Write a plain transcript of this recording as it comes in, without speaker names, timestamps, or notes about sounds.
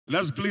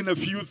Let's glean a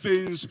few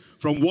things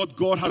from what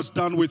God has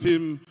done with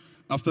him.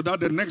 After that,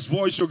 the next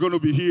voice you're going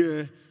to be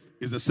here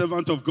is a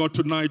servant of God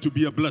tonight to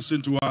be a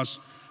blessing to us.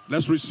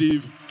 Let's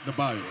receive the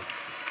Bible.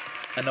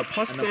 An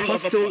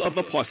apostle of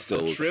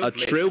apostles, a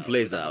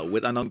trailblazer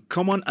with an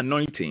uncommon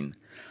anointing.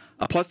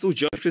 Apostle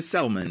Joshua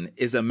Selman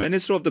is a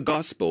minister of the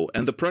gospel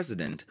and the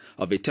president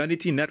of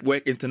Eternity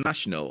Network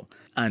International,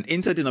 an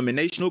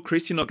interdenominational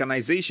Christian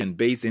organization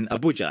based in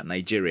Abuja,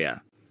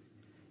 Nigeria.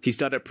 He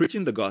started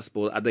preaching the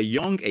gospel at a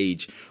young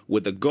age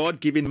with the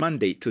God-given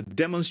mandate to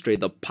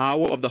demonstrate the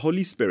power of the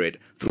Holy Spirit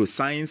through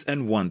signs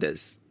and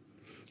wonders.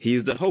 He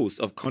is the host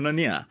of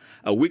Koinonia,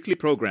 a weekly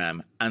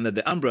program under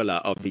the umbrella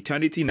of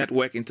Eternity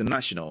Network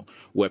International,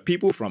 where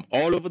people from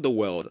all over the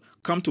world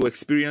come to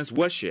experience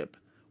worship,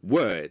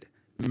 word,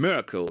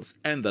 miracles,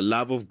 and the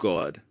love of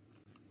God.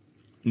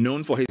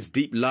 Known for his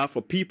deep love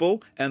for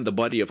people and the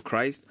body of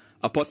Christ,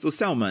 Apostle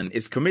Selman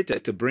is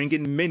committed to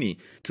bringing many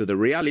to the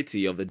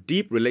reality of the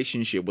deep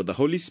relationship with the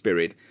Holy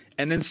Spirit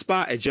and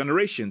inspire a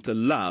generation to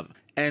love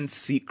and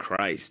seek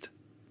Christ.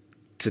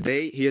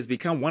 Today, he has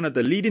become one of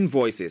the leading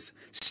voices,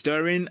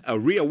 stirring a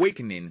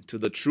reawakening to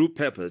the true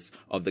purpose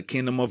of the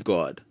kingdom of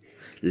God.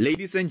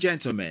 Ladies and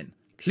gentlemen,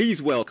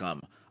 please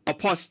welcome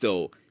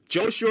Apostle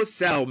Joshua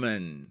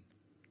Selman.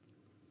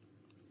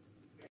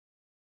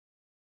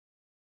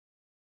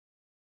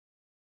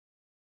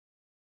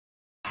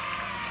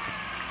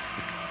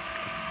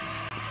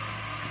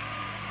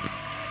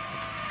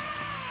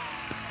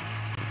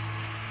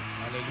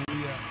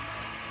 Hallelujah.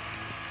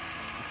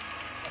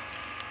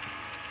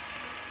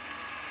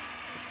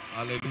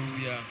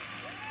 Hallelujah.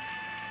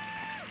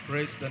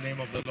 Praise the name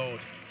of the Lord.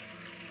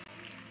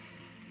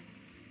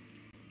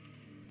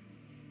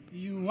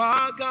 You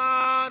are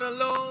God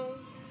alone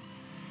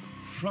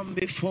from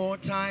before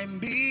time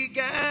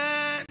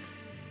began.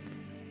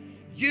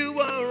 You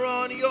are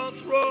on your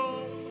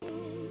throne.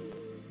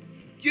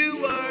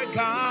 You are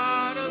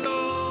God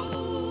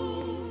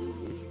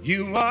alone.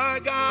 You are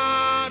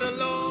God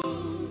alone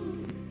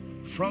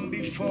from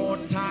before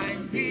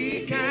time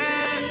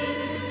began.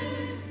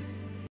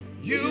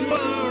 You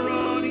are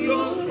on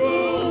your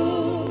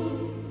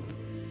throne.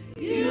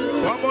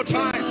 One more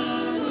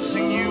time.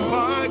 Sing, you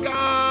are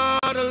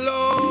God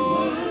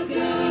alone. You are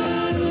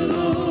God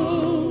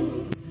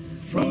alone.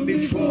 From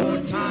before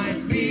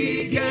time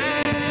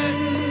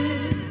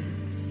began.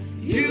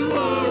 You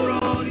are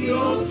on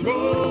your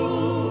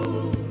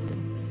throne.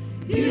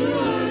 You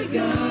are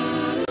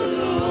God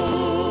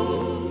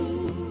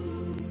alone.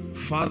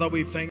 Father,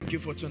 we thank you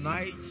for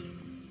tonight.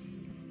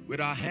 With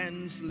our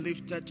hands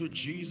lifted to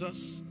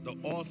Jesus, the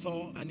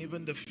author and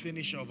even the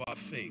finisher of our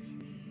faith,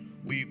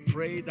 we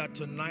pray that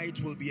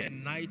tonight will be a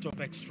night of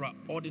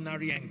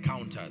extraordinary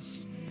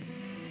encounters.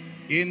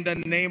 In the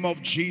name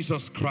of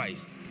Jesus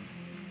Christ,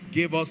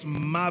 give us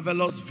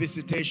marvelous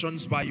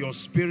visitations by your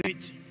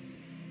Spirit.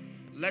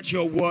 Let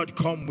your word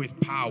come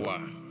with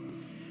power.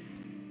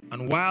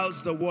 And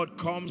whilst the word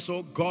comes,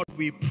 oh God,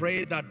 we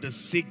pray that the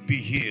sick be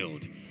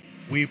healed.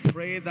 We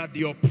pray that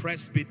the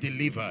oppressed be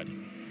delivered.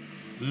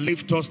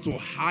 Lift us to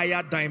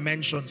higher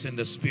dimensions in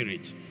the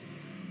Spirit.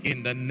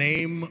 In the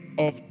name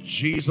of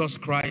Jesus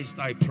Christ,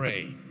 I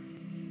pray.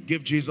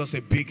 Give Jesus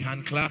a big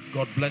hand clap.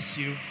 God bless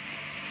you.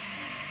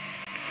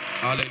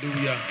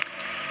 Hallelujah.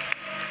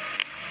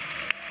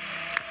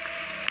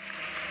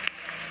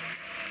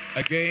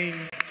 Again,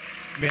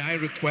 may I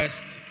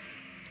request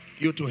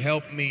you to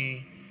help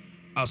me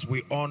as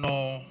we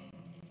honor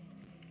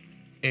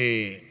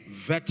a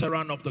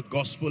veteran of the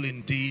gospel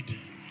indeed,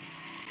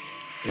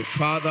 a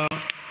father,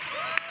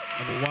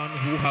 and one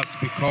who has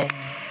become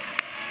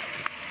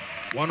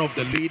one of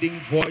the leading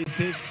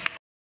voices,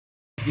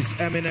 His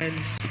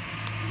Eminence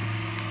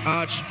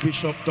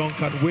Archbishop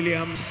Duncan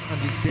Williams and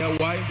his dear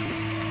wife.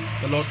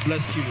 The Lord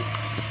bless you.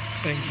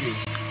 Thank you.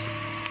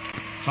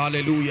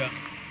 Hallelujah.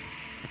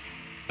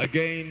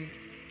 Again,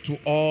 to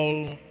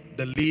all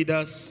the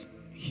leaders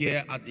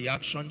here at the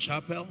Action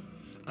Chapel,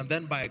 and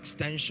then by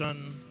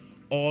extension,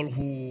 all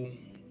who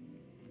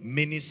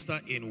minister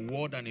in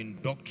word and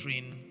in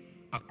doctrine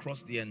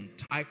across the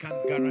entire. I can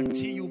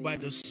guarantee you by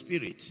the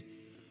Spirit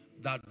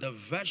that the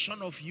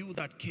version of you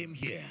that came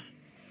here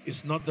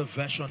is not the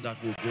version that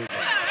will go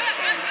back.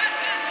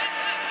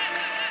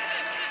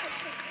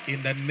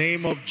 In the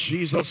name of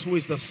Jesus, who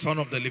is the Son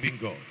of the living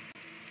God.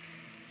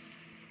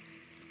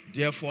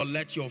 Therefore,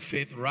 let your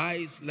faith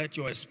rise, let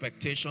your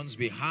expectations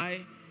be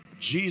high.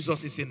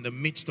 Jesus is in the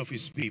midst of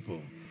his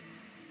people,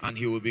 and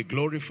he will be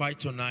glorified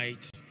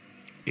tonight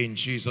in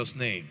Jesus'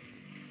 name.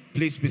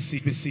 Please be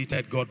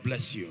seated. God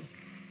bless you.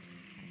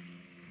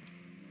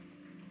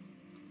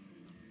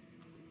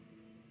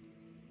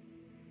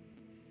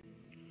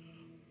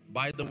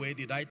 By the way,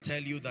 did I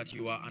tell you that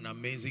you are an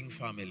amazing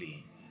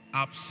family?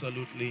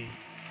 Absolutely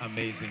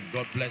amazing.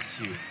 God bless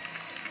you.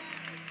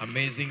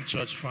 Amazing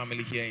church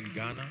family here in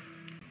Ghana.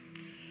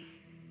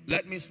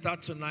 Let me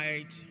start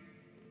tonight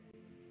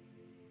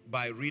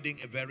by reading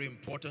a very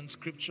important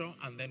scripture,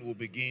 and then we'll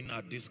begin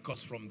our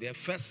discourse from there.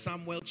 1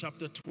 Samuel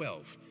chapter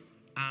 12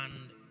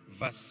 and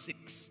verse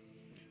 6.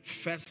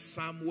 1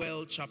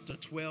 Samuel chapter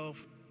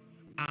 12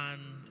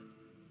 and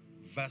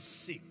verse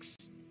 6.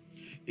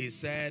 He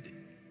said,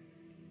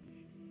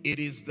 it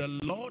is the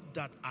Lord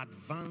that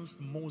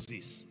advanced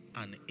Moses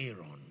and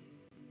Aaron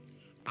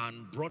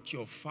and brought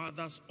your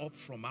fathers up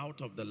from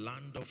out of the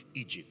land of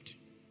Egypt,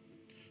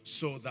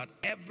 so that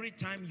every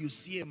time you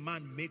see a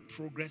man make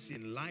progress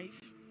in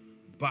life,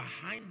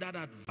 behind that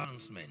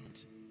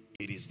advancement,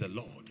 it is the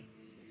Lord.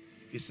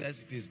 He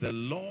says it is the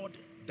Lord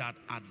that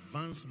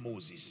advanced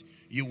Moses.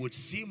 You would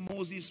see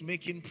Moses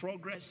making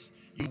progress.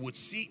 You would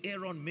see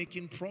Aaron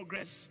making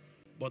progress.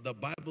 But the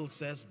Bible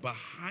says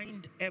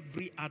behind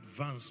every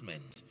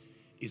advancement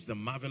is the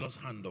marvelous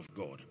hand of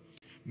God.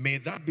 May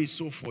that be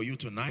so for you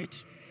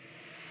tonight.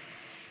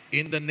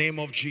 In the name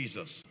of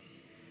Jesus.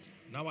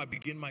 Now I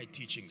begin my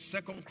teaching.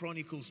 2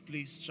 Chronicles,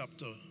 please,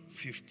 chapter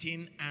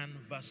 15 and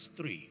verse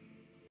 3.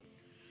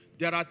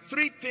 There are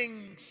three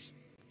things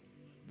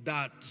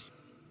that,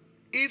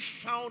 if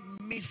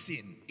found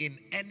missing in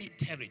any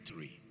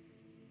territory,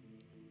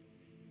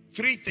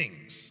 three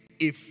things,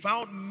 if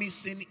found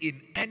missing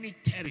in any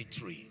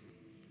territory,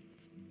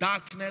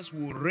 darkness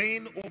will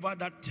reign over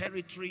that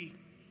territory,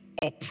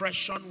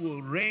 oppression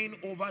will reign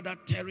over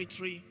that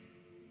territory,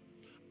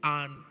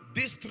 and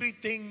these three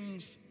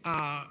things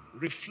are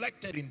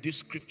reflected in this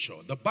scripture.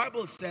 The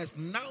Bible says,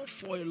 now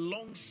for a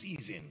long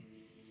season,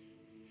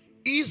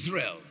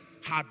 Israel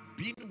had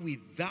been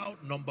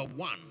without, number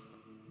one,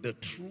 the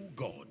true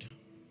God.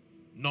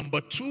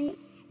 Number two,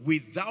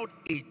 without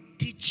a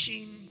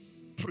teaching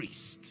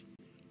priest.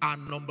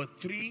 And number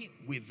three,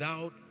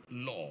 without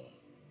law.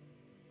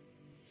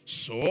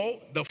 So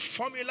the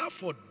formula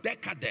for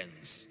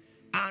decadence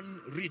and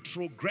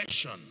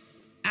retrogression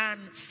and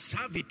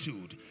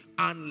servitude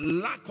and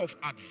lack of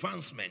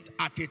advancement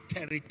at a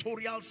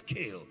territorial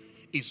scale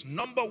is,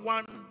 number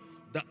one,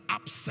 the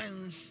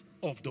absence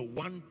of the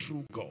one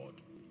true God.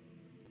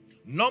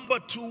 Number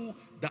two,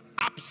 the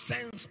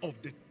absence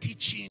of the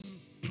teaching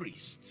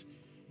priest.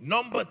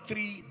 Number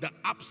three, the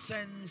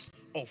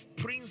absence of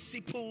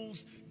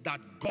principles that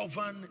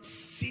govern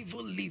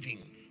civil living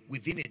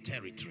within a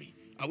territory.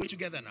 Are we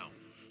together now?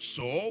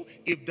 So,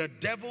 if the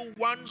devil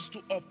wants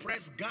to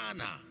oppress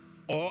Ghana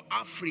or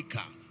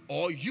Africa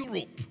or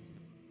Europe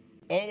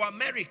or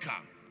America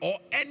or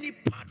any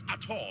part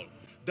at all,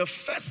 the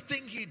first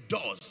thing he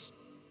does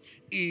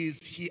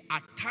is he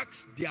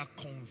attacks their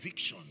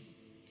conviction,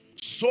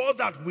 so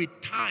that with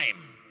time,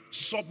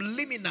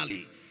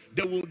 subliminally,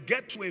 they will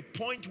get to a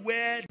point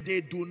where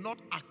they do not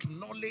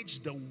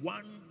acknowledge the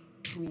one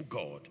true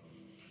God.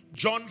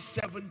 John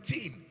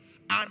 17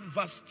 and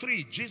verse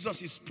 3,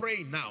 Jesus is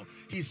praying now.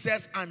 He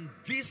says, and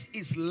this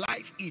is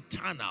life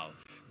eternal,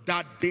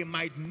 that they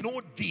might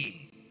know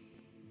thee,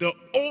 the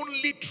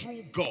only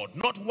true God,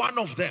 not one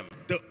of them,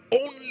 the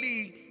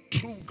only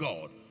true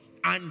God,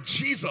 and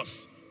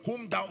Jesus,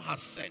 whom thou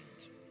hast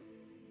sent.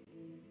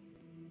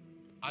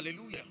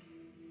 Hallelujah.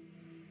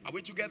 Are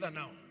we together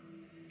now?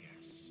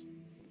 Yes.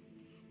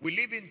 We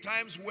live in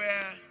times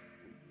where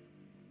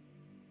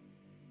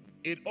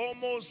it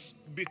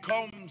almost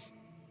becomes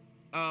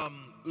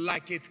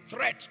like a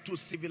threat to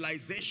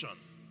civilization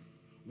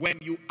when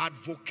you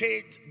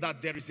advocate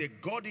that there is a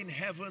God in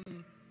heaven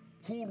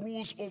who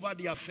rules over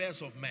the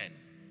affairs of men.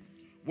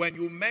 When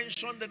you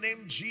mention the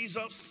name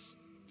Jesus,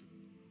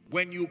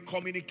 when you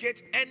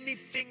communicate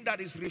anything that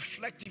is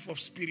reflective of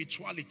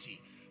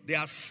spirituality, there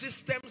are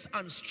systems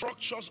and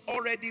structures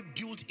already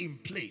built in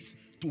place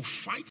to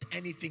fight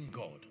anything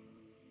God.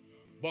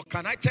 But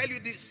can I tell you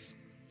this?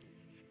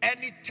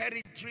 Any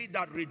territory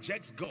that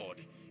rejects God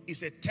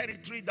is a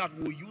territory that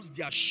will use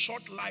their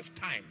short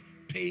lifetime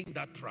paying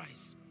that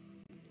price.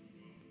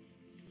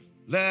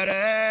 Let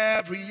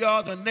every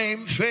other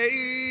name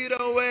fade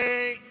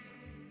away.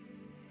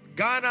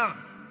 Ghana,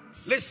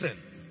 listen.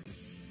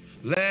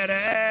 Let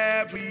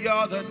every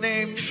other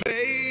name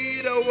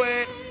fade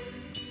away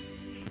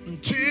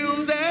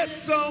until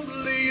there's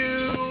only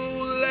you.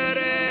 Let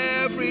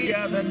every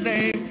other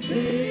name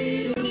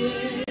fade away.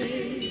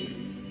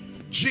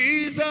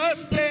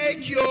 Jesus,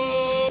 take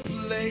your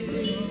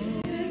place.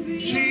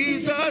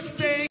 Jesus,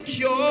 take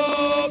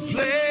your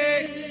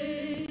place.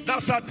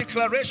 That's our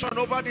declaration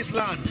over this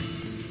land.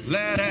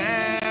 Let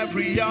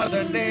every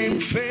other name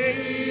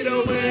fade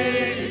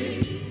away.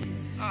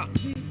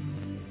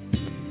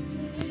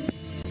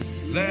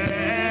 Let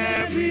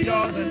every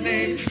other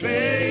name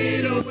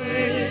fade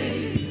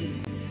away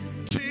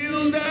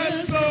till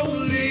there's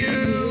only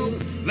you.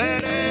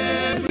 Let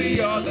every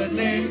other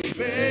name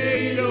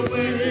fade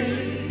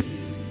away.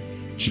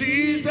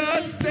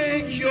 Jesus,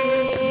 take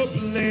your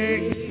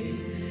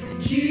place.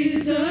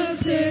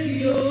 Jesus,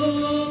 take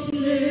your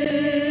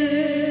place.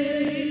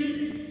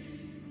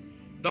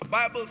 The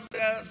Bible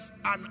says,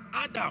 and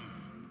Adam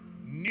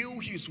knew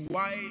his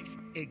wife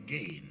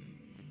again,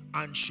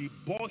 and she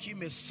bore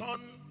him a son,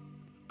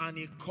 and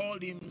he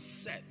called him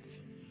Seth.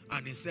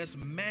 And he says,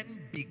 men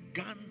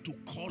began to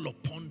call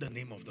upon the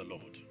name of the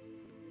Lord.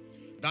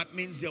 That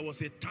means there was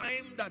a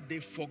time that they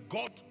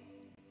forgot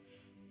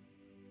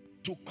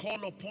to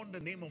call upon the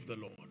name of the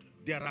Lord.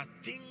 there are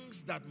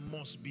things that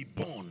must be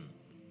born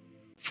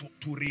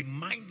to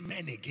remind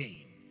men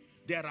again.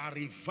 There are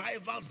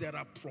revivals, there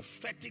are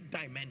prophetic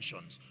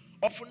dimensions.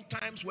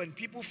 Oftentimes when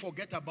people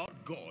forget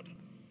about God,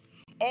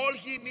 all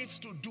he needs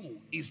to do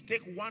is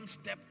take one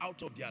step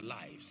out of their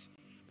lives,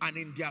 and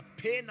in their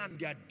pain and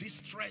their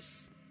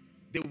distress,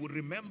 they will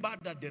remember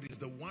that there is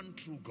the one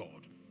true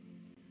God.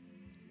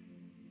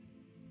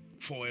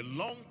 For a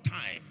long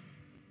time,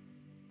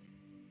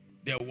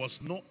 there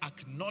was no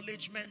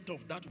acknowledgement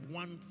of that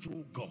one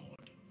true God.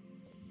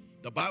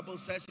 The Bible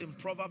says in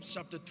Proverbs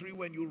chapter 3,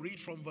 when you read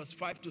from verse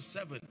 5 to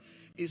 7,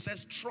 it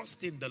says,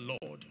 trust in the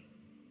Lord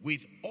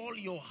with all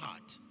your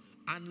heart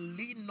and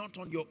lean not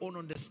on your own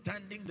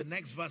understanding. The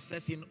next verse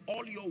says, in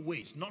all your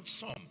ways, not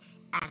some,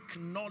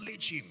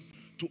 acknowledge him.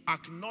 To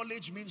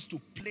acknowledge means to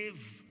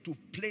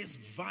place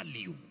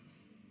value.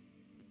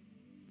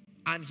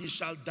 And he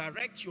shall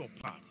direct your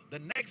path. The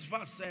next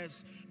verse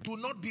says, do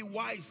not be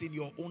wise in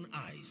your own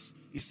eyes.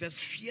 It says,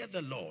 fear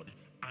the Lord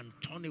and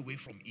turn away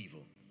from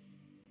evil.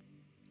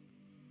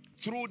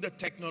 Through the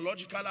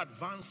technological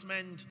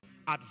advancement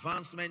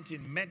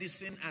in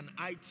medicine and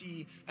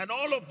IT, and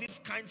all of these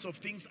kinds of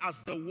things,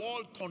 as the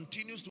world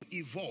continues to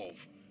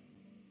evolve,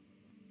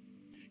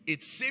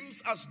 it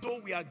seems as though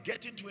we are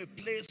getting to a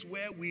place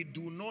where we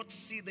do not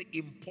see the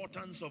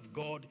importance of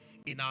God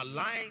in our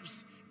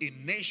lives, in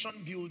nation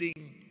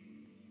building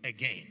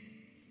again.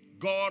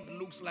 God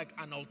looks like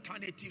an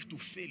alternative to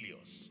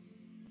failures.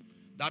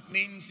 That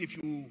means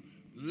if you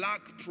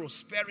lack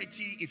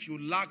prosperity, if you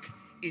lack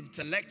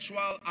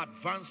intellectual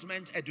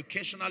advancement,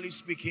 educationally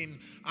speaking,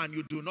 and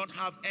you do not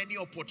have any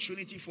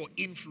opportunity for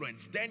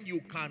influence, then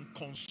you can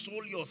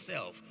console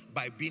yourself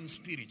by being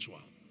spiritual.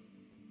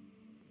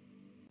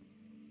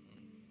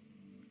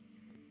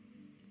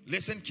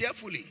 Listen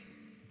carefully.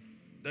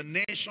 The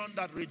nation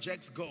that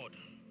rejects God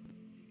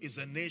is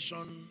a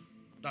nation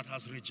that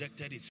has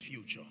rejected its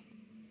future.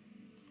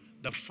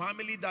 The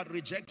family that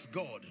rejects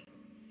God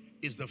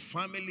is the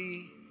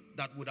family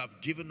that would have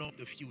given up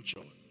the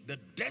future. The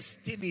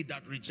destiny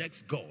that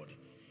rejects God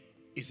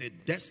is a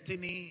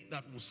destiny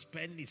that will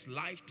spend its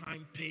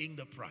lifetime paying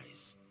the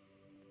price.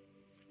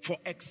 For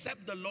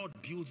except the Lord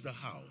builds the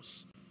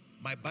house,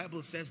 my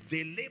Bible says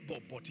they labor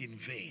but in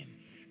vain.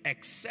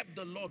 Except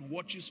the Lord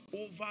watches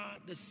over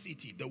the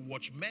city, the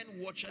watchmen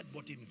watcheth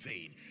but in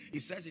vain. He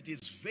says it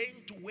is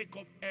vain to wake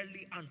up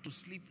early and to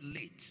sleep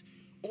late,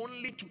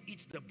 only to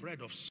eat the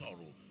bread of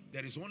sorrow.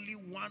 There is only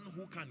one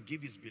who can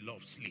give his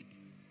beloved sleep: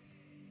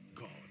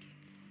 God.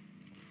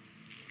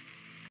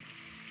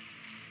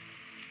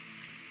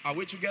 Are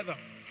we together?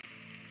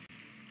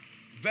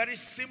 Very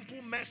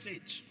simple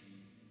message,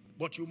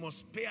 but you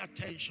must pay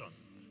attention.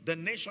 The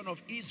nation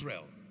of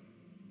Israel,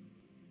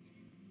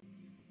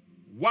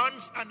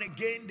 once and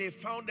again, they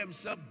found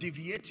themselves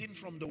deviating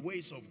from the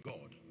ways of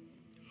God.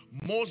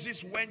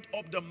 Moses went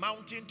up the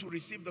mountain to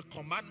receive the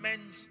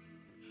commandments,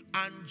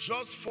 and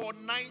just for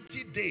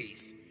 90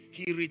 days,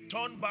 he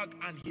returned back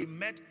and he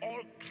met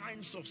all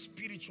kinds of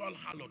spiritual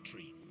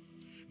harlotry.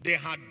 They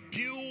had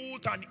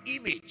built an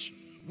image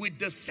with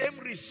the same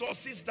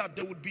resources that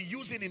they would be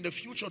using in the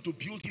future to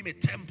build him a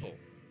temple.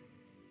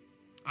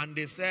 And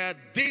they said,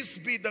 this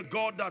be the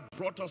God that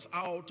brought us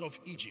out of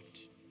Egypt.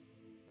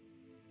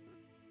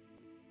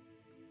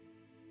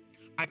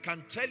 I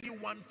can tell you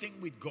one thing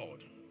with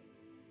God.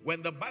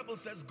 When the Bible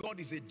says God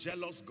is a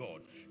jealous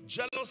God,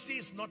 jealousy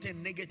is not a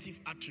negative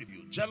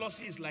attribute.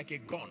 Jealousy is like a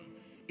gun.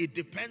 It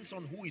depends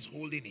on who is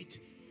holding it.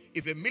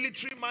 If a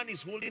military man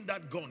is holding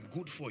that gun,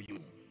 good for you.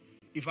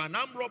 If an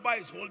armed robber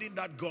is holding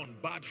that gun,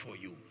 bad for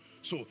you.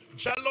 So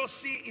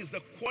jealousy is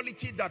the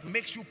quality that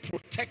makes you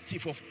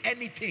protective of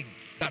anything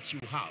that you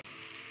have.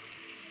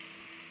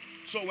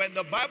 So when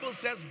the Bible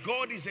says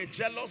God is a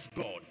jealous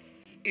God,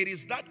 it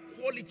is that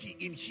quality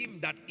in him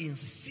that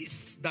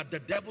insists that the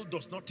devil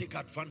does not take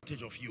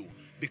advantage of you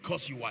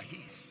because you are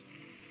his.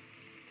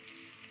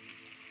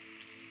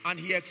 And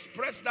he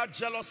expressed that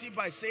jealousy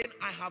by saying,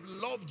 I have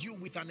loved you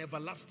with an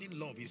everlasting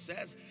love. He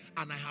says,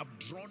 and I have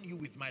drawn you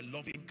with my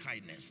loving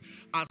kindness.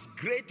 As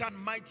great and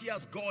mighty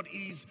as God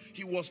is,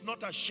 he was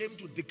not ashamed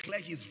to declare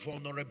his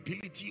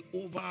vulnerability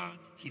over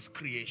his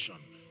creation,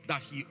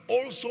 that he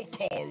also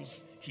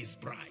calls his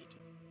bride.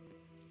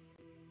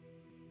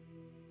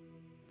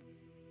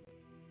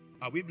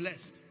 Are we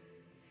blessed?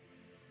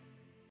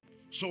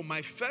 So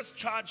my first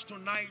charge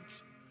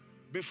tonight,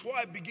 before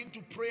I begin to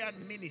pray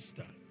and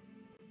minister,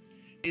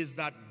 is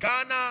that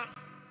Ghana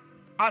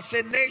as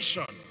a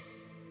nation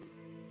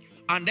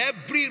and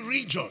every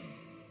region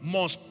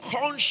must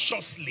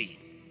consciously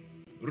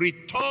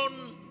return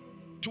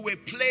to a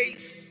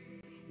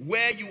place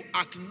where you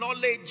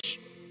acknowledge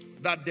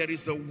that there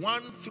is the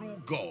one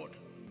true God.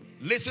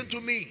 Listen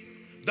to me.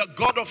 The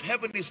God of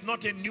heaven is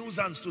not a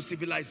nuisance to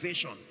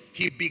civilization.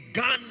 He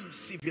began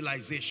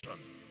civilization.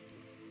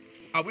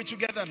 Are we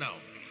together now?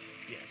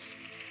 Yes.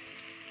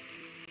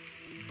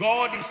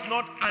 God is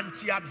not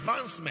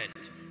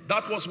anti-advancement.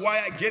 That was why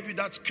I gave you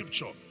that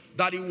scripture,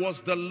 that it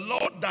was the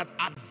Lord that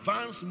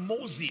advanced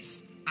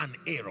Moses and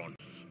Aaron.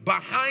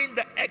 Behind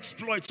the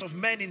exploits of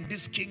men in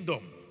this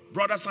kingdom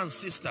brothers and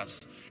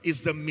sisters,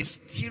 is the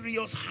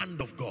mysterious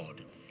hand of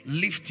God,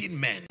 lifting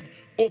men,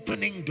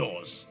 opening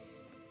doors.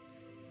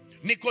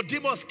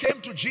 Nicodemus came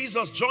to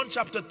Jesus, John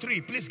chapter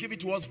 3, please give it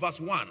to us, verse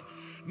 1.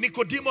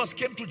 Nicodemus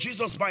came to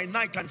Jesus by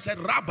night and said,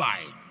 Rabbi,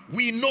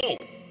 we know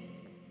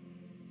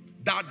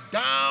that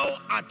thou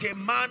art a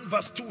man,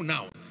 verse 2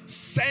 now,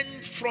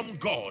 sent from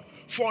God,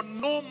 for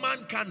no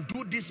man can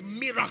do these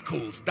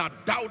miracles that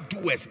thou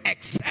doest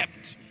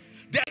except.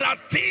 There are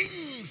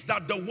things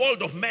that the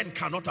world of men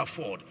cannot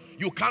afford.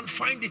 You can't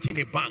find it in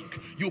a bank.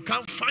 You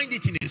can't find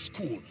it in a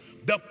school.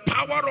 The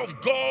power of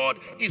God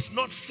is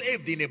not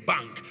saved in a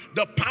bank.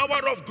 The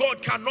power of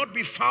God cannot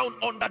be found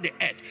under the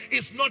earth.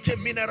 It's not a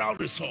mineral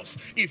resource.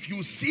 If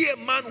you see a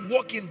man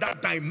walk in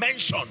that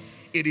dimension,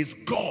 it is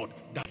God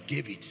that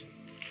gave it.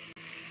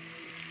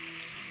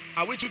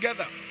 Are we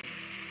together?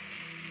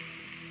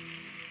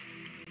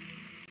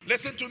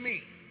 Listen to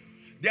me.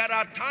 There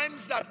are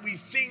times that we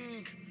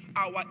think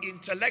our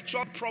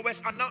intellectual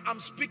prowess, and now I'm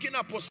speaking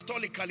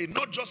apostolically,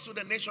 not just to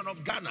the nation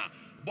of Ghana,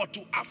 but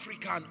to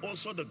Africa and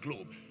also the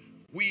globe.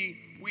 We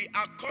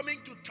are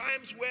coming to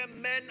times where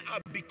men are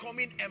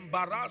becoming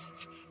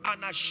embarrassed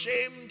and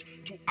ashamed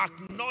to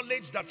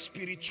acknowledge that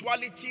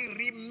spirituality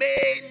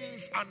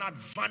remains an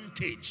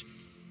advantage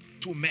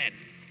to men.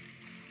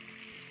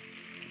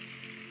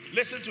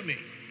 Listen to me.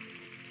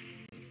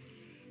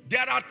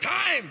 There are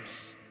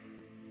times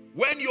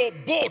when your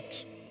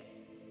boat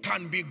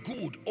can be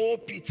good, oh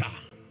Peter.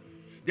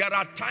 There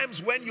are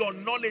times when your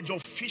knowledge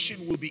of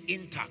fishing will be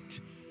intact.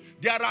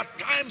 There are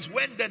times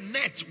when the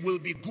net will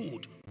be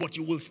good, but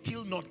you will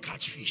still not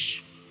catch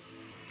fish.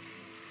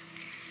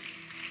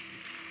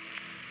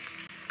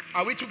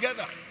 Are we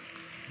together?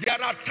 There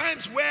are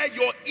times where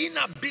your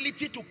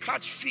inability to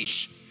catch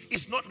fish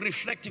is not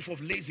reflective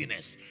of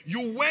laziness.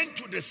 You went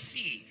to the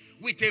sea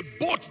with a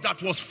boat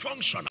that was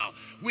functional,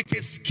 with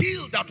a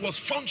skill that was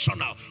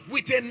functional,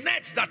 with a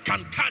net that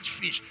can catch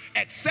fish,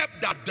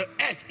 except that the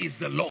earth is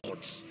the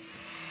Lord's.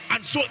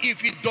 And so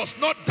if it does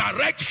not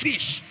direct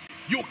fish,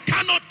 you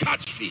cannot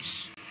catch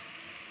fish.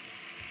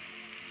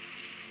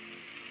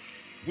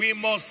 We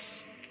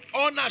must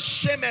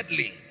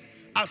unashamedly,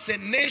 as a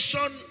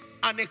nation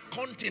and a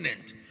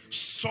continent,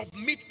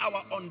 submit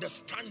our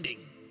understanding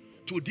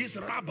to this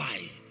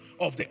rabbi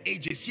of the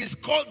ages. He's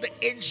called the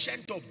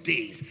Ancient of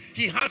Days.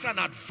 He has an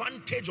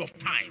advantage of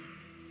time.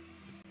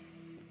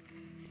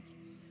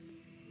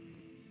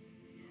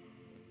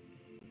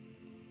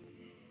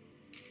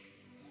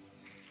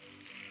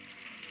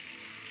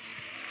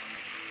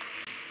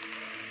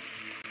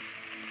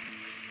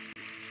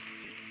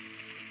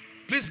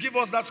 Please give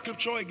us that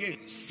scripture again.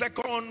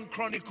 2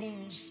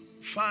 Chronicles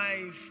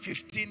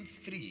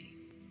 5:15-3.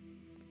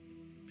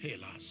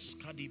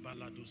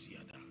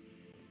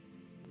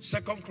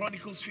 2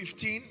 Chronicles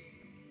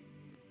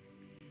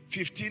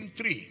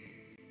 15:3.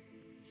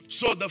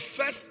 So the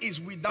first is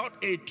without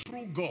a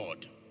true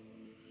God.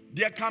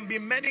 There can be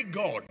many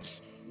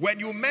gods. When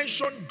you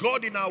mention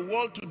God in our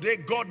world today,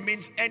 God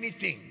means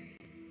anything,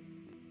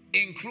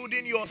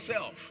 including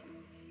yourself,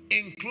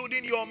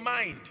 including your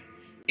mind,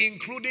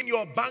 including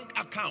your bank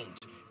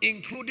account,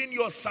 including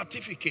your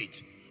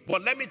certificate.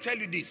 But let me tell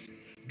you this,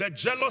 the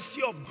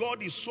jealousy of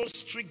God is so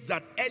strict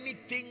that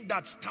anything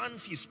that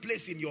stands his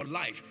place in your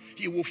life,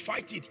 he will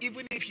fight it,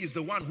 even if he's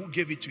the one who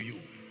gave it to you.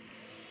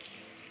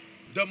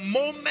 The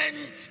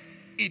moment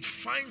it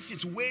finds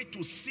its way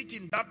to sit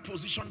in that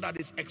position that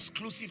is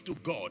exclusive to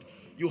God,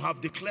 you have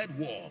declared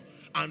war.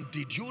 And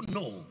did you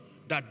know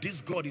that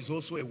this God is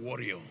also a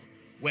warrior?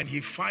 When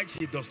he fights,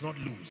 he does not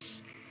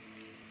lose.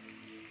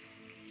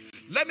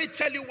 Let me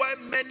tell you why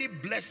many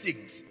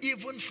blessings,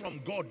 even from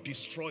God,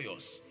 destroy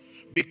us.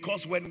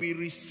 Because when we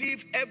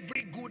receive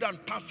every good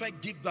and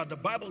perfect gift that the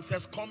Bible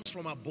says comes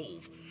from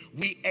above,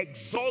 we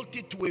exalt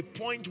it to a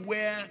point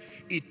where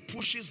it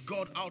pushes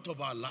God out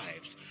of our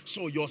lives.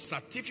 So your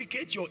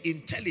certificate, your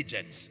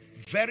intelligence,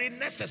 very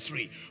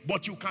necessary,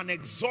 but you can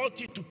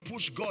exalt it to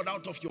push God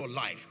out of your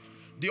life.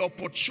 The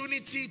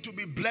opportunity to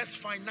be blessed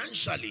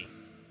financially,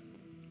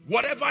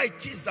 whatever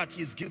it is that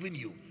he's given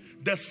you,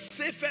 the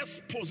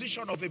safest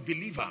position of a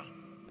believer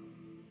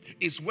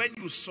is when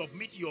you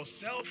submit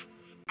yourself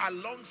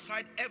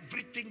alongside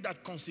everything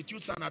that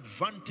constitutes an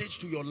advantage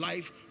to your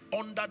life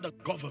under the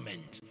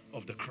government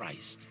of the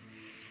Christ.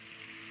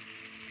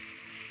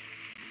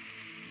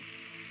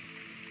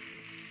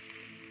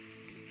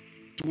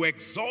 To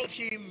exalt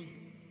him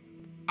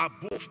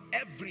above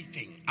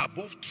everything,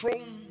 above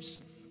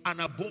thrones and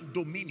above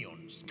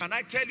dominions. Can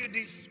I tell you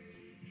this?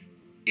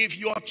 If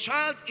your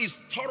child is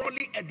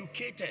thoroughly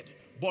educated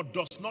but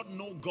does not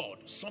know God,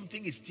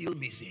 something is still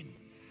missing.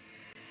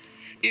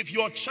 If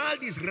your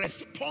child is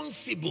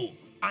responsible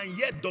and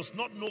yet does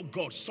not know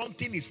God,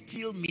 something is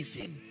still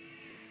missing.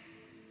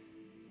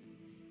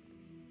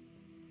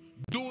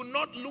 Do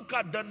not look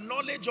at the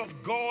knowledge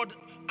of God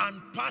and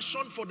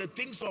passion for the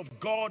things of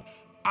God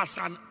as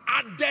an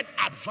added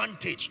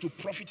advantage to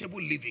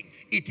profitable living.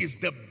 It is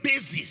the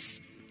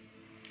basis.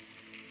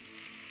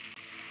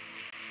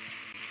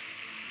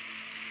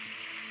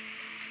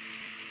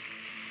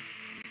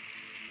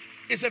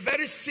 It's a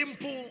very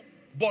simple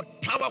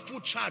but powerful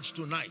charge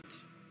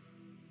tonight.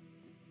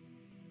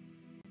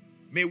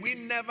 May we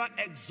never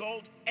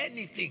exalt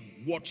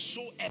anything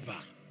whatsoever.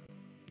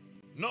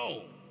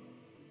 No.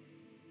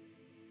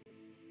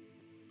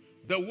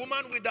 The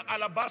woman with the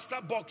alabaster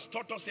box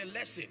taught us a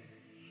lesson.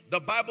 The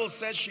Bible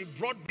says she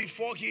brought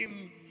before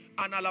him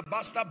an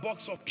alabaster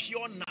box of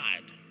pure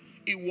nard.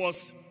 It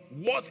was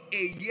worth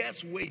a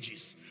year's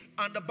wages.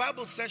 And the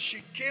Bible says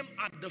she came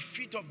at the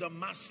feet of the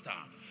master.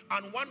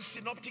 And one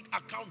synoptic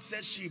account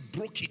says she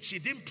broke it. She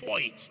didn't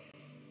pour it.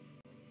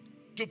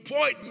 To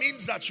pour it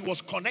means that she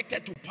was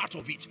connected to part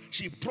of it.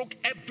 She broke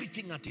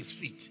everything at his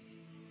feet.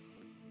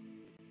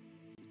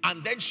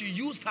 And then she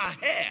used her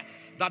hair,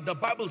 that the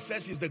Bible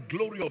says is the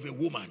glory of a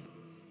woman,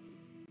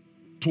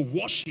 to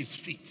wash his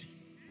feet.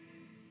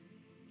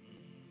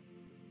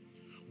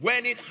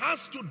 When it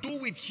has to do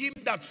with him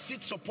that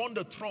sits upon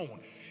the throne,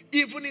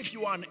 even if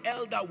you are an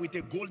elder with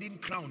a golden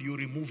crown, you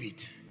remove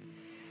it.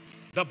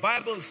 The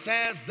Bible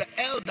says the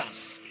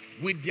elders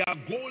with their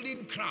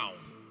golden crown,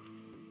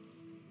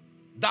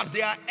 that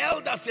their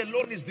elders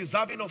alone is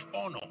deserving of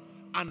honor,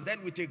 and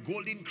then with a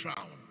golden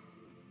crown.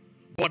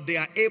 But they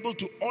are able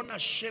to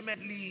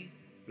unashamedly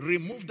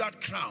remove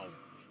that crown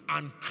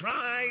and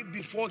cry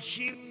before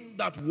him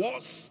that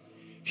was,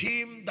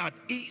 him that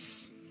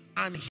is,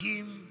 and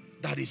him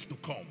that is to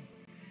come.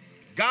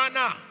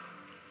 Ghana,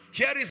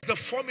 here is the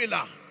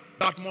formula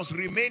that must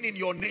remain in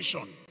your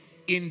nation.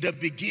 In the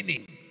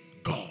beginning,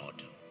 God.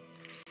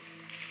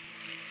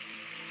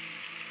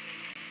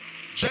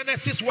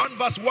 Genesis 1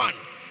 verse 1.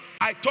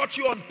 I taught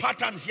you on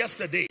patterns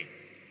yesterday.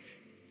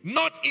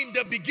 Not in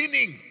the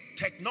beginning,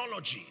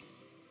 technology.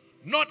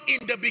 Not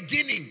in the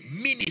beginning,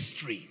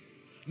 ministry.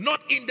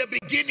 Not in the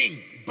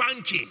beginning,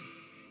 banking.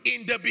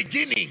 In the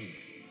beginning,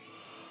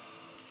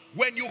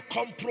 when you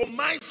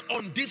compromise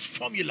on this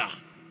formula,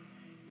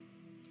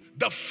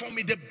 the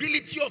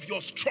formidability of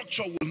your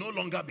structure will no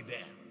longer be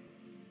there.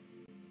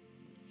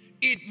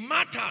 It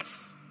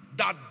matters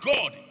that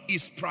God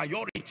is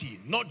priority,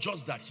 not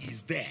just that he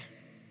is there.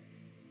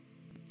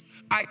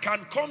 I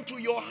can come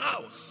to your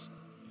house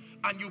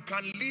and you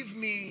can leave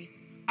me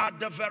at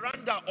the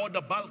veranda or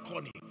the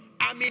balcony.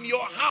 I'm in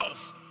your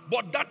house,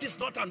 but that is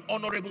not an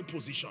honorable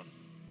position.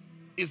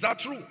 Is that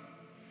true?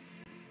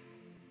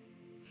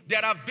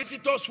 There are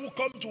visitors who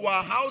come to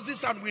our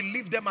houses and we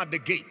leave them at the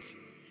gate.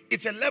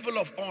 It's a level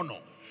of honor.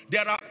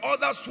 There are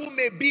others who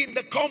may be in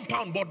the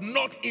compound but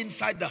not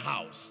inside the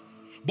house.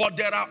 But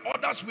there are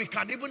others we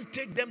can even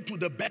take them to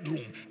the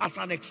bedroom as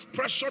an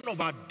expression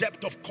of our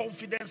depth of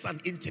confidence and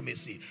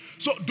intimacy.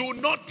 So do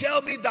not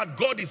tell me that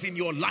God is in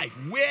your life.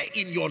 Where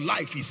in your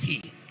life is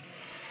he?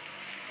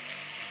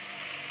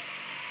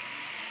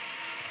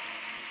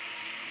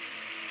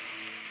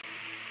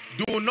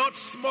 Do not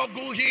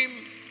smuggle him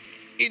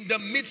in the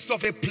midst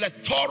of a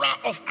plethora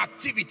of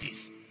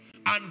activities,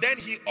 and then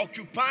he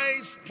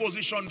occupies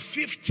position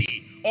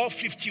 50 or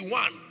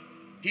 51.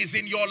 He's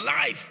in your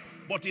life,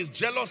 but his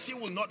jealousy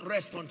will not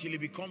rest until he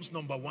becomes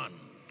number one.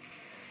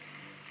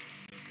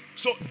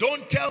 So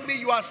don't tell me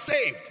you are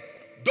saved.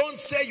 Don't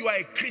say you are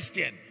a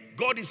Christian.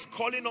 God is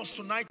calling us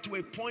tonight to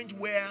a point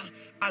where,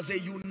 as a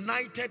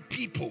united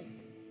people,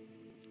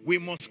 we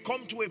must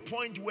come to a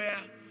point where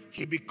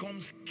he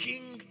becomes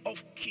King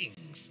of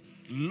kings,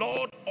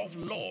 Lord of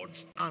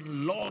lords,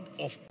 and Lord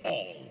of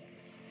all.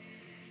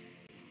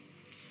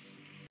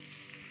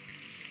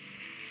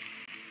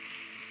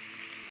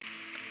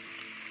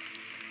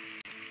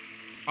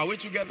 Are we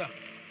together?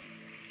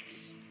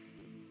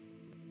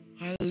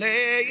 I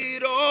lay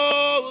it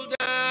all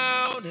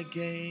down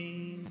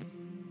again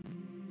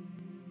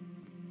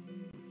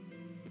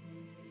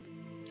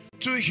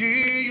to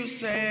hear you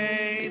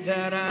say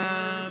that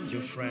I'm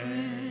your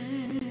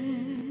friend.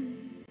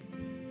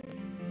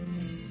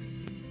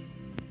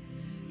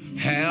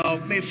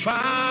 Help me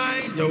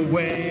find a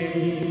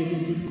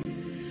way,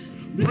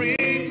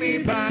 bring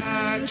me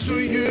back to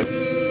you.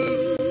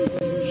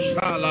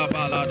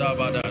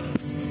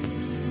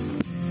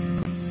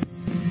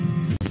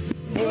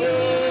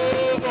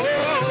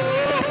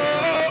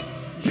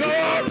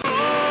 You're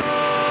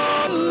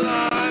all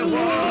I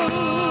want.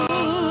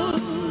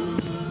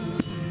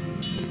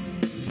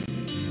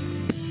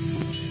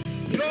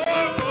 You're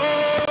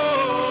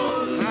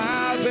all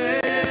I've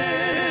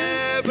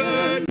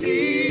ever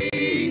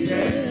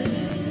needed.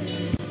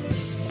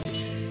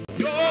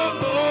 You're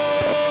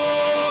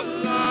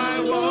all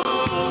I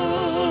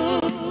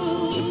want.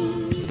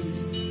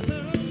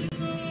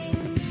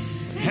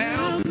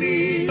 Help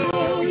me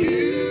know you.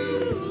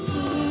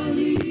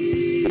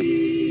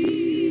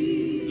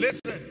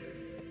 Listen,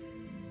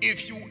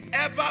 if you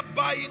ever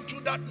buy into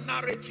that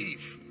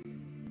narrative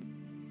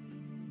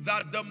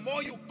that the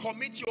more you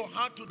commit your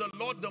heart to the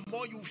Lord, the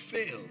more you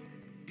fail,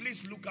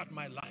 please look at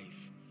my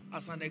life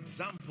as an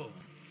example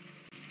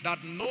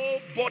that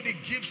nobody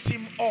gives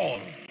him all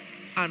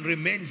and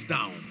remains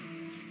down.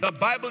 The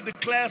Bible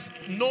declares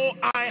no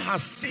eye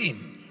has seen,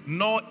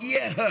 nor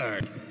ear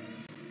heard.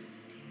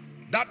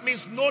 That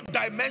means no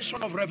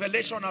dimension of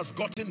revelation has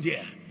gotten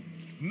there.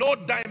 No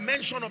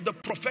dimension of the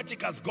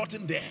prophetic has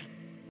gotten there.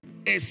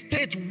 A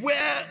state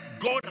where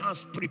God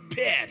has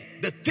prepared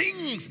the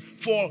things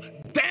for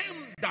them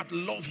that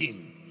love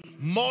him.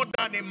 More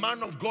than a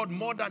man of God,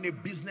 more than a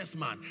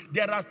businessman.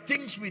 There are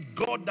things with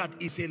God that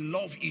is a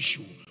love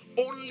issue.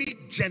 Only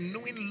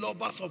genuine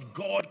lovers of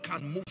God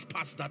can move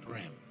past that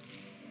realm.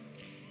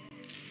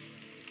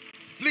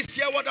 Please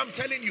hear what I'm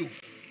telling you.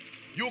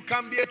 You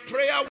can be a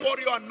prayer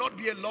warrior and not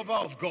be a lover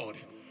of God.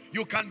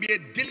 You can be a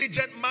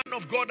diligent man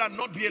of God and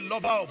not be a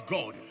lover of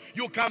God.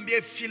 You can be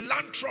a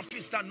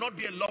philanthropist and not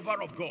be a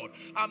lover of God.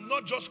 I'm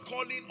not just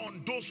calling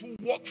on those who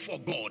work for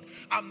God.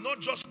 I'm not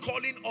just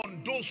calling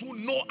on those who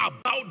know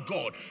about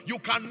God. You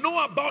can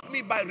know about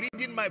me by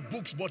reading my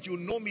books, but you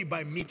know me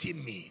by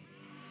meeting me.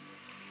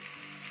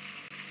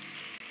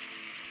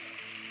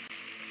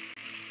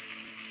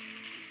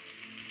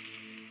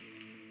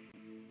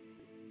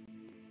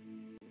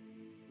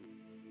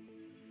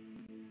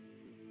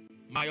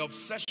 My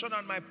obsession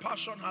and my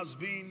passion has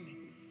been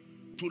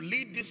to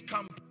lead this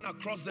campaign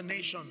across the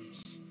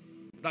nations,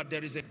 that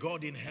there is a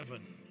God in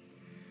heaven.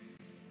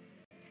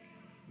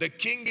 The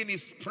king in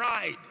his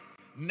pride,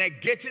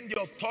 negating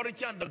the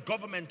authority and the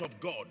government of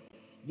God,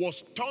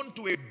 was turned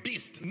to a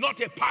beast,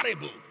 not a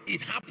parable.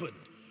 It happened.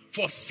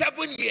 For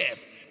 7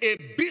 years, a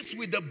beast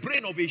with the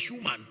brain of a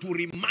human, to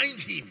remind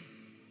him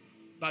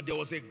that there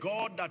was a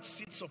God that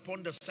sits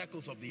upon the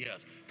circles of the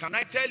earth. Can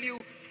I tell you,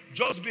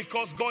 just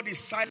because God is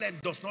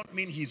silent does not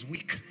mean he's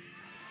weak.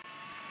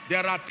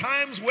 There are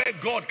times where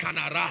God can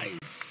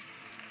arise.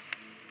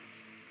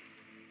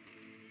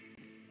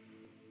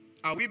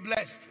 Are we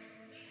blessed?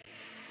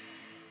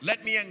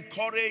 Let me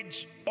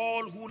encourage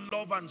all who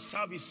love and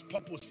serve his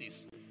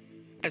purposes,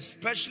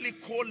 especially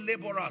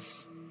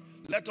co-laborers.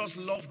 Let us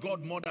love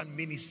God more than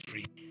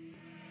ministry.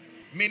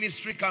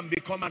 Ministry can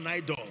become an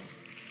idol.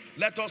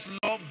 Let us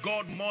love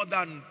God more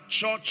than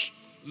church,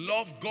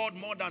 love God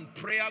more than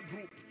prayer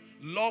group,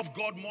 love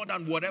God more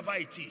than whatever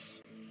it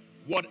is.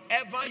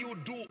 Whatever you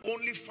do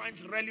only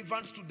finds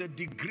relevance to the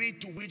degree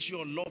to which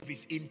your love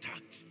is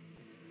intact.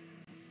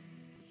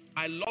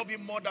 I love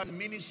him more than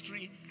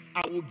ministry.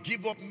 I will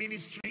give up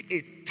ministry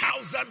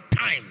 1,000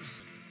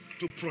 times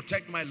to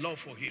protect my love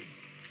for him.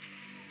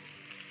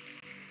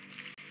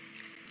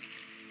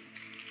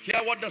 Hear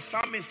what the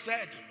psalmist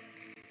said.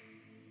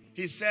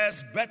 He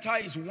says, better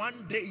is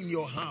one day in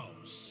your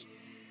house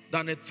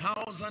than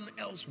 1,000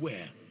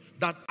 elsewhere.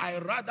 That I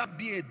rather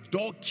be a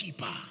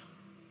doorkeeper.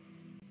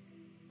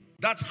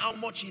 That's how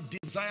much he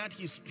desired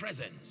his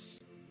presence.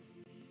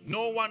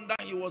 No wonder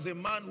he was a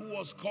man who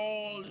was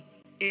called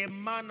a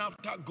man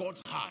after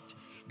God's heart.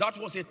 That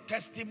was a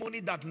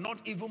testimony that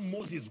not even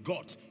Moses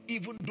got,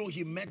 even though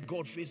he met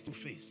God face to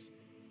face.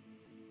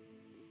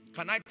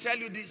 Can I tell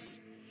you this?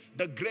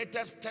 The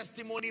greatest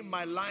testimony in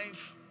my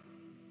life,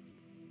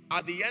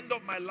 at the end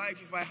of my life,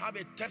 if I have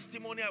a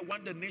testimony I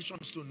want the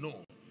nations to know,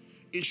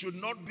 it should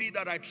not be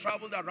that I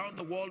traveled around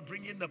the world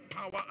bringing the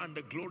power and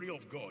the glory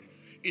of God.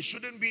 It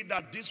shouldn't be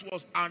that this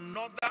was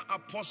another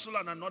apostle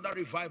and another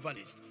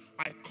revivalist.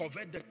 I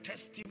covered the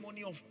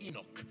testimony of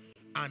Enoch,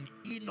 and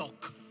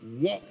Enoch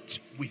walked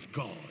with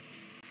God.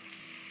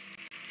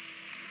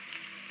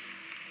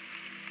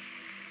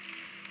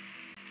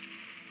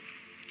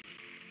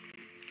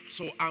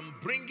 So I'm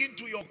bringing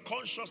to your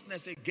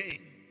consciousness again,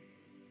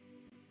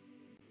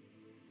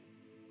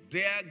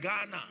 dear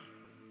Ghana,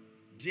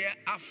 dear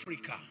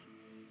Africa,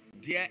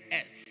 dear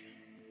earth,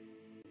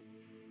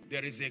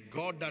 there is a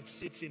God that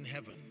sits in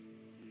heaven.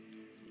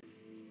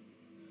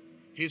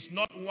 He's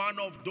not one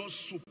of those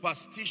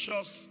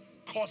superstitious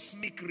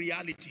cosmic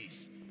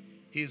realities.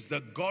 He's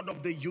the God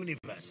of the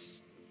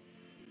universe.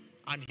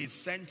 And he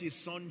sent his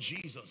son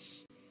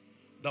Jesus.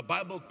 The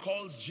Bible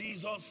calls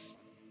Jesus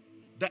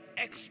the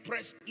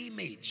express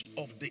image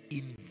of the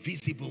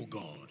invisible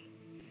God.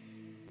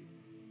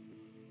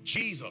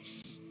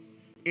 Jesus,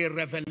 a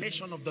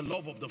revelation of the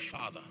love of the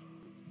Father.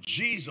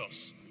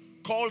 Jesus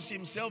calls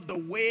himself the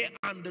way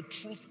and the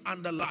truth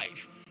and the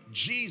life.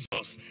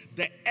 Jesus,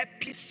 the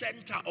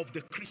epicenter of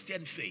the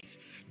Christian faith.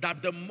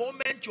 That the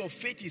moment your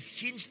faith is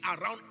hinged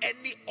around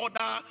any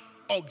other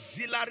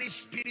auxiliary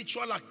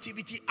spiritual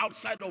activity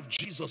outside of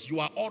Jesus, you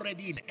are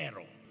already in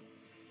error.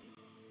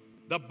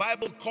 The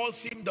Bible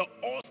calls him the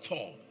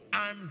author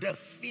and the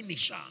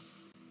finisher.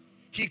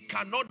 He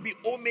cannot be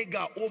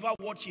omega over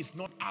what he's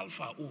not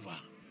alpha over.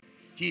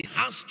 He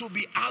has to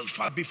be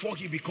alpha before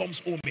he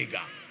becomes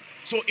omega.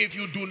 So if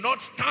you do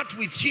not start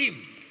with him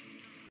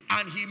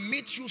and he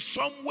meets you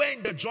somewhere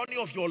in the journey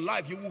of your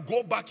life, you will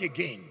go back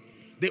again.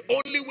 The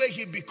only way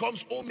he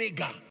becomes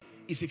omega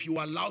is if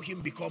you allow him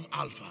become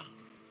alpha.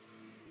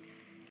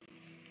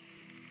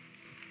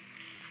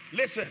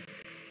 Listen,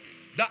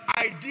 the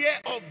idea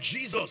of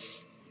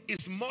Jesus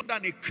is more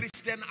than a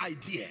Christian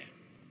idea.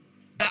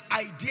 The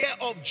idea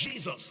of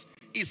Jesus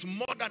is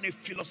more than a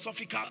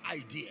philosophical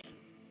idea.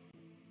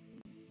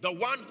 The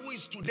one who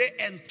is today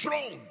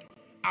enthroned,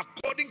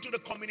 according to the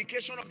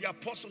communication of the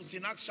apostles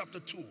in Acts chapter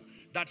 2,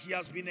 that he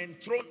has been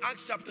enthroned,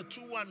 Acts chapter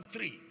 2 and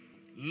 3,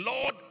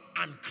 Lord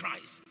and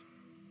Christ.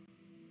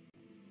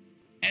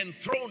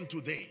 enthroned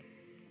today.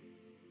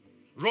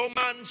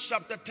 Romans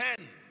chapter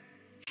 10,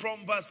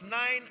 from verse 9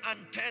 and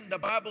 10, the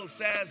Bible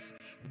says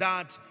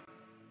that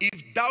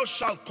if thou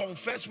shalt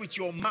confess with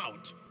your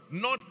mouth,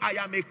 not I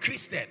am a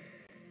Christian,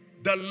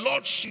 the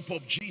Lordship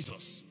of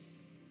Jesus,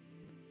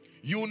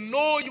 you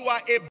know you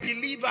are a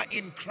believer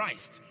in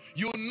Christ.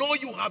 You know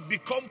you have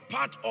become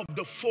part of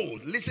the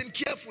fold. Listen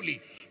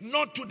carefully.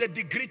 Not to the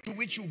degree to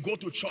which you go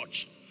to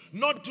church.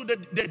 Not to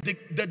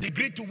the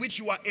degree to which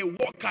you are a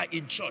worker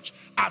in church.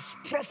 As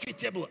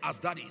profitable as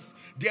that is,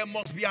 there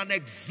must be an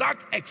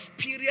exact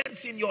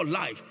experience in your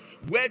life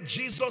where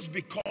Jesus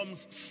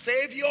becomes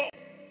Savior,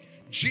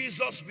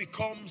 Jesus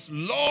becomes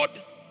Lord,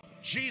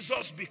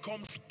 Jesus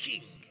becomes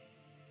King.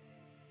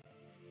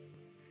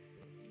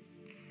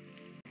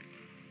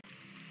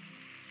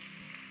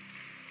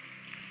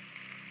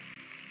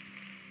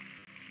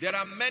 There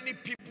are many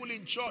people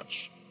in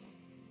church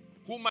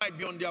who might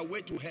be on their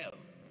way to hell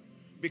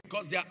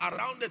because they are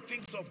around the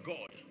things of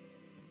God,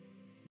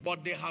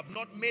 but they have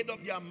not made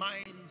up their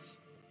minds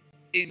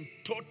in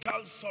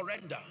total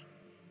surrender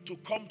to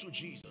come to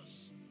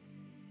Jesus.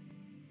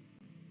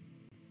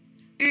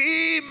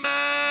 Emmanuel,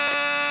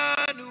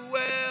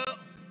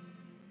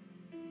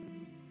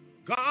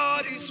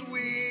 God is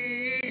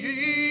with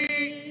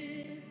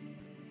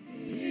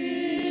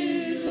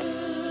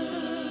us.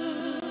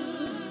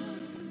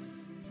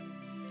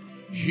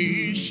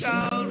 He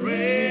shall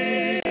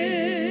reign.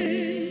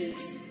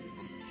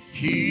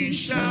 He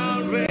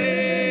shall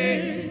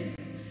reign.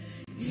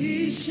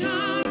 He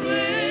shall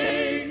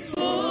reign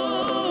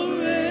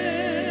forevermore.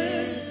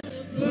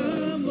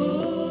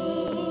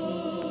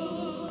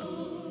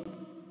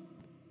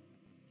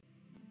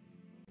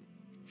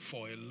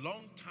 For a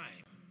long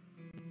time,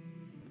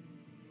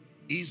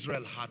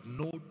 Israel had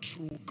no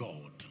true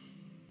God.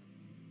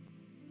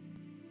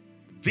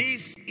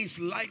 This is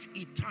life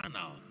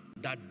eternal,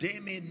 that they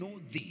may know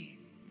thee,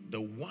 the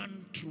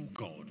one true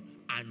God,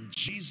 and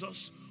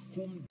Jesus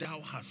whom thou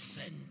hast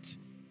sent.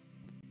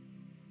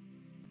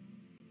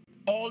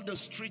 All the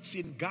streets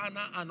in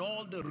Ghana and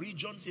all the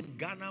regions in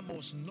Ghana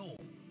must know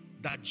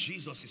that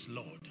Jesus is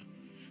Lord.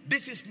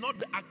 This is not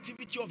the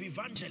activity of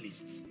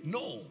evangelists.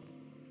 No.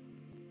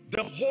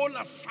 The whole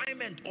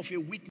assignment of a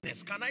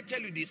witness. Can I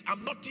tell you this?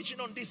 I'm not teaching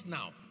on this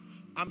now.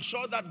 I'm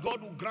sure that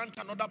God will grant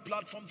another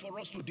platform for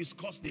us to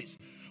discuss this.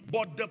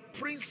 But the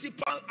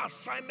principal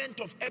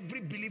assignment of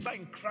every believer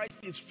in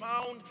Christ is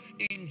found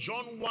in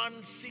John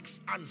 1,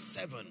 6 and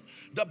 7.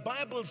 The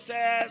Bible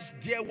says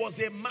there was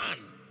a man.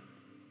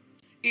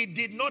 It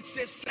did not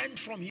say sent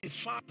from his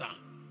father.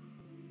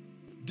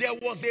 There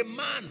was a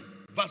man,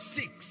 verse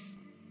 6,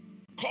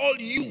 called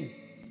you,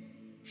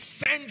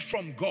 sent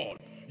from God.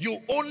 You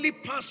only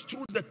pass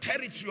through the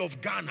territory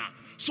of Ghana,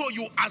 so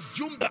you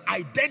assume the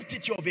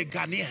identity of a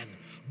Ghanaian.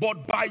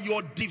 But by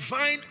your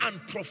divine and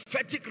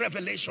prophetic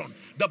revelation,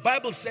 the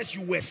Bible says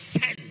you were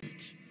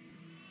sent.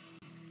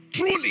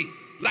 Truly,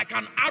 like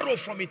an arrow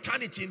from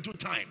eternity into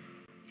time.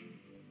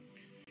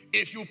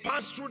 If you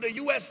pass through the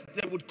U.S.,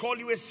 they would call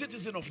you a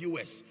citizen of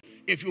U.S.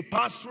 If you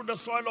pass through the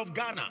soil of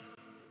Ghana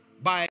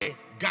by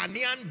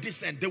Ghanaian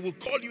descent, they will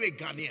call you a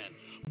Ghanaian.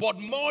 But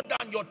more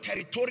than your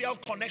territorial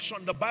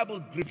connection, the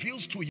Bible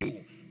reveals to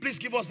you. Please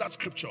give us that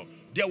scripture.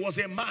 There was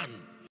a man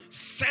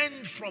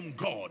sent from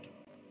God.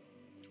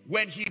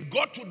 When he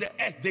got to the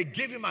earth, they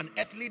gave him an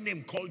earthly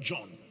name called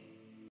John.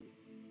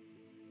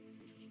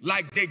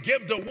 Like they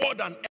gave the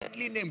word an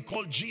earthly name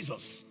called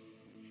Jesus.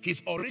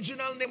 His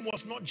original name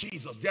was not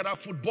Jesus. There are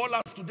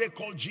footballers today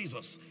called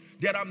Jesus.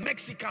 There are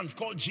Mexicans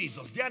called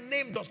Jesus. Their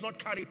name does not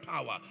carry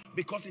power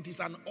because it is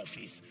an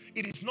office.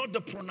 It is not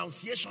the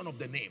pronunciation of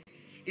the name.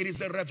 It is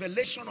the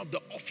revelation of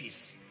the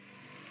office.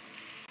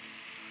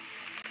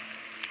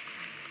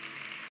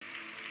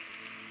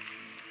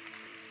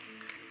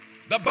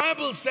 The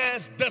Bible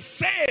says the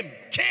same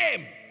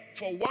came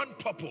for one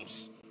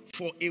purpose,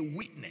 for a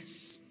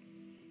witness.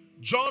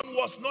 John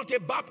was not a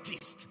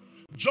Baptist.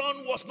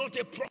 John was not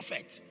a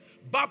prophet.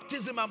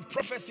 Baptism and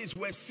prophecies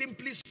were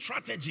simply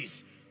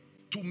strategies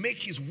to make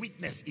his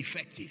witness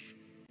effective.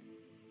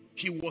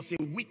 He was a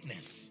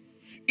witness.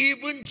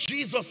 Even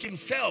Jesus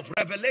himself,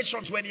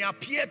 Revelations, when he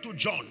appeared to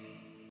John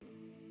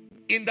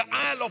in the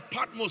Isle of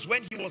Patmos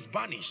when he was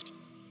banished,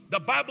 the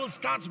Bible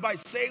starts by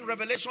saying,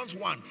 Revelations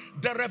 1,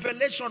 the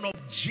revelation of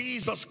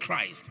Jesus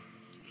Christ,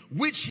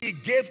 which he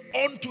gave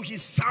unto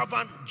his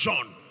servant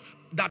John,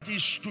 that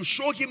is to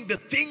show him the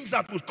things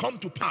that would come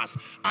to pass.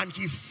 And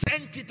he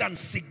sent it and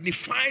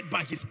signified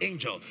by his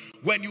angel.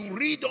 When you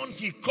read on,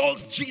 he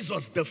calls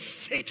Jesus the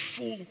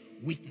faithful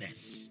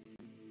witness.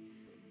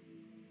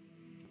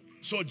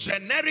 So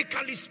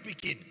generically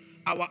speaking,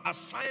 our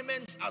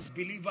assignments as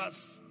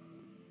believers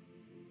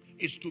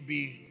is to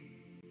be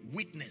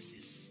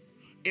witnesses.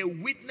 A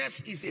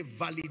witness is a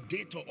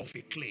validator of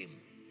a claim.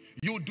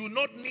 You do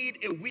not need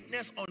a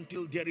witness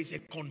until there is a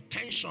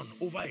contention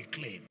over a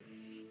claim.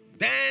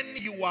 Then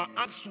you are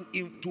asked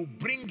to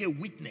bring a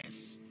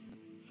witness.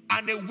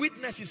 And a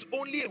witness is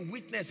only a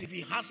witness if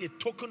he has a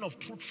token of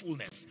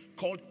truthfulness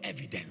called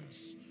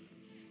evidence.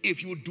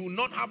 If you do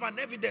not have an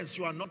evidence,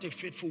 you are not a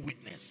faithful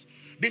witness.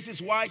 This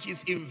is why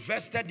he's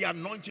invested the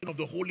anointing of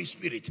the Holy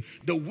Spirit,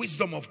 the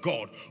wisdom of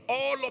God.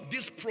 All of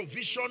these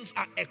provisions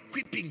are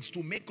equippings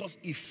to make us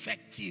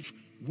effective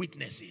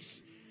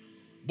witnesses.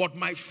 But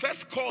my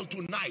first call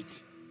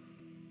tonight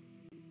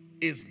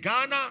is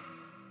Ghana,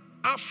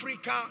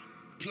 Africa,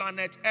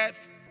 planet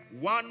Earth,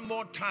 one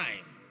more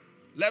time.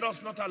 Let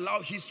us not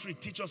allow history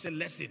teach us a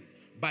lesson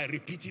by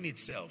repeating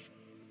itself.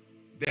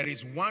 There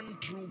is one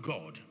true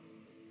God,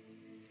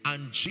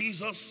 and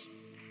Jesus,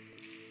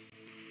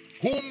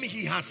 whom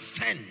he has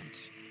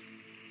sent.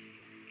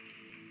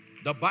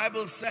 The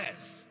Bible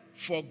says,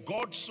 for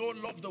God so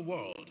loved the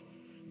world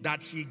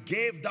that he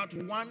gave that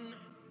one,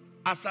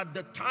 as at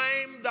the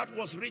time that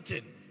was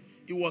written,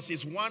 it was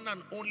his one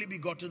and only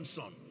begotten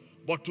Son.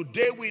 But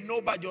today we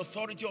know by the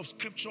authority of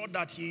Scripture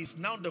that he is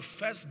now the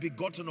first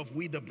begotten of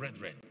we the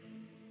brethren.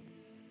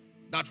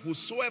 That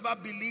whosoever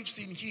believes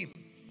in him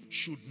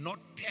should not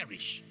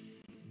perish,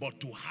 but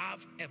to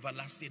have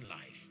everlasting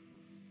life.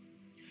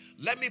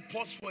 Let me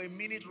pause for a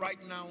minute right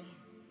now,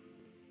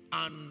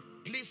 and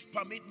please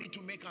permit me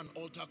to make an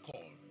altar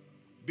call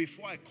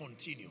before I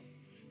continue.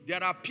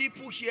 There are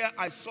people here,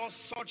 I saw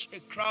such a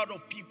crowd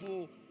of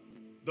people,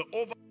 the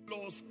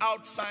overflows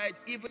outside,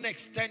 even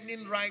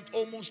extending right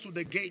almost to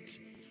the gate.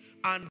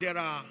 And there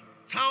are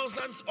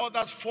thousands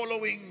others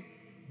following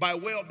by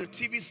way of the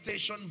TV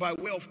station, by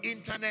way of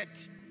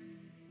internet.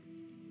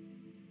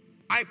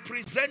 I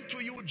present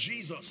to you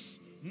Jesus,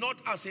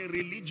 not as a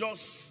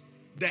religious,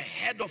 the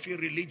head of a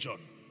religion.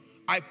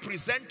 I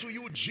present to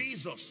you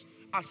Jesus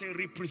as a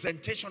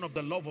representation of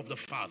the love of the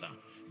Father.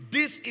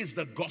 This is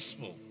the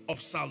gospel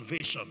of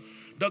salvation.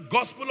 The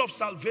gospel of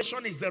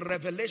salvation is the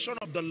revelation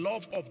of the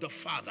love of the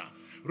Father,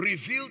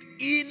 revealed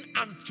in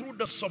and through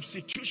the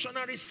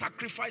substitutionary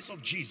sacrifice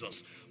of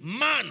Jesus.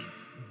 Man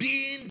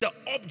being the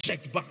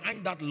object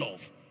behind that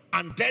love.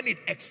 And then it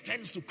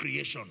extends to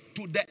creation,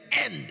 to the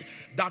end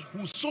that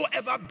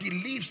whosoever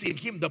believes in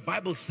him, the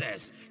Bible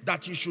says,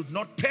 that he should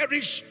not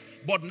perish,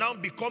 but now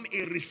become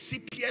a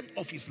recipient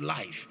of his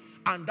life.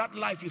 And that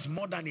life is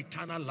more than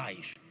eternal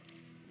life.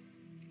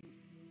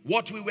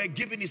 What we were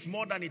given is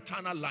more than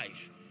eternal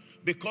life.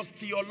 Because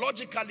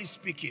theologically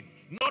speaking,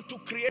 not to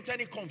create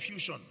any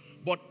confusion,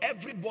 but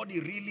everybody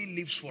really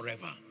lives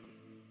forever.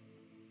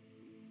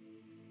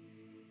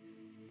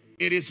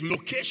 It is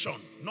location,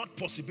 not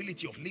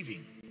possibility of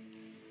living.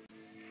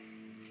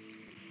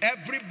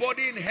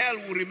 Everybody in hell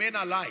will remain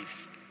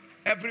alive.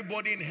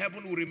 Everybody in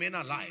heaven will remain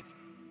alive.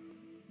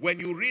 When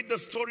you read the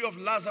story of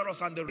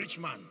Lazarus and the rich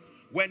man,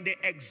 when they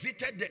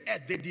exited the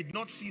earth, they did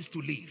not cease to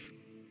live.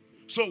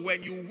 So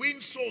when you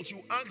win souls, you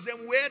ask them,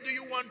 where do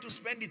you want to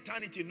spend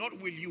eternity? Not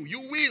will you.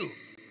 You will.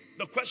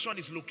 The question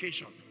is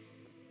location.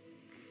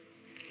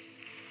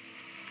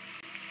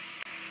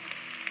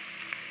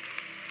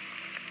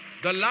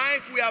 The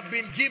life we have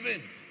been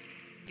given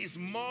is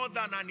more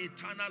than an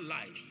eternal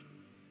life.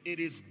 It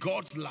is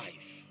God's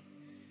life,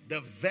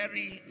 the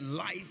very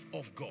life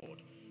of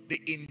God,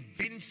 the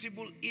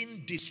invincible,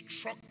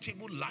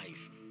 indestructible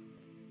life.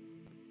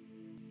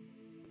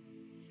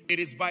 It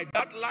is by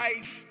that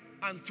life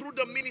and through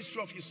the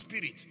ministry of his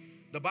Spirit,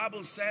 the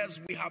Bible says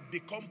we have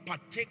become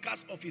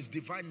partakers of his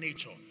divine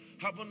nature,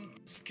 having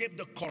escaped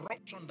the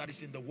corruption that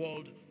is in the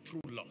world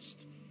through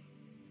lust.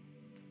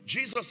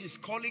 Jesus is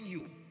calling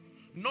you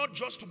not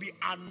just to be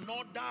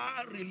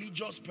another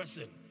religious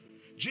person.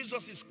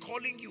 Jesus is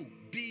calling you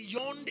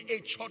beyond a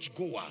church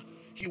goer.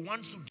 He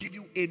wants to give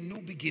you a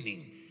new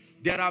beginning.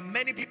 There are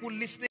many people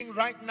listening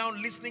right now,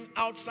 listening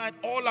outside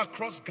all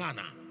across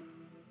Ghana.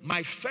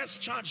 My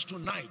first charge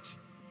tonight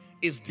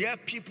is, dear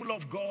people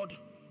of God,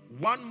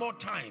 one more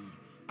time,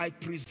 I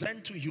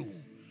present to you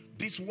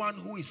this one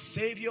who is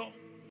Savior,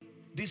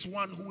 this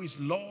one who is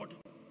Lord,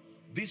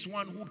 this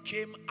one who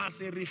came as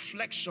a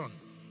reflection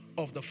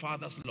of the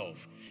Father's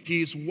love.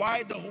 He is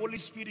why the Holy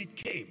Spirit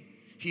came.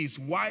 He is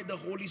why the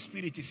Holy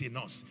Spirit is in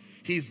us.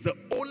 He is the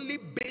only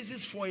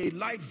basis for a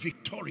life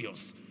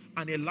victorious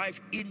and a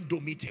life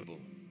indomitable.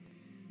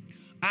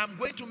 I am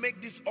going to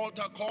make this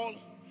altar call,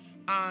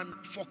 and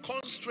for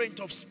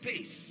constraint of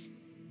space,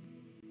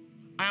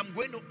 I am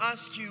going to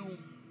ask you,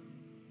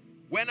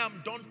 when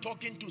I'm done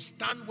talking, to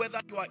stand whether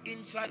you are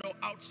inside or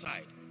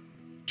outside.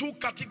 Two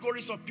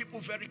categories of people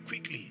very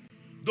quickly.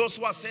 Those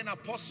who are saying,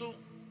 Apostle,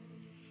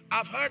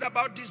 I've heard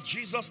about this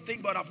Jesus thing,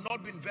 but I've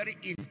not been very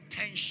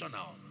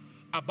intentional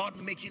about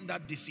making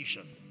that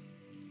decision.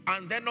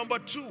 And then number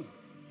two,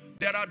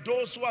 there are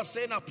those who are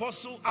saying,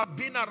 Apostle, I've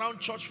been around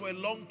church for a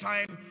long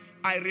time.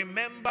 I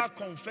remember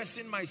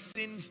confessing my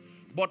sins,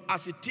 but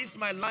as it is,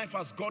 my life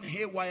has gone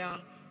haywire.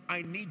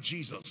 I need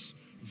Jesus.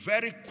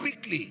 Very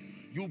quickly,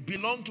 you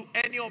belong to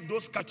any of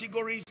those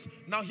categories.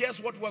 Now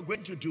here's what we're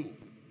going to do.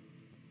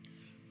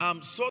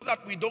 So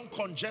that we don't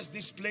congest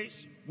this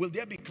place, will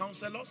there be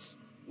counselors?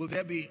 Will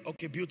there be?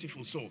 Okay,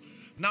 beautiful. So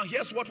now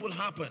here's what will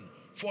happen.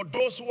 For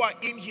those who are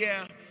in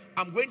here,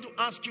 I'm going to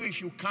ask you,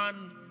 if you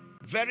can,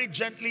 very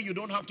gently, you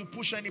don't have to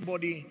push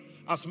anybody.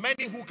 As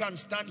many who can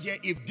stand here,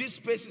 if this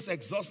space is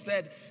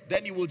exhausted,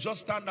 then you will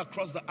just stand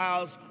across the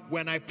aisles.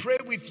 When I pray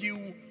with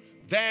you,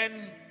 then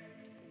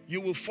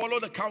you will follow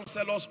the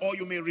counselors, or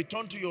you may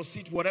return to your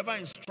seat, whatever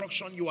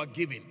instruction you are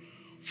given.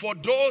 For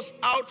those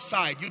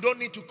outside, you don't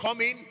need to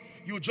come in.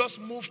 You just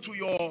move to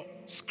your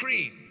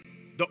screen.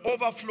 The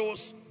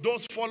overflows,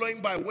 those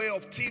following by way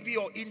of TV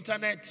or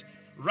internet,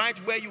 right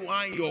where you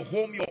are in your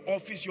home, your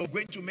office, you're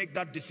going to make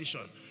that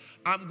decision.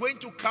 I'm going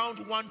to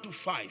count 1 to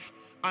 5.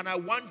 And I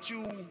want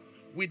you,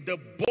 with the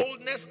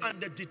boldness and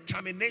the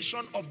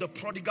determination of the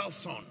prodigal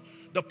son.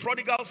 The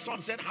prodigal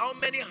son said, how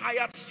many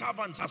hired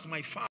servants has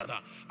my father?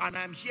 And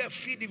I'm here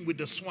feeding with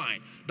the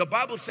swine. The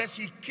Bible says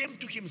he came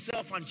to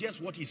himself, and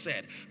here's what he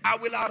said. I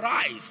will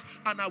arise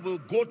and I will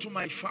go to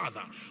my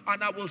father.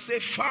 And I will say,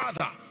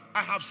 Father,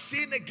 I have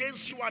sinned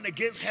against you and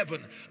against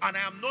heaven, and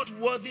I am not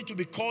worthy to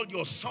be called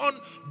your son,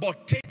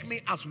 but take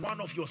me as one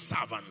of your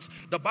servants.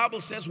 The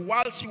Bible says,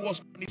 whilst he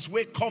was on his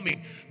way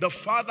coming, the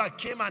father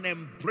came and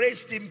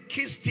embraced him,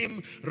 kissed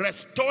him,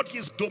 restored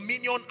his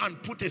dominion, and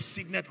put a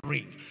signet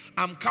ring.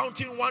 I'm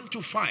counting 1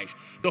 to 5.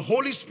 The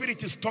Holy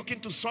Spirit is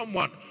talking to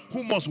someone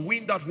who must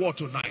win that war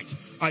tonight.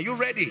 Are you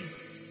ready?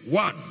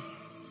 1.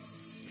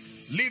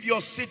 Leave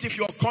your seat if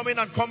you're coming,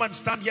 and come and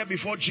stand here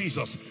before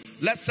Jesus.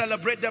 Let's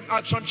celebrate them,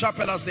 Action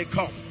Chapel, as they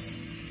come.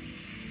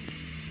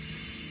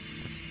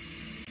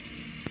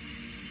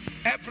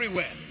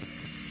 Everywhere.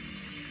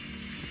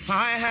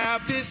 I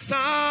have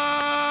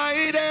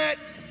decided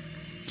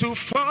to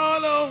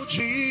follow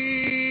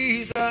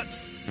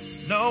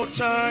Jesus. No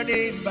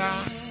turning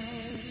back.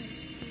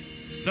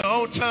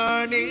 No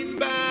turning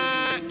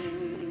back.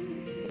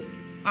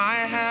 I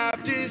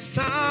have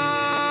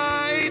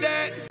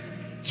decided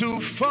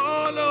to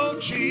follow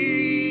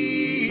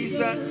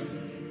Jesus.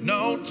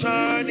 No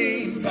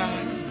turning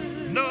back.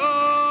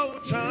 No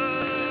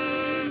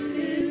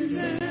turning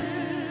back.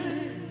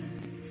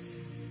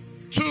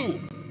 2.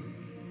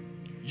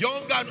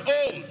 Young and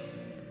old,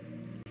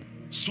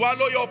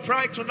 swallow your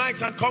pride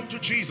tonight and come to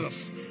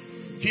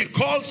Jesus. He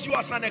calls you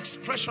as an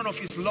expression of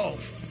his love.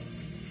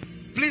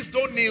 Please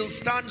don't kneel,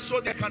 stand so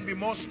there can be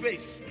more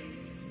space.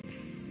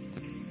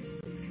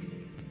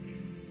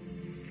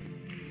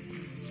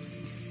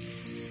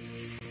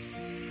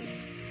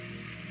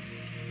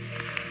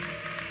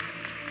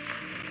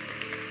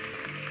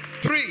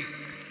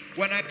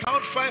 When I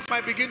count 5,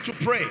 I begin to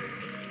pray.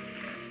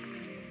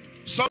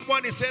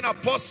 Someone is saying,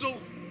 Apostle,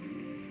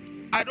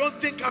 I don't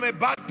think I'm a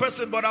bad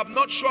person, but I'm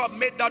not sure I've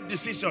made that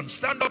decision.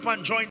 Stand up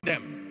and join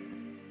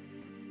them.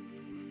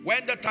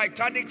 When the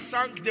Titanic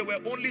sank, there were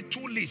only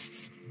 2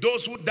 lists: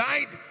 those who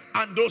died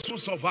and those who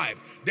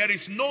survived. There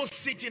is no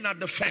sitting at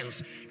the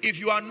fence. If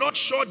you are not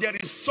sure, there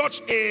is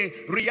such a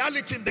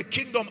reality in the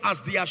kingdom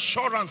as the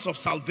assurance of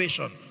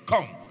salvation.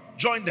 Come,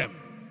 join them.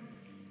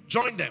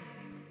 Join them.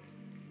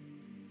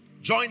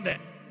 Join them.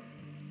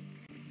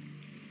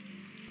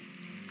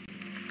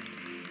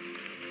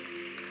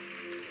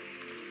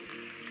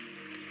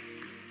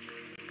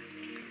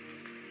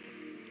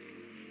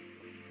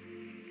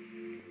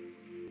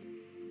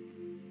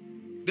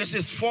 This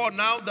is 4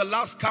 now, the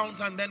last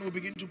count, and then we'll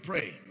begin to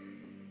pray.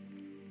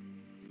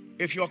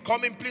 If you're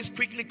coming, please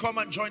quickly come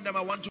and join them.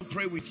 I want to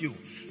pray with you.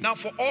 Now,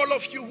 for all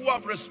of you who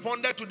have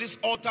responded to this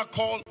altar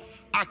call,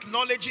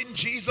 acknowledging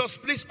Jesus,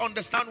 please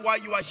understand why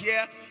you are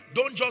here.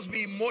 Don't just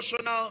be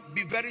emotional,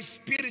 be very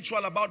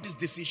spiritual about this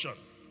decision.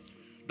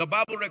 The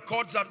Bible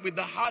records that with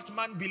the heart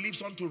man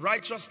believes unto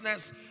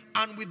righteousness,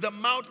 and with the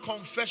mouth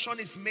confession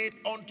is made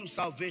unto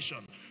salvation.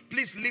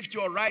 Please lift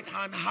your right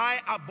hand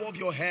high above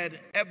your head.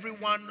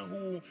 Everyone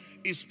who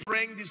is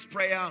praying this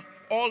prayer,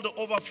 all the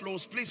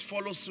overflows, please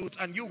follow suit.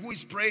 And you who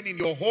is praying in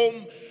your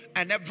home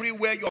and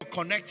everywhere you're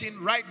connecting,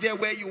 right there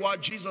where you are,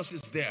 Jesus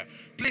is there.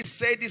 Please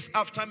say this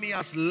after me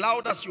as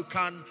loud as you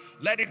can.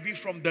 Let it be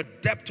from the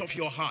depth of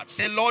your heart.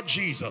 Say, Lord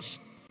Jesus.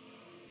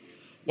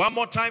 One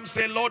more time,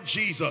 say, Lord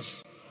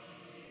Jesus.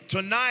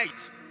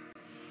 Tonight,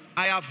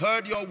 I have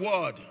heard your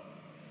word.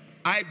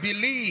 I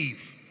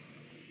believe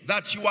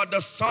that you are the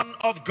Son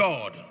of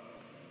God.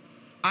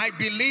 I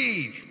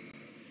believe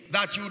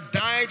that you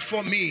died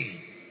for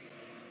me.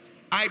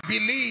 I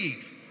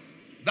believe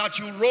that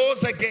you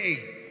rose again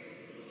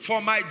for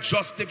my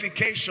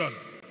justification.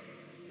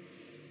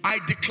 I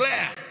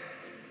declare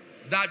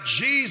that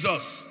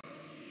Jesus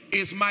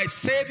is my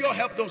Savior.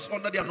 Help those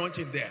under the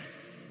anointing there.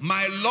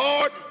 My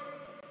Lord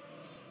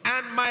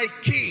and my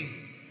King.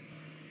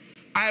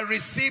 I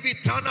receive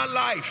eternal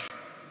life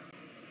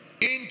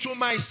into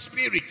my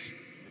spirit.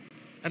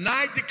 And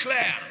I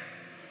declare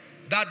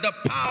that the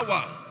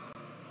power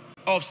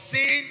of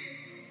sin,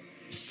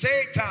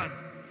 Satan,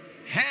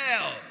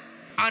 hell,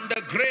 and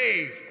the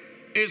grave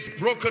is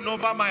broken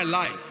over my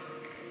life.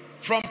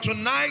 From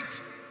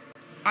tonight,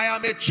 I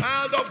am a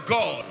child of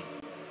God.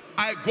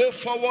 I go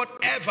forward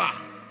ever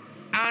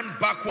and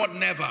backward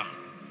never.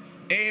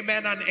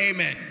 Amen and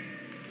amen.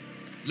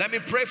 Let me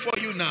pray for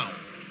you now.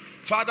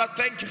 Father,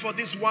 thank you for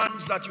these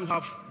ones that you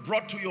have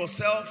brought to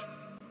yourself.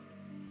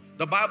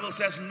 The Bible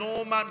says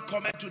no man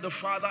cometh to the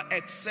Father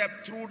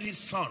except through his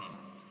Son.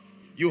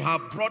 You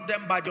have brought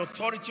them by the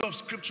authority of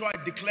Scripture. I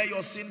declare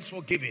your sins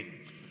forgiven.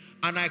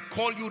 And I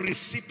call you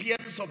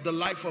recipients of the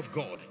life of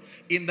God.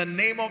 In the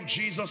name of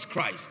Jesus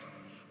Christ,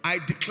 I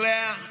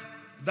declare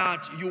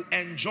that you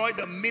enjoy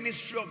the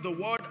ministry of the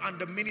Word and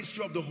the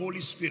ministry of the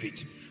Holy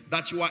Spirit.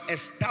 That you are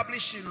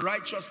established in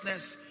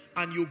righteousness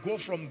and you go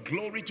from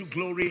glory to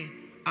glory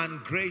and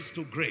grace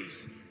to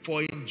grace.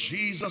 For in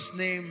Jesus'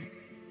 name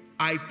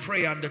I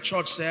pray, and the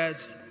church said,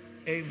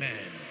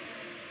 amen.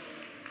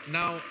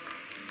 Now,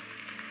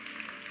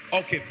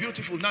 okay,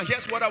 beautiful. Now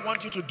here's what I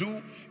want you to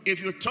do.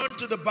 If you turn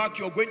to the back,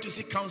 you're going to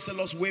see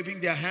counselors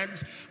waving their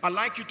hands. I'd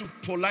like you to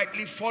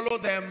politely follow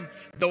them.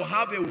 They'll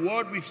have a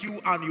word with you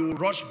and you'll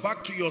rush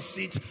back to your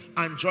seat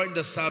and join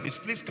the service.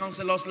 Please,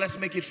 counselors,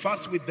 let's make it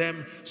fast with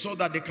them so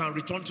that they can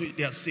return to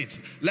their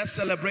seats. Let's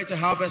celebrate a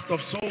harvest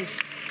of souls.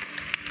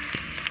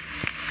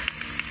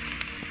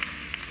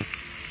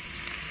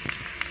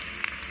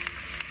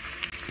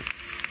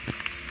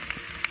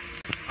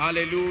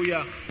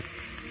 Hallelujah.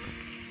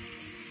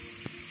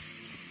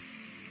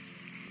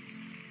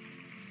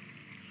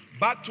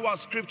 Back to our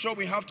scripture,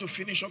 we have to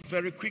finish up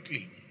very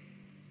quickly.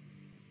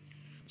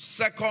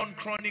 2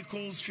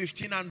 Chronicles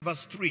 15 and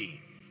verse 3.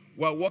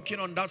 We're working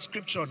on that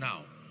scripture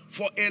now.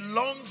 For a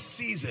long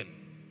season,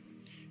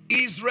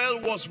 Israel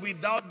was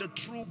without the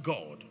true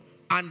God.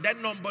 And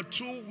then number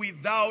 2,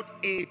 without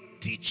a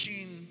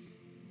teaching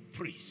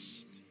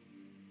priest.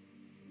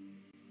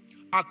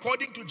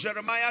 According to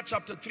Jeremiah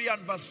chapter 3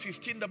 and verse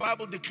 15, the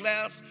Bible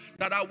declares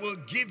that I will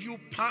give you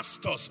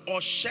pastors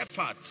or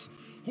shepherds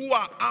who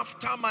are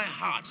after my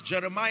heart.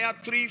 Jeremiah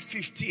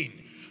 3:15.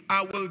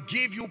 I will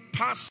give you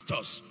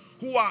pastors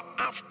who are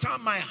after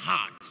my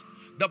heart.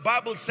 The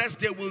Bible says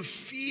they will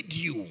feed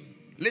you.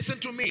 Listen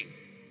to me.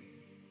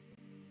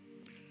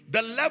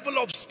 The level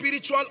of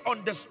spiritual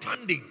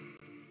understanding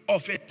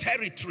of a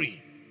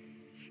territory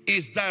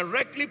is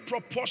directly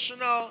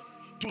proportional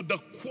to the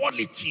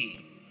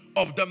quality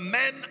of the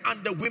men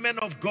and the women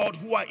of God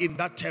who are in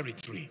that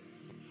territory.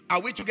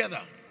 Are we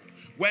together?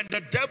 When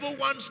the devil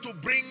wants to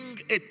bring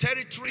a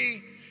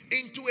territory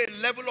into a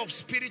level of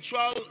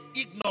spiritual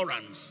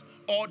ignorance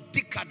or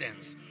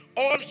decadence,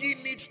 all he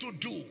needs to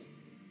do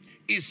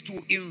is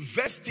to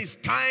invest his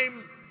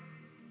time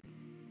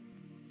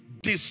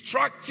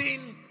distracting,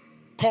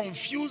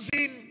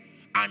 confusing,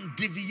 and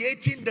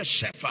deviating the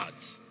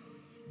shepherds.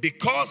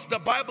 Because the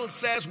Bible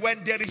says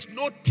when there is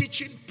no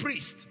teaching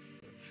priest,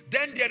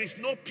 then there is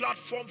no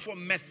platform for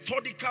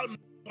methodical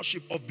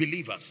worship of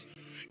believers.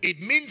 It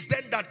means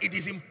then that it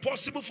is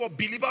impossible for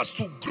believers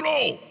to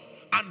grow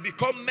and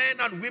become men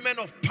and women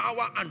of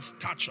power and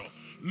stature.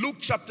 Luke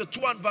chapter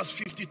 2 and verse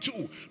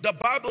 52, the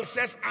Bible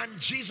says, and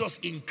Jesus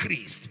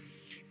increased.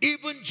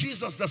 Even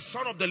Jesus, the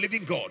Son of the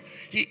living God,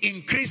 he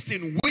increased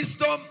in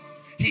wisdom,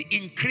 he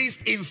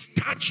increased in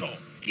stature,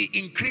 he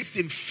increased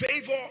in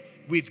favor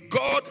with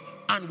God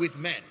and with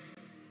men.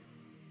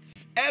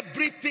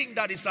 Everything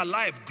that is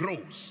alive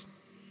grows.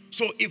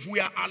 So if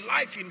we are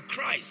alive in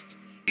Christ,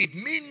 it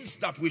means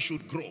that we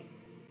should grow.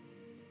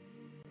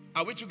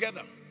 Are we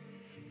together?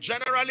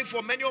 Generally,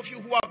 for many of you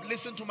who have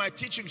listened to my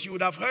teachings, you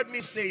would have heard me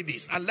say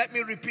this, and let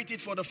me repeat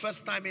it for the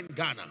first time in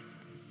Ghana,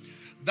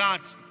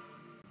 that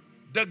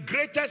the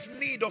greatest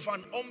need of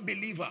an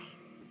unbeliever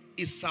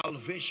is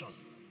salvation,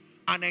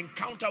 an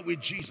encounter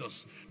with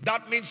Jesus.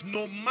 That means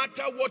no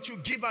matter what you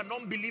give an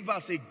unbeliever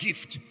as a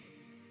gift,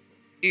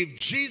 if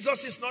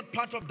Jesus is not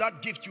part of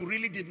that gift, you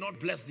really did not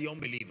bless the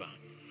unbeliever.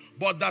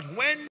 But that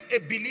when a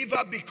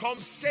believer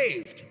becomes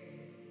saved,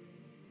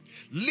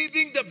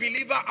 leaving the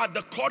believer at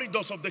the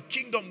corridors of the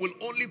kingdom will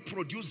only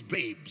produce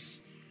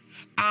babes.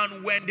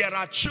 And when there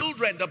are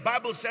children, the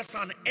Bible says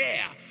an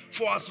heir,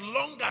 for as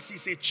long as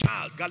he's a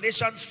child,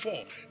 Galatians 4,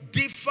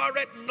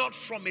 differeth not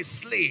from a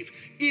slave,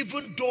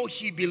 even though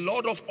he be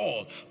Lord of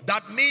all.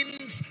 That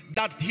means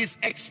that his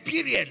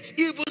experience,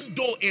 even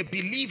though a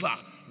believer,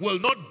 will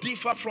not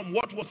differ from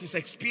what was his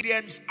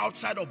experience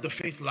outside of the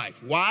faith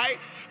life. Why?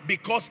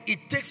 Because it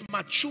takes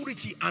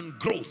maturity and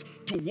growth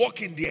to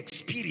walk in the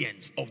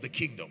experience of the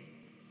kingdom.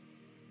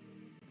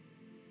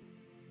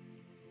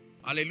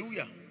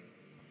 Hallelujah.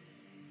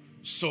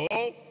 So,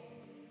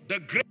 the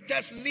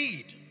greatest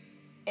need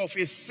of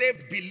a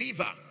saved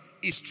believer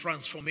is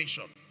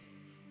transformation.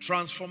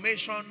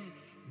 Transformation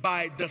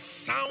by the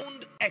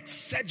sound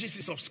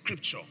exegesis of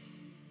Scripture.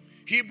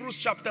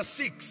 Hebrews chapter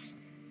 6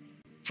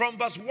 from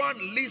verse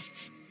 1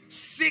 lists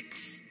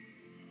 6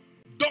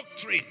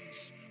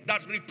 doctrines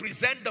that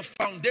represent the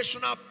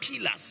foundational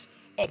pillars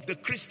of the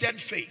Christian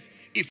faith.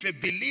 If a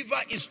believer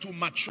is to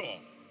mature,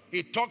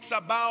 it talks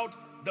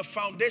about the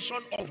foundation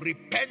of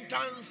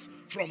repentance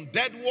from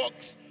dead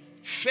works,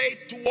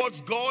 faith towards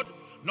God.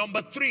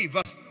 Number 3,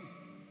 verse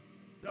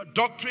 2, the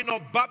doctrine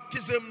of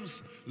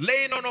baptisms,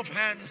 laying on of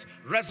hands,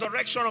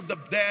 resurrection of the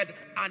dead,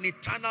 and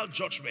eternal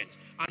judgment.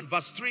 And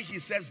verse 3, he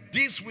says,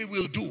 this we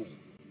will do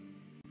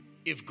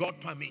if God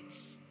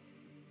permits.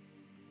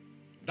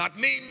 That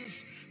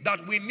means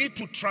that we need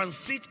to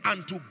transit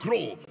and to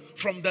grow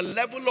from the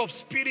level of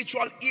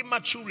spiritual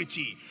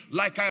immaturity.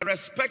 Like I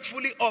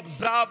respectfully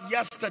observed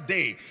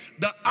yesterday,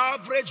 the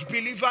average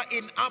believer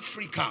in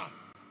Africa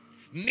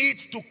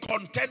needs to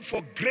contend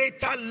for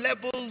greater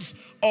levels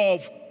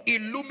of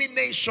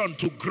illumination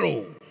to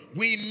grow.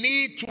 We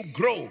need to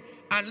grow.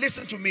 And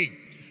listen to me,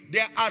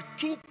 there are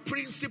two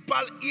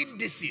principal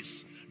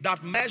indices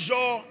that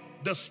measure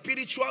the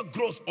spiritual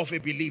growth of a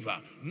believer.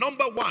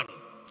 Number one,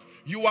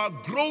 you are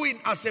growing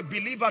as a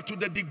believer to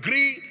the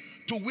degree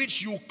to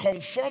which you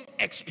conform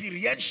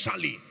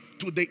experientially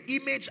to the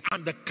image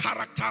and the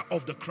character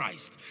of the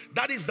Christ.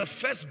 That is the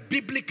first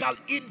biblical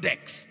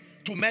index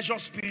to measure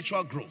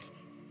spiritual growth.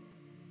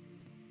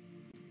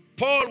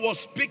 Paul was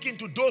speaking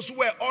to those who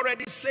were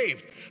already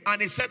saved,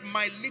 and he said,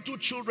 my little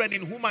children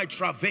in whom I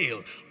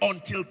travail,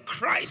 until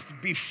Christ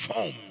be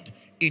formed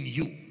in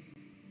you.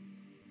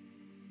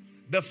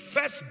 The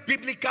first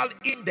biblical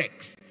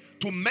index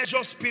to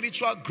measure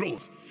spiritual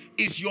growth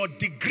is your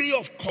degree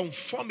of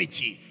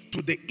conformity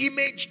to the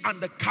image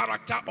and the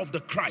character of the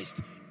Christ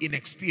in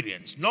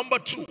experience. Number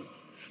two,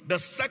 the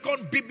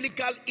second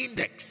biblical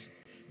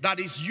index that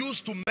is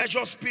used to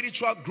measure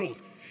spiritual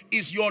growth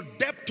is your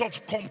depth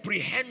of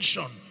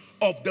comprehension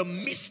of the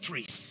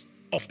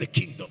mysteries of the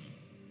kingdom.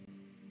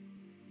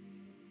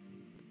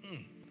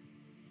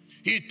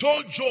 He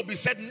told Job, he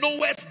said,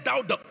 knowest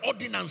thou the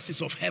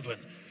ordinances of heaven?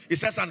 He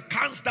says, and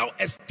canst thou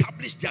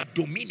establish their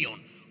dominion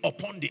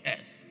upon the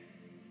earth?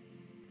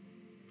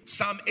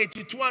 Psalm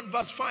 82 and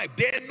verse 5,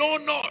 they know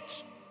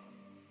not,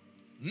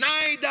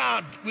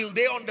 neither will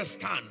they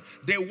understand.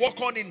 They walk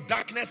on in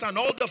darkness, and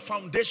all the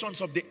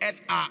foundations of the earth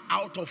are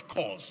out of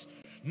course.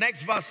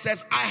 Next verse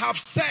says, I have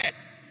said,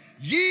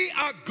 ye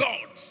are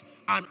gods,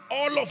 and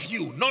all of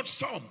you, not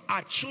some,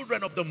 are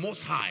children of the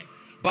Most High.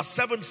 Verse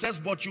 7 says,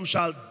 but you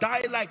shall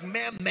die like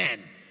mere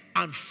men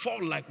and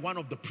fall like one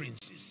of the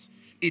princes.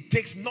 It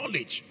takes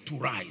knowledge to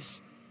rise.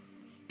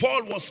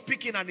 Paul was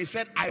speaking and he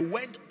said, I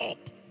went up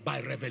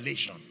by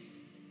revelation.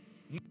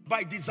 Not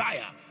by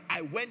desire,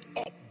 I went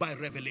up by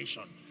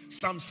revelation.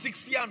 Psalm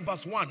 60 and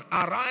verse 1,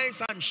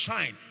 arise and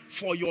shine,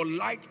 for your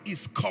light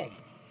is come.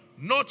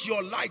 Not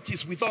your light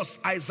is with us.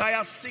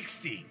 Isaiah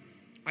 60.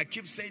 I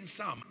keep saying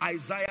Psalm.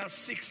 Isaiah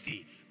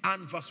 60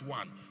 and verse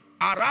 1.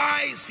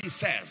 Arise, he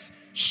says,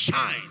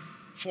 shine,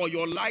 for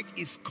your light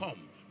is come.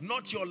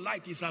 Not your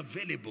light is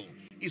available,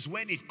 is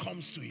when it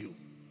comes to you.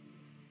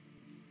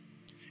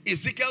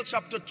 Ezekiel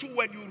chapter 2,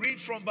 when you read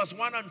from verse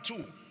 1 and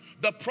 2,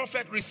 the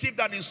prophet received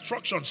an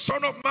instruction.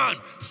 Son of man,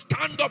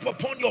 stand up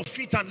upon your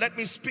feet and let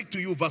me speak to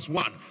you. Verse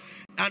 1.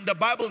 And the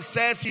Bible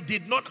says he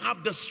did not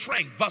have the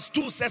strength. Verse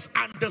 2 says,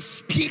 and the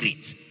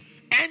Spirit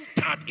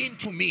entered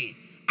into me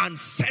and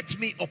set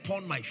me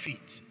upon my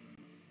feet.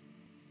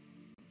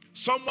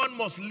 Someone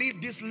must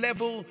leave this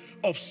level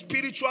of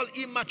spiritual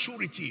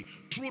immaturity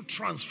through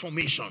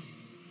transformation.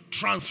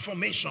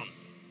 Transformation.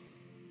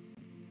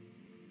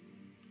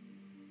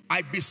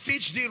 I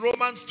beseech thee,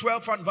 Romans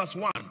 12 and verse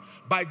 1,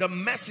 by the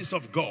mercies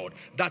of God,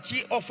 that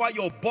ye offer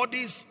your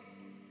bodies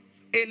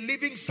a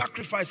living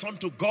sacrifice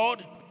unto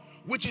God,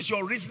 which is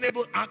your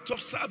reasonable act of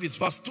service.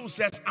 Verse 2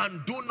 says,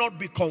 and do not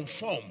be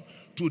conformed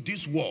to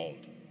this world,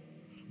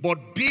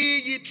 but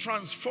be ye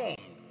transformed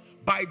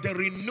by the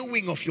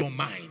renewing of your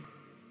mind.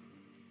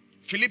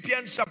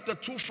 Philippians chapter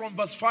 2 from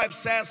verse 5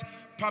 says,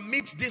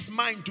 permit this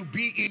mind to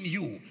be in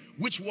you,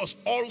 which was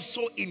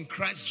also in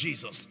Christ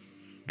Jesus.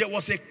 There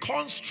was a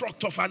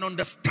construct of an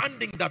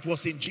understanding that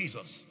was in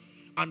Jesus.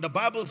 And the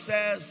Bible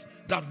says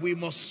that we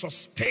must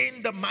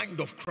sustain the mind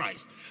of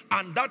Christ.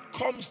 And that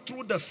comes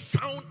through the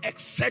sound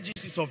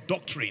exegesis of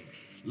doctrine,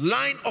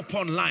 line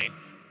upon line,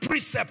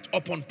 precept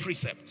upon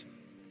precept.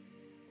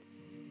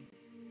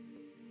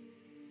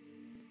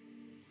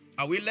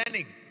 Are we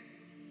learning?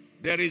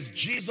 There is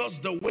Jesus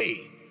the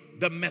way,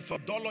 the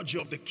methodology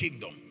of the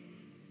kingdom.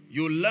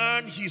 You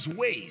learn his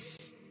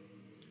ways.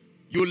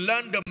 You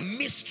learn the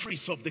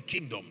mysteries of the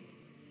kingdom.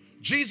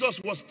 Jesus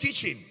was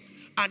teaching,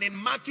 and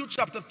in Matthew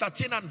chapter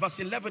 13 and verse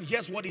 11,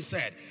 here's what he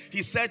said.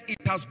 He said, it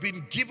has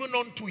been given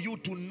unto you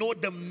to know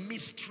the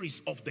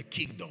mysteries of the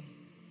kingdom.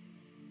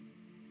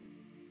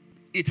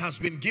 It has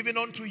been given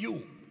unto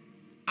you,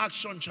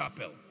 Action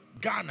Chapel,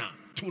 Ghana,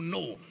 to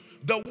know.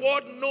 The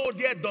word know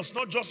there does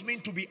not just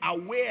mean to be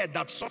aware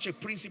that such a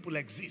principle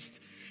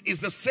exists.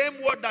 It's the same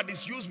word that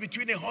is used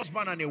between a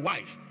husband and a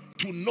wife.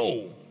 To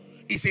know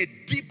is a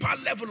deeper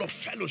level of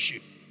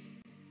fellowship.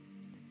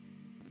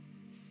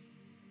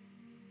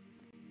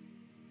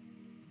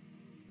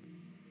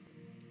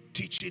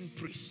 Teaching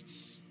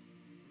priests.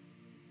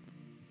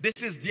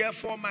 This is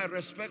therefore my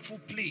respectful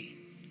plea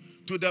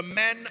to the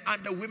men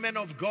and the women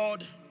of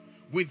God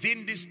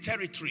within this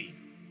territory.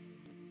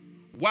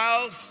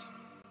 Whilst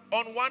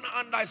on one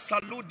hand I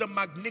salute the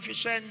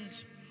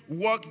magnificent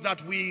work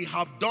that we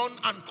have done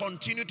and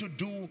continue to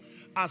do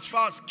as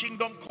far as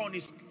kingdom come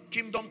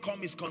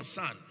is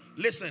concerned.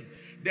 Listen,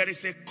 there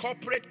is a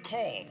corporate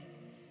call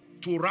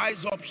to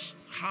rise up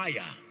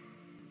higher.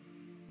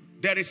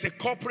 There is a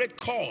corporate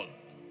call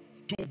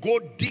to go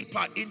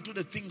deeper into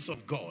the things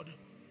of God.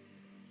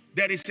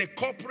 There is a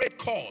corporate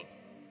call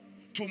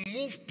to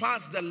move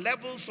past the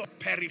levels of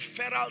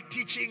peripheral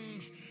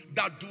teachings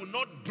that do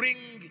not bring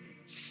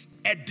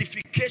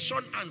edification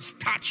and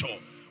stature.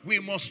 We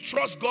must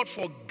trust God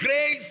for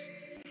grace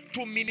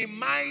to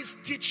minimize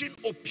teaching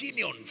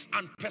opinions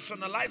and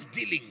personalized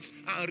dealings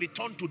and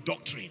return to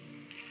doctrine.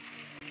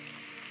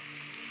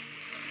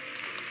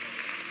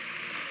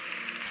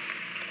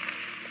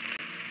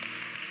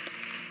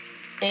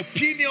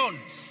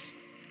 Opinions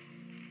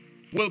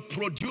will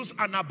produce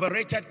an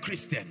aberrated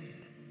Christian.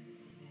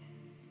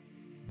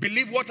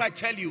 Believe what I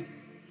tell you.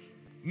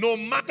 No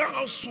matter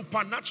how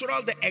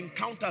supernatural the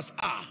encounters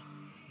are,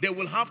 they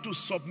will have to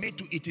submit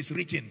to it is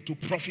written to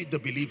profit the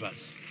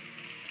believers.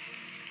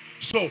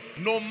 So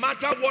no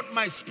matter what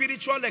my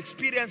spiritual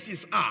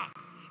experiences are,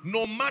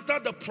 no matter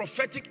the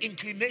prophetic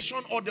inclination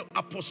or the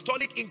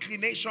apostolic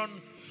inclination,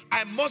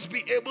 I must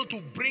be able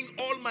to bring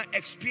all my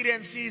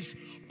experiences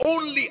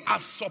only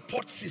as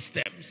support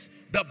systems.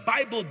 The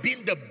Bible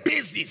being the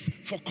basis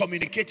for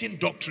communicating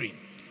doctrine.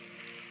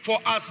 For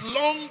as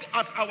long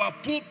as our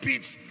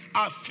pulpits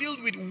are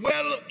filled with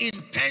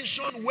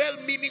well-intentioned,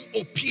 well-meaning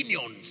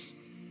opinions,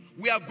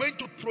 we are going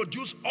to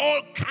produce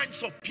all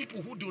kinds of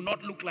people who do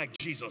not look like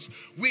Jesus.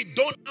 We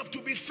don't have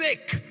to be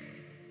fake.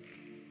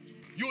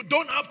 You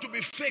don't have to be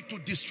fake to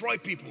destroy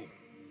people.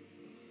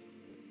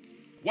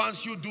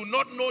 Once you do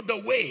not know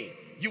the way,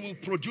 you will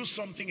produce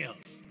something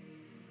else.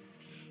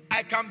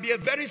 I can be a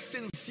very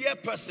sincere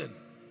person.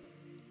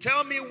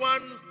 Tell me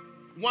one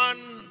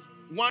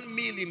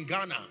meal in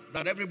Ghana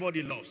that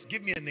everybody loves.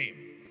 Give me a name.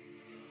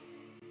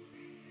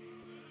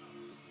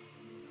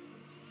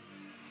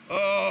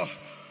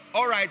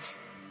 All right.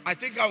 I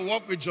think I'll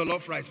walk with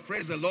jollof rice.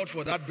 Praise the Lord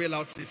for that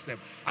bailout system.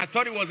 I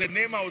thought it was a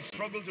name I would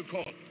struggle to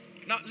call.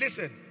 Now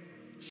listen.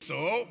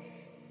 So,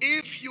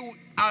 if you,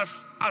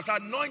 as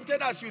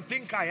anointed as you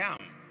think I am,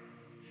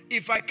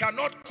 if I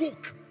cannot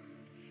cook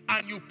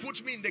and you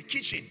put me in the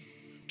kitchen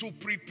to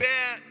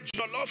prepare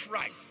jollof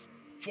rice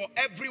for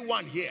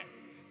everyone here,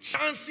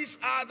 chances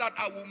are that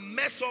I will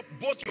mess up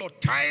both your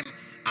time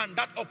and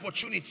that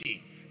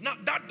opportunity. Now,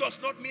 that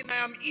does not mean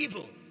I am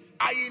evil.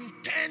 I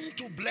intend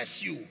to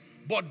bless you,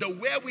 but the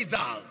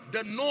wherewithal,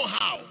 the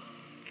know-how.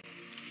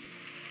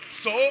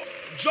 So,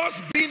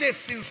 just being a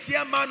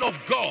sincere man of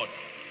God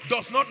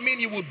does not mean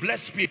you will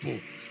bless people.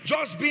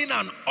 Just being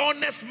an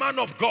honest man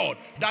of God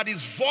that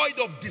is void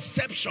of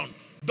deception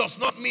does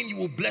not mean you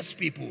will bless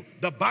people.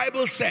 The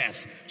Bible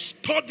says,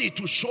 study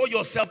to show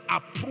yourself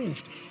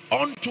approved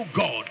unto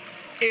God,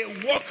 a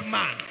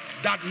workman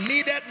that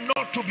needed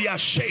not to be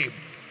ashamed.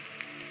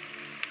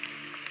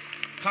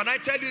 Can I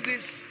tell you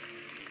this?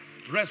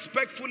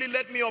 Respectfully,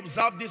 let me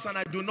observe this, and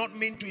I do not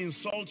mean to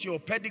insult your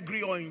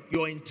pedigree or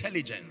your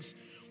intelligence.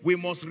 We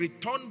must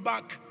return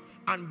back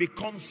and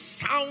become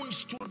sound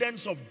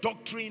students of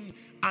doctrine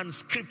and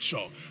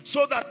scripture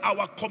so that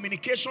our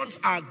communications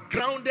are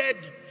grounded,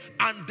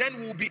 and then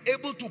we'll be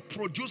able to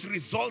produce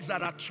results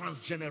that are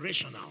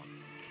transgenerational.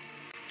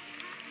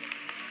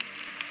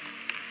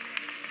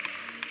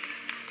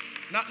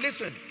 Now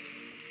listen,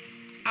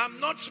 I'm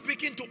not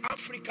speaking to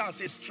Africa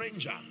as a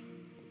stranger.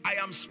 I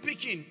am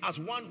speaking as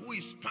one who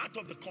is part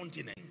of the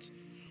continent.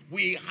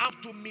 We have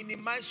to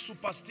minimize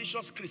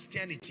superstitious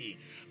Christianity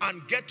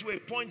and get to a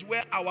point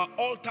where our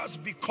altars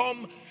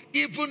become,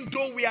 even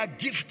though we are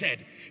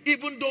gifted,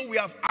 even though we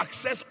have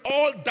accessed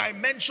all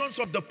dimensions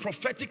of the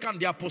prophetic and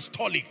the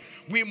apostolic,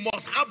 we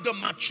must have the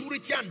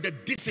maturity and the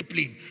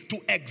discipline to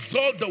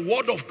exalt the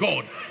word of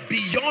God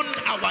beyond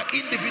our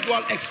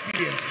individual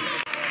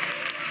experiences.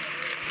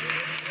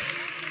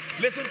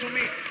 Listen to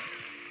me.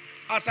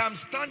 As I'm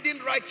standing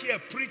right here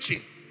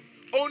preaching,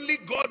 only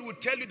God will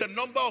tell you the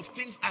number of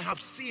things I have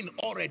seen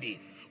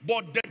already.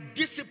 But the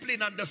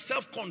discipline and the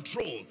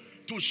self-control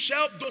to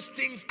shelve those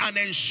things and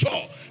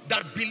ensure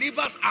that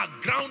believers are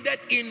grounded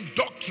in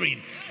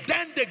doctrine,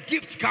 then the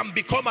gift can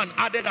become an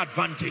added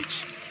advantage.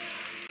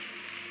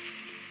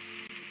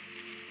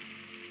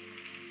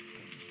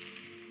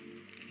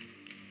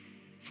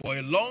 For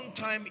a long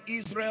time,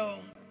 Israel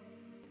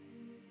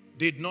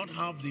did not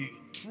have the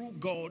true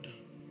God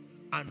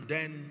and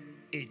then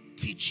a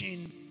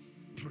teaching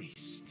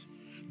priest.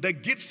 The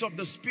gifts of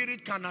the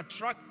Spirit can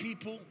attract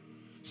people.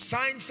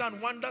 Signs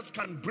and wonders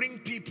can bring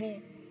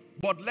people.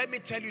 But let me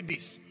tell you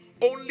this.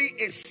 Only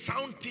a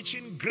sound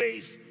teaching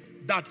grace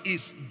that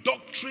is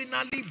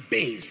doctrinally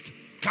based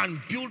can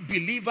build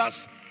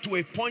believers to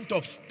a point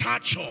of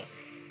stature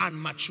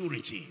and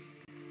maturity.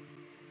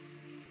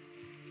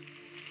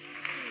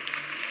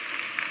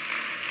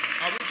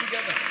 Are we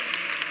together?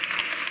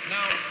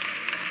 Now,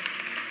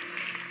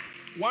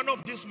 one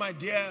of these, my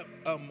dear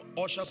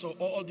ushers, or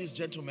all these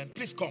gentlemen,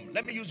 please come.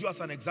 Let me use you as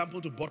an example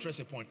to buttress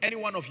a point. Any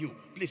one of you,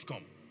 please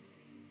come.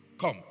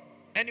 Come.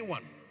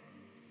 Anyone.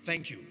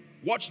 Thank you.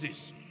 Watch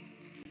this.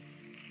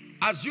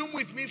 Assume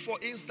with me, for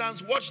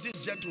instance, watch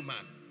this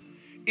gentleman.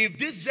 If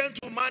this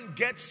gentleman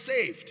gets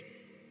saved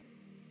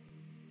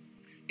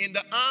in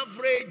the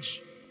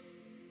average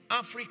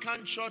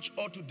African church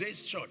or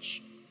today's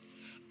church,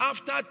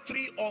 after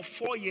 3 or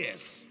 4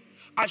 years,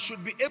 I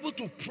should be able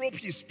to probe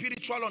his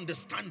spiritual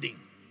understanding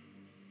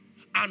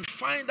and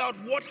find out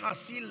what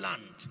has he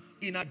learned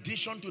in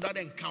addition to that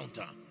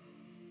encounter.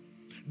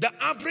 The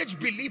average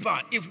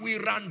believer, if we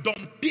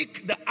random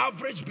pick the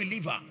average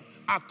believer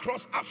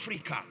across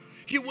Africa,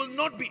 he will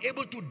not be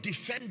able to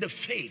defend the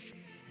faith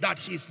that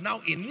he is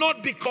now in.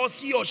 Not because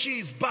he or she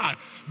is bad,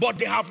 but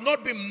they have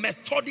not been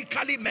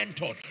methodically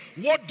mentored.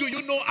 What do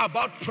you know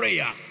about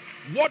prayer?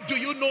 What do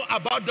you know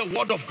about the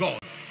word of God?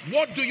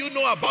 What do you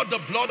know about the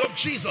blood of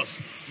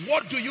Jesus?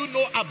 What do you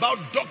know about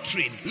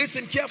doctrine?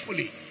 Listen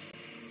carefully.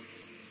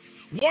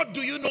 What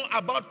do you know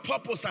about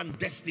purpose and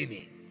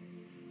destiny?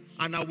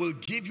 And I will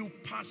give you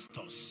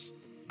pastors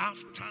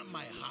after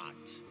my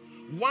heart.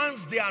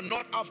 Once they are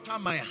not after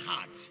my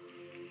heart,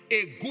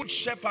 a good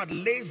shepherd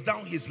lays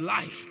down his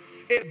life.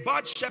 A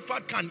bad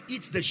shepherd can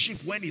eat the sheep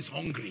when he's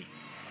hungry.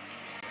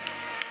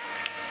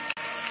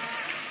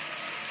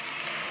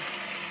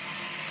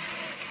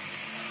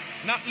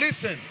 Now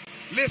listen.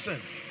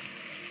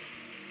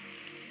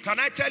 Can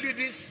I tell you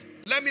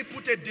this? Let me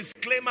put a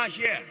disclaimer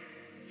here.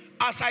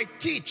 As I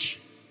teach,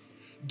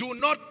 do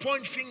not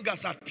point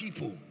fingers at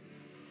people.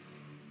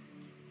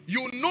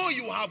 You know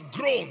you have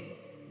grown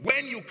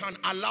when you can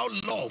allow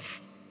love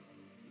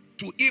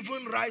to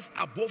even rise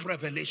above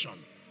revelation.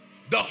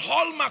 The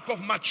hallmark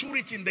of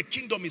maturity in the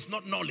kingdom is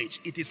not knowledge,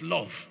 it is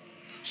love.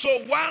 So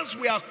whilst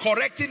we are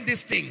correcting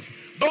these things,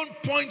 don't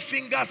point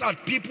fingers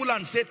at people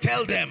and say,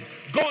 tell them,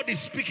 God is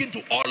speaking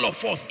to all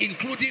of us,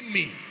 including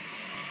me.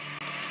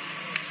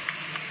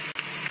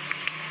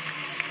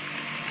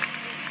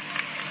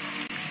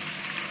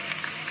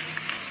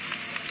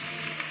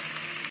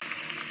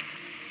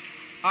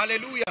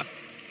 Hallelujah.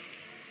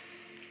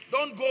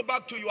 Don't go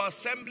back to your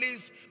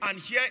assemblies and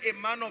hear a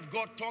man of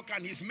God talk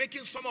and he's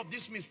making some of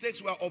these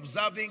mistakes we are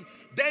observing.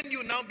 Then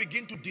you now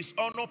begin to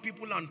dishonor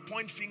people and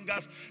point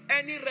fingers.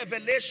 Any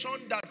revelation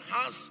that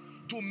has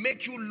to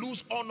make you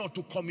lose honor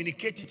to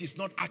communicate it is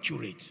not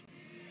accurate.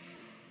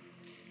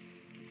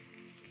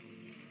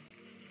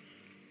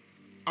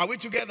 Are we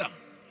together?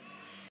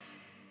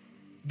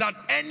 That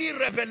any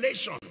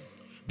revelation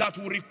that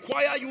will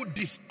require you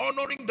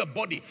dishonoring the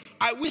body.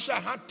 I wish I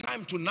had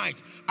time tonight.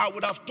 I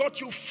would have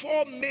taught you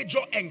 4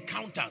 major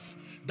encounters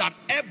that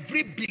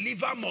every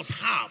believer must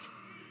have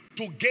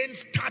to gain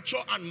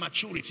stature and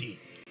maturity.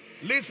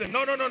 Listen,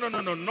 no,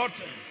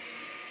 not.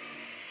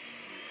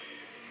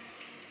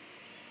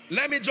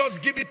 Let me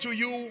just give it to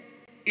you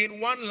in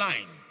one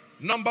line.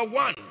 Number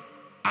 1,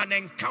 an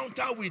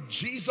encounter with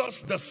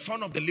Jesus, the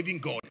Son of the living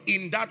God,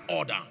 in that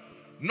order.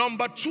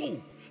 Number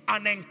 2,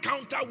 an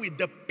encounter with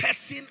the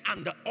person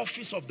and the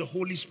office of the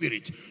Holy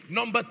Spirit.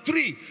 Number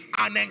 3,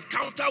 an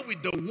encounter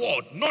with the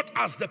word, not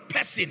as the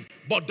person,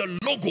 but the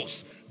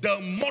logos, the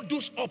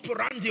modus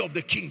operandi of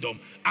the kingdom.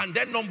 And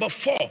then number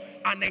 4,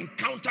 an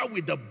encounter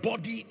with the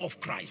body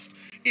of Christ.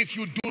 If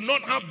you do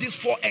not have these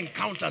 4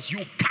 encounters,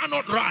 you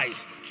cannot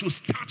rise to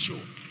stature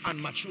and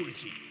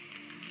maturity.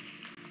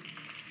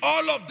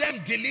 All of them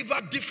deliver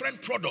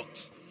different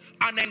products.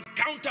 An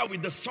encounter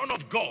with the Son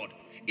of God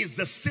is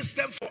the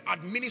system for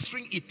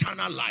administering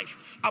eternal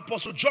life.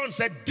 Apostle John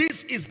said,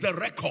 this is the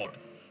record.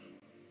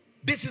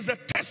 This is the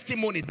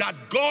testimony that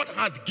God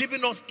hath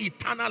given us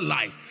eternal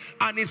life.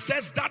 And it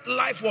says that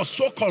life was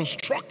so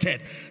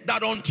constructed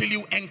that until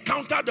you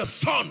encounter the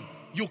Son,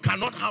 you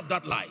cannot have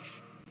that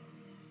life.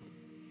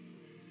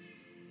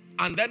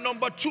 And then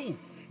number 2,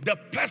 the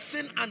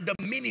person and the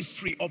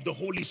ministry of the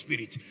Holy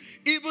Spirit.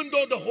 Even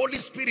though the Holy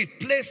Spirit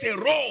plays a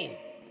role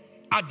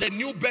at the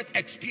new birth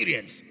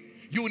experience,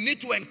 you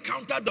need to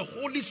encounter the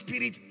Holy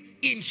Spirit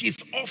in his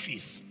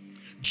office.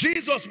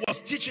 Jesus was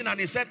teaching and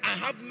he said, I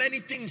have many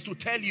things to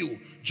tell you,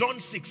 John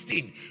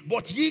 16,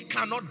 but ye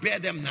cannot bear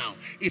them now.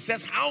 He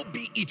says, how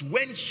be it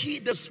when he,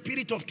 the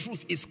Spirit of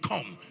truth, is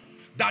come,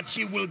 that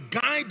he will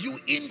guide you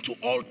into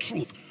all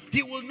truth.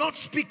 He will not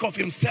speak of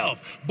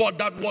himself, but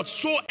that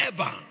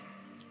whatsoever,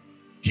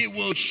 he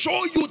will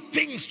show you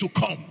things to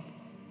come.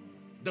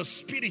 The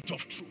Spirit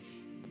of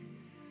truth.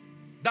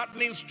 That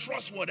means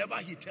trust whatever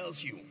he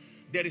tells you.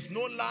 There is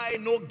no lie,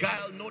 no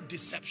guile, no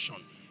deception.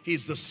 He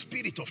is the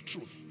Spirit of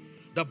truth.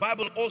 The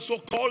Bible also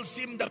calls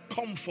him the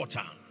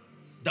Comforter,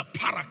 the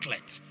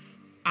Paraclete,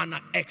 an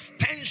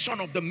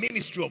extension of the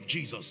ministry of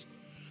Jesus.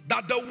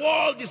 That the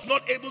world is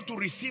not able to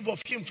receive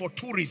of him for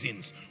 2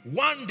 reasons.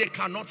 1, they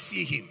cannot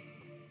see him.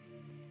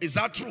 Is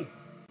that true?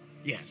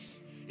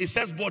 Yes. It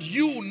says, but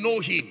you know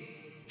him,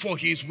 for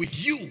he is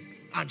with you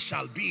and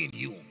shall be in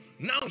you.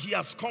 Now he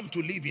has come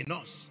to live in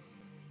us.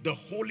 The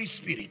Holy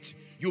Spirit.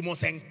 You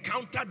must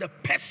encounter the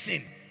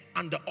person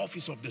and the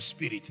office of the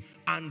Spirit,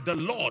 and the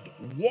Lord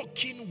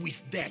walking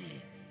with them,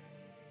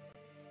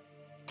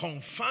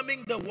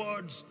 confirming the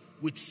words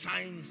with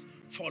signs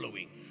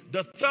following.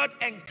 The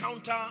 3rd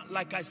encounter,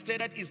 like I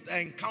stated, is the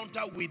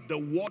encounter with the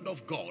word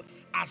of God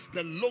as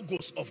the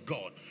logos of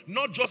God,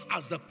 not just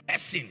as the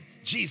person,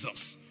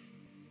 Jesus.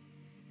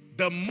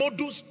 The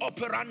modus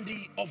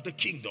operandi of the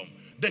kingdom,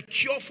 the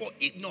cure for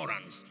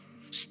ignorance.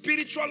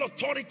 Spiritual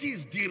authority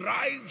is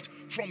derived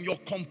from your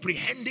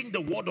comprehending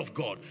the word of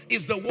God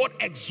is the word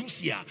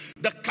exousia,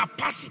 the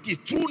capacity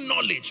through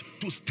knowledge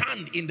to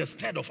stand in the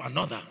stead of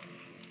another.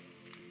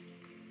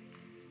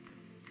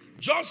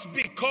 Just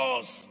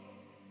because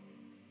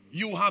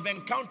you have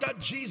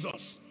encountered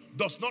Jesus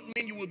does not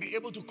mean you will be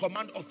able to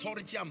command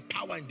authority and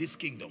power in this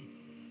kingdom.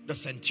 The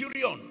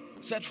centurion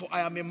said, for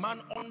I am a man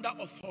under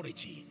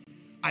authority.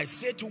 I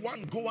say to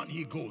one, go, and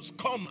he goes.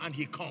 Come, and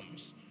he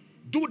comes.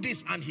 Do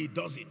this, and he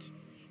does it.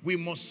 We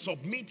must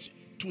submit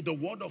to the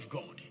word of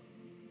God.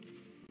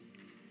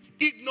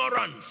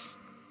 Ignorance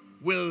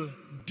will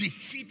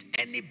defeat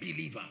any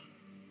believer.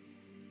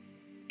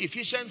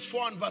 Ephesians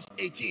 4 and verse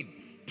 18.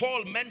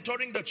 Paul,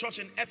 mentoring the church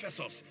in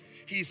Ephesus,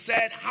 he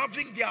said,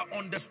 having their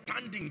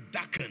understanding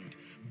darkened,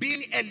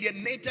 being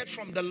alienated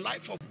from the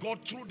life of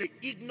God through the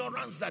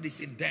ignorance that is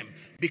in them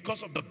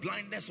because of the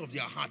blindness of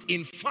their heart.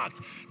 In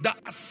fact, the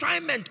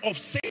assignment of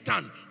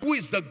Satan, who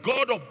is the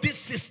God of this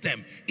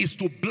system, is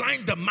to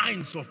blind the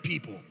minds of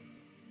people.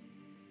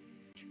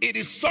 It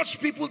is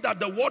such people that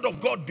the word of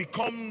God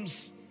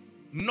becomes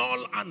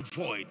null and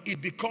void.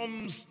 It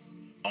becomes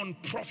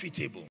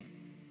unprofitable.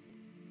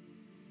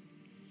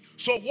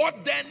 So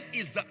what then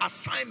is the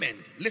assignment?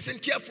 Listen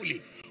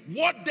carefully.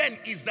 What then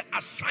is the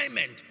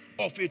assignment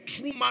of a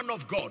true man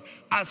of God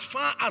as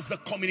far as the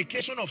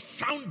communication of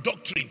sound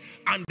doctrine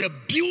and the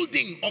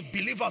building of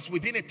believers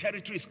within a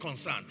territory is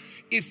concerned?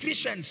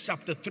 Ephesians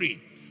chapter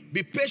 3.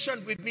 Be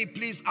patient with me,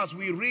 please, as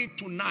we read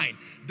to 9.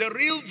 The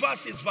real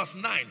verse is verse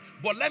 9,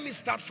 but let me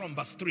start from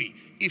verse 3.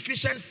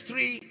 Ephesians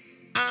 3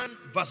 and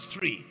verse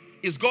 3.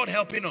 Is God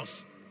helping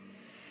us?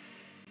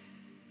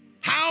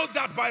 How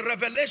that by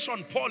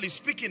revelation, Paul is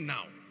speaking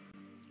now.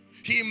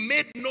 He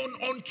made known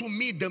unto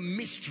me the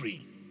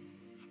mystery,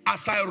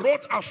 as I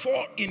wrote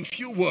afore in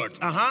few words,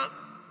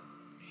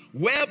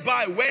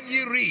 whereby when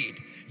ye read,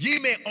 ye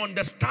may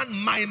understand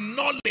my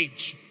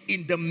knowledge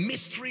in the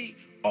mystery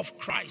of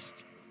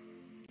Christ,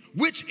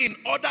 which in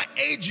other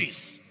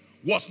ages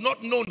was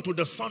not known to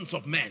the sons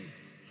of men,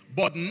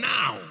 but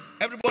now,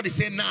 everybody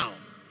say now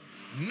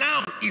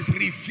is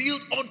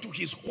revealed unto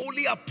his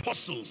holy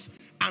apostles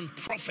and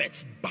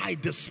prophets by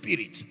the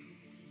Spirit,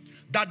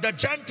 that the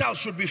Gentiles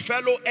should be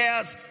fellow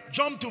heirs.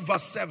 Jump to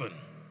verse 7.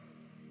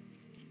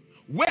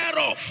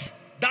 Whereof,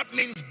 that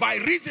means by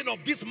reason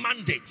of this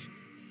mandate,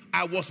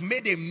 I was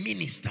made a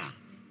minister.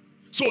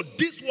 So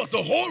this was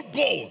the whole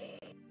goal,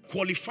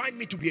 qualified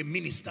me to be a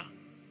minister,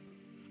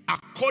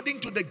 according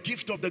to the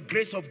gift of the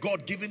grace of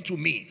God given to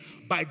me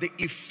by the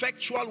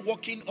effectual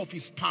working of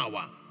his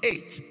power.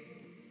 8.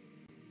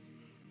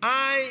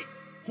 I,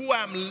 who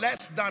am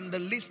less than the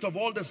least of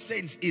all the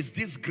saints, is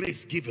this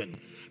grace given,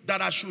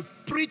 that I should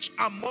preach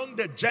among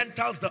the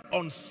Gentiles the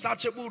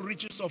unsearchable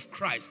riches of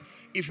Christ.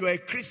 If you are a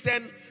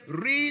Christian,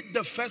 read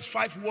the first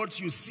 5 words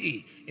you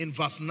see in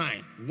verse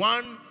 9.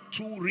 1,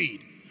 2,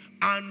 read.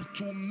 And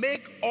to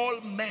make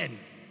all men.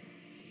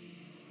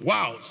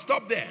 Wow,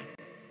 stop there.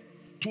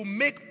 To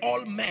make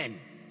all men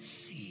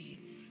see.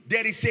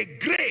 There is a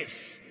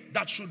grace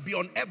that should be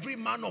on every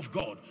man of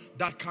God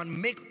that can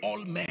make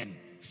all men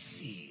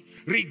see,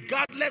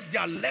 regardless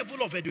their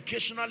level of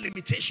educational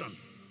limitation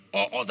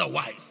or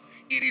otherwise.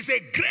 It is a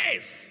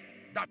grace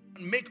that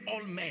can make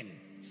all men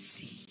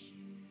see.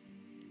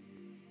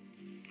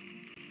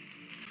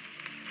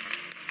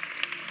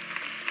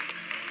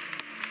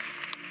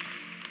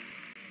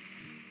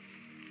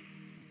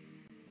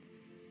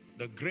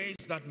 The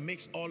grace that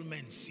makes all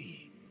men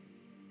see.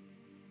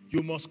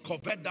 You must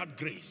covet that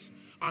grace.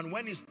 And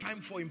when it's time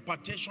for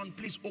impartation,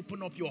 please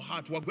open up your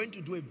heart. We're going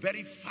to do a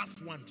very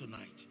fast one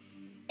tonight.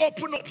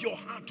 Open up your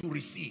heart to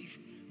receive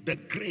the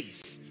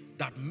grace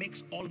that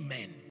makes all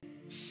men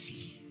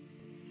see.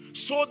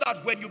 So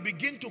that when you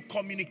begin to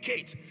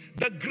communicate,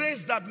 the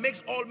grace that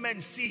makes all men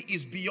see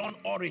is beyond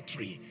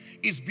oratory,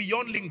 is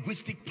beyond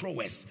linguistic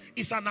prowess.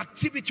 It's an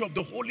activity of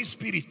the Holy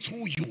Spirit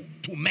through you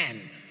to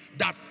men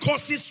that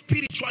causes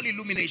spiritual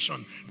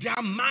illumination.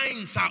 Their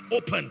minds are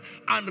open,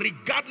 and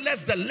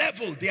regardless the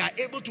level, they are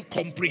able to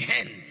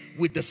comprehend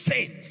with the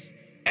saints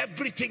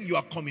everything you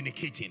are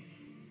communicating.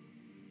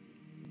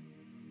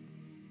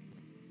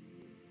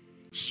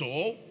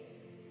 So,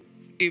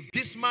 if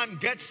this man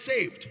gets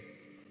saved,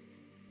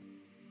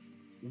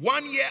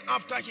 1 year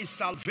after his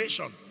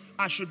salvation,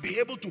 I should be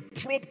able to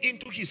probe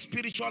into his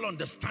spiritual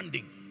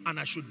understanding, and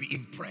I should be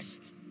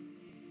impressed.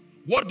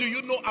 What do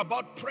you know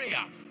about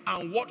prayer,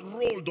 and what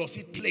role does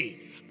it play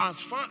as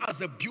far as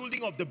the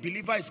building of the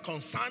believer is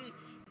concerned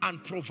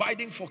and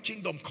providing for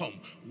kingdom come?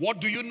 What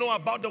do you know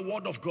about the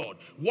word of God?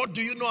 What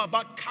do you know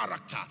about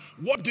character?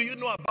 What do you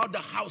know about the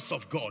house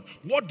of God?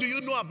 What do you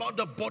know about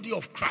the body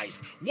of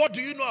Christ? What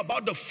do you know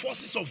about the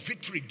forces of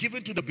victory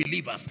given to the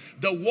believers?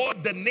 The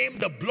word, the name,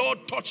 the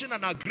blood, touching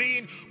and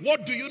agreeing.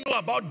 What do you know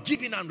about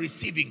giving and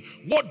receiving?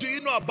 What do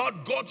you know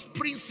about God's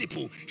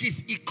principle,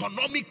 his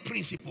economic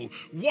principle?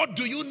 What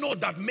do you know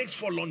that makes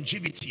for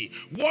longevity?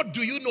 What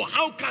do you know?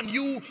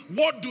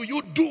 What do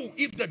you do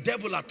if the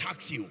devil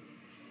attacks you?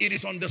 It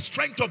is on the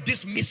strength of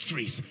these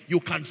mysteries you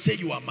can say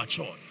you are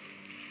matured.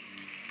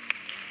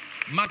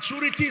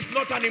 Maturity is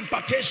not an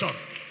impartation.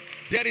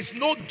 There is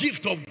no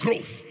gift of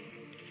growth.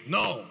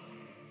 No.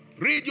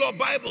 Read your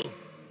Bible.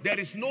 There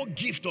is no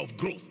gift of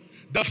growth.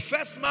 The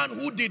first man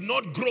who did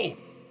not grow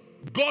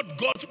got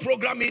God's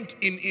program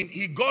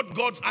he got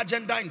God's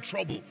agenda in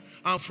trouble.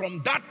 And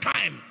from that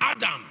time,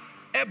 Adam,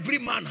 every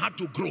man had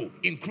to grow,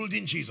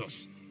 including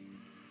Jesus.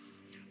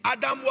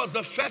 Adam was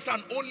the first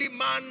and only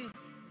man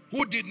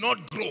who did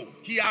not grow.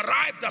 He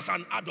arrived as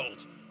an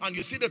adult. And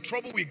you see the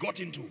trouble we got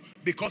into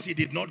because he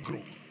did not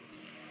grow.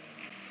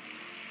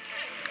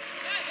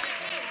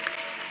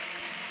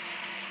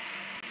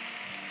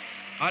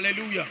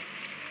 Hallelujah.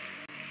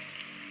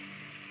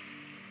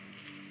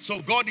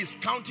 So God is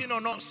counting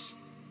on us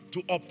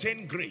to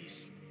obtain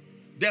grace.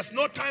 There's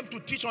no time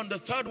to teach on the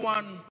third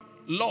one,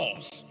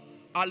 laws.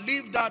 I'll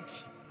leave that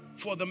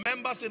for the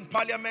members in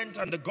parliament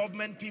and the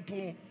government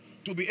people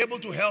to be able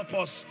to help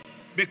us,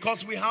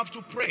 because we have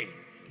to pray.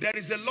 There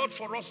is a lot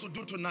for us to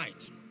do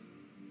tonight.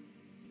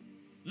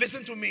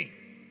 Listen to me.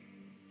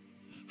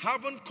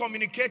 Haven't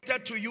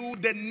communicated to you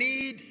the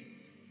need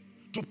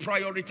to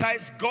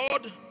prioritize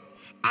God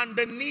and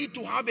the need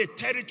to have a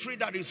territory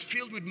that is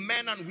filled with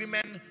men and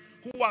women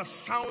who are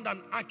sound and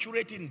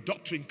accurate in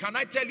doctrine. Can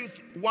I tell you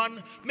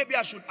one? Maybe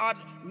I should add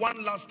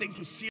one last thing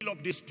to seal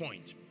up this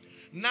point.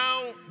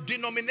 Now,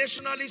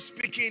 denominationally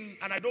speaking,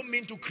 and I don't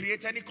mean to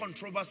create any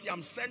controversy,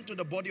 I'm sent to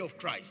the body of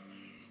Christ.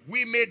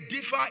 We may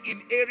differ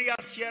in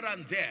areas here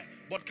and there,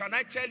 but can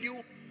I tell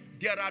you,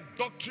 there are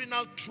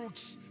doctrinal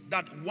truths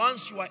that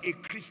once you are a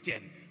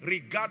Christian,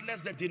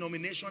 regardless the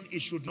denomination,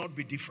 it should not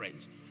be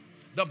different.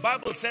 The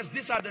Bible says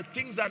these are the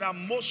things that are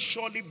most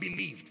surely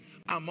believed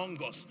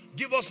among us.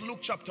 Give us Luke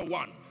chapter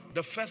 1,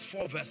 the first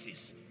 4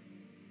 verses.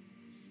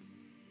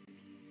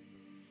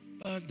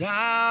 But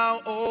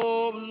thou,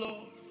 O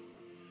Lord,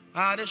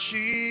 art a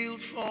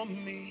shield for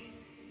me.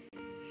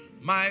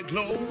 My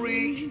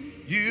glory,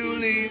 you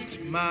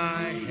lift my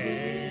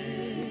head.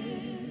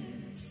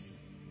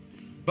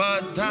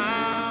 But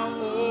thou,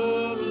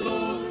 O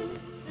Lord,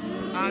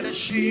 art a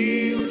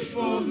shield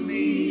for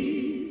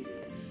me.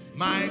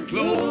 My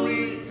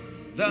glory,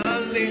 the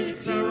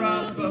lifter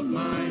up of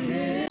my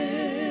head.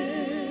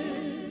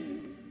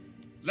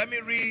 Let me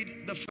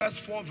read the first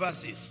 4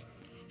 verses.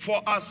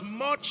 For as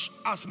much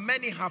as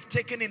many have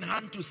taken in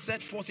hand to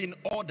set forth in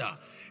order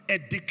a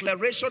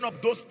declaration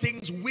of those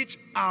things which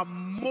are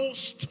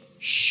most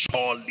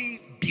surely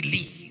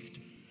believed.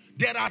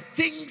 There are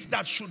things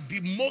that should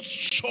be most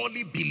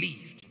surely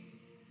believed.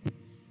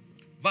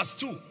 Verse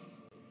 2.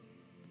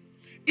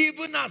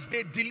 Even as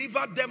they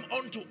delivered them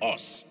unto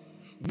us,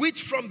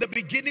 which from the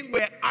beginning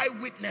were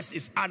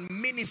eyewitnesses and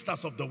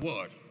ministers of the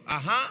word.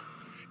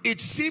 It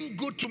seemed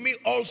good to me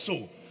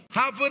also,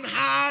 having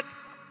had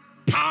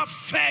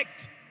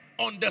perfect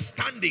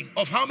understanding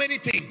of how many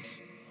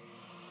things?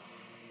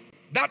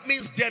 That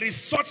means there is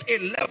such a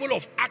level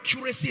of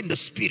accuracy in the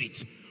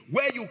spirit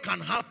where you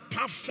can have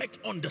perfect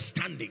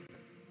understanding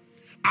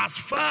as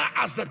far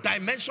as the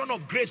dimension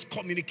of grace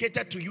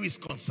communicated to you is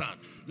concerned.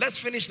 Let's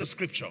finish the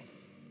scripture.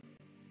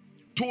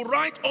 To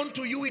write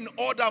unto you in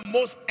order,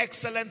 most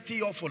excellent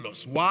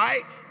Theophilus.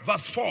 Why?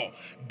 Verse 4.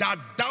 That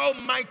thou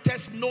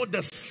mightest know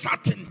the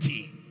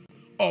certainty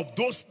of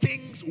those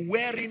things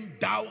wherein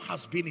thou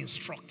hast been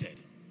instructed.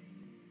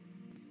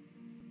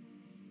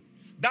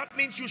 That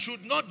means you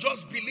should not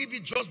just believe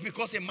it just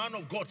because a man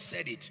of God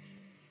said it.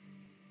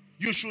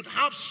 You should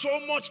have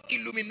so much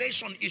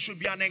illumination. It should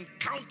be an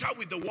encounter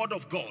with the word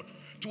of God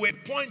to a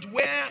point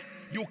where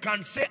you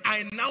can say,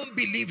 I now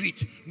believe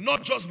it.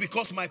 Not just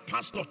because my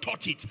pastor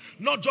taught it.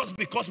 Not just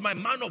because my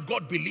man of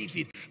God believes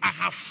it. I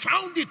have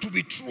found it to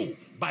be true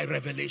by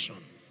revelation.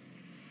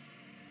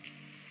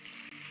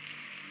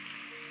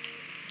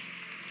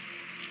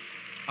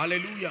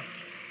 Hallelujah.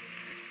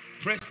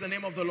 Praise the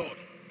name of the Lord.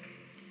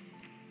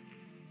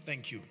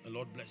 Thank you. The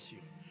Lord bless you.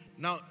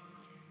 Now,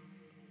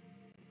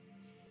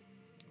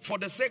 for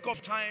the sake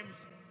of time,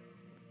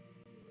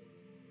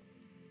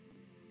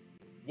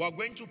 we are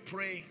going to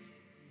pray.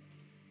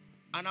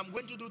 And I'm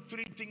going to do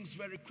 3 things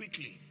very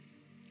quickly.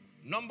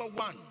 Number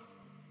 1,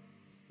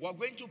 we are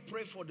going to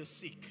pray for the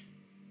sick.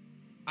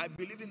 I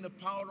believe in the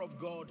power of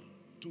God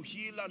to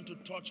heal and to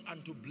touch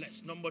and to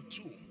bless. Number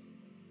 2,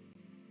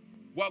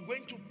 we are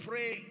going to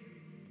pray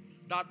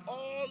that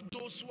all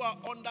those who are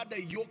under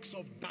the yokes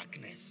of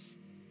darkness,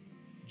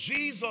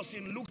 Jesus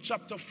in Luke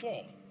chapter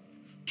 4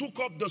 took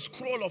up the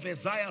scroll of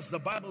Isaiah. The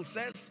Bible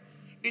says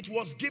it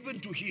was given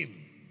to him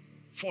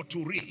for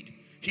to read.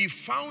 He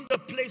found the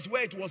place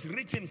where it was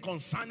written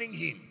concerning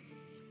him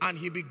and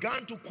he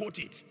began to quote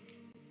it.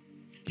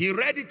 He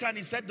read it and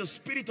he said, the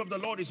Spirit of the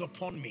Lord is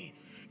upon me.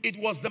 It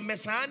was the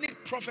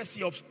messianic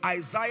prophecy of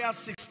Isaiah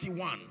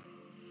 61.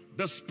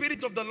 The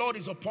Spirit of the Lord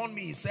is upon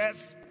me, he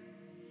says,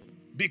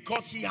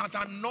 because he hath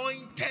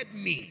anointed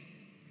me.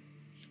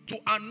 To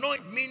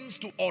anoint means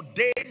to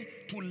ordain,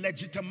 to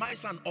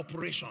legitimize an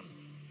operation.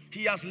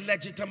 He has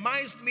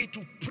legitimized me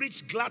to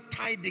preach glad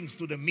tidings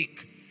to the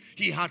meek.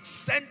 He had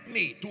sent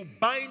me to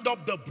bind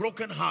up the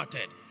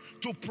brokenhearted,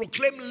 to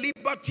proclaim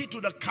liberty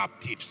to the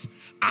captives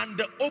and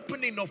the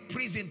opening of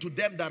prison to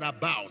them that are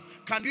bound.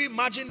 Can you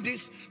imagine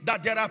this?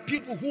 That there are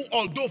people who,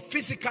 although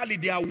physically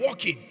they are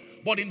walking,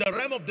 but in the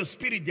realm of the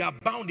spirit they are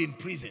bound in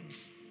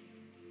prisons.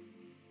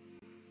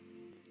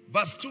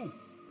 Verse 2.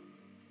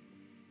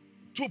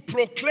 To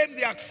proclaim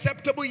the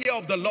acceptable year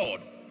of the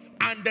Lord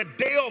and the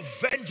day of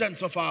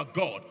vengeance of our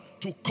God,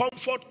 to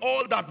comfort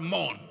all that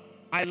mourn.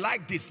 I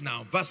like this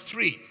now. Verse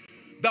 3.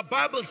 The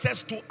Bible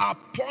says to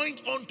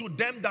appoint unto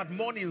them that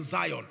mourn in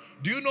Zion.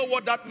 Do you know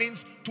what that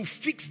means? To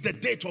fix the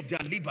date of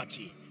their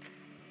liberty.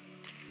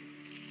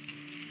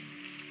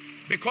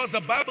 Because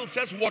the Bible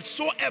says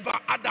whatsoever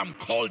Adam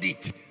called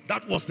it,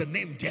 that was the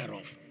name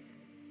thereof.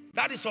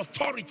 That is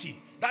authority.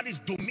 That is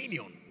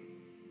dominion.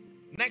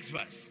 Next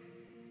verse.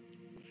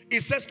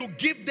 It says to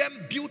give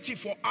them beauty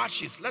for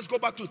ashes. Let's go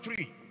back to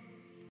 3.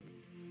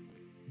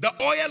 The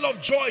oil of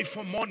joy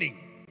for mourning.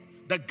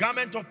 The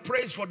garment of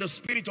praise for the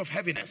spirit of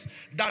heaviness,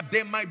 that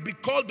they might be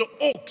called the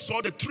oaks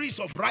or the trees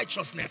of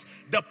righteousness,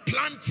 the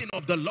planting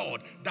of the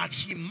Lord, that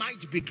he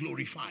might be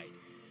glorified.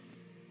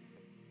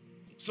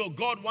 So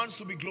God wants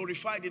to be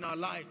glorified in our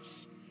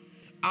lives.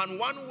 And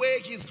one way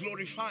he's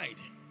glorified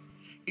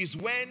is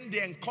when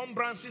the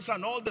encumbrances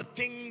and all the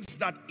things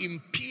that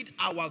impede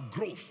our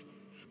growth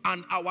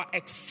and our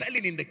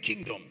excelling in the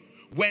kingdom,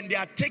 when they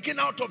are taken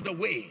out of the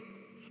way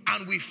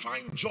and we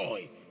find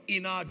joy,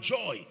 in our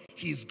joy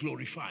he is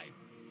glorified.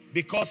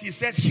 Because he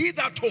says,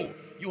 hitherto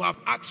you have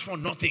asked for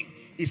nothing.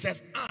 He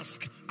says,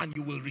 ask and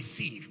you will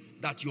receive,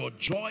 that your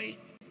joy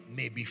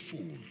may be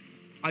full.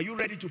 Are you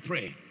ready to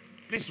pray?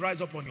 Please rise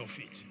up on your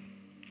feet.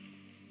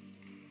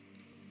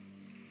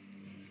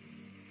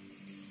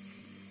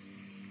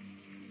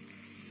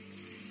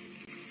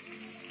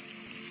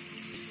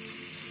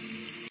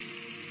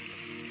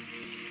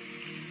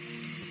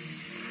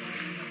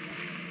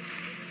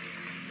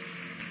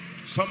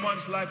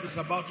 Someone's life is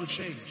about to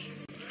change.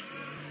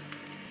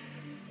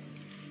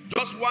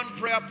 Just one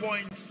prayer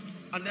point,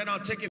 and then I'll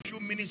take a few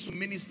minutes to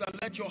minister.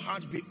 Let your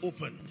heart be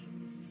opened.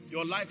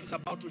 Your life is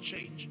about to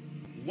change.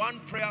 One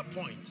prayer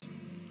point.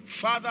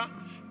 Father,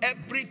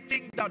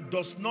 everything that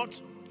does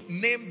not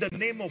name the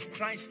name of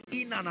Christ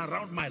in and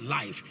around my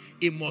life,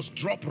 it must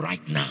drop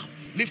right now.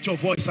 Lift your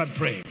voice and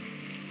pray.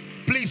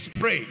 Please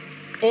pray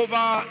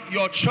over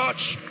your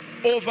church,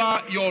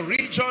 over your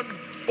region,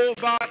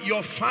 over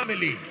your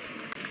family.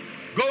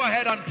 Go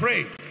ahead and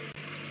pray.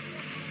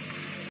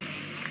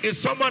 Is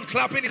someone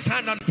clapping his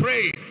hand and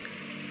praying?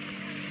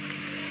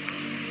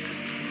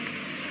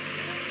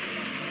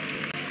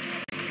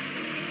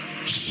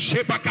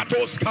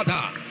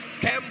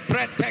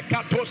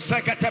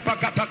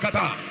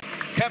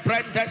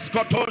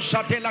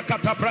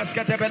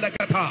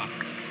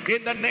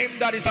 In the name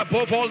that is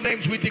above all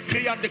names, we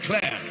decree and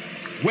declare,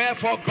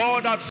 wherefore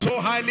God hath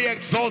so highly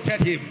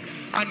exalted him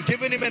and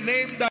given him a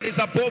name that is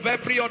above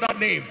every other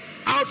name.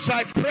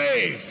 Outside,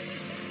 pray.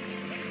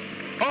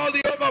 All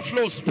the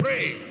overflows,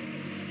 pray.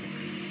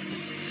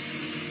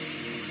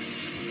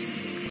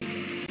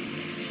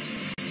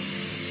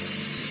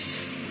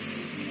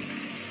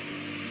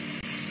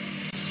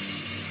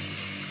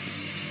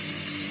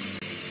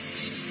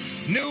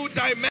 New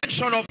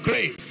dimension of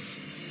grace.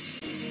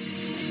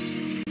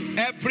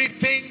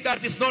 Everything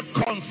that is not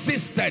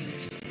consistent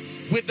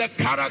with the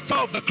character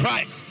of the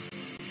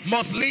Christ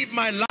must leave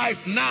my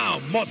life now,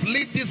 must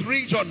leave this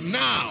region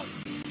now.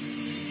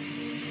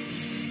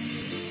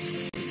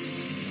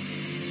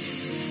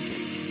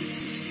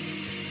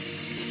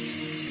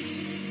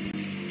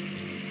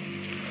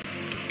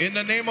 In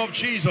the name of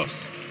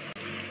Jesus.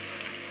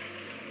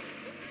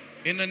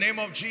 In the name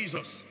of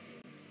Jesus.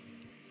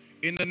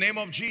 In the name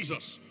of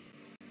Jesus.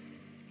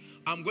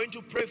 I'm going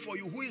to pray for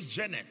you. Who is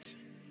Janet?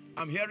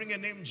 I'm hearing a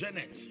name,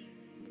 Janet.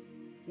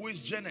 Who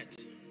is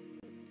Janet?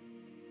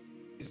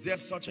 Is there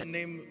such a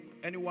name?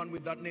 Anyone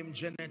with that name,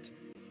 Janet?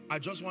 I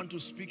just want to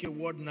speak a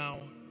word now.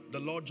 The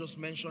Lord just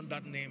mentioned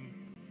that name.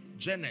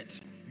 Janet,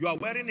 you are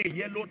wearing a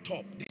yellow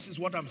top. This is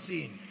what I'm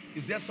seeing.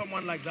 Is there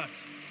someone like that?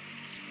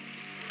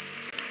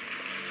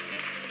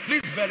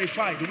 Please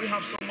verify. Do we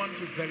have someone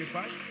to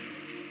verify?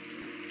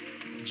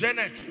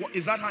 Janet,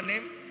 is that her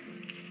name?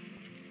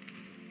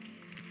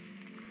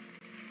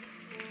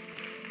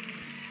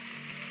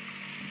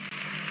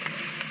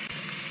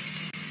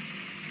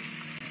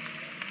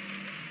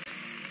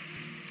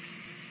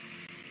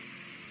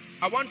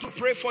 I want to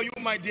pray for you,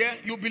 my dear.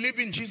 You believe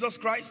in Jesus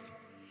Christ?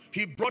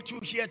 He brought you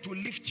here to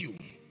lift you.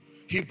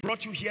 He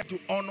brought you here to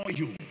honor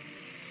you.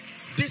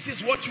 This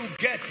is what you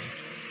get.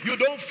 You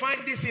don't find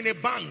this in a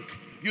bank.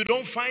 You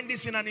don't find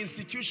this in an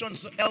institution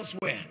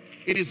elsewhere.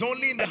 It is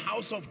only in the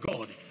house of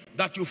God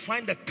that you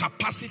find the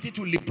capacity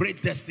to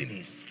liberate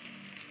destinies.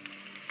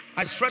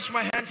 I stretch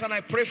my hands and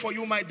I pray for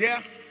you, my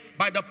dear,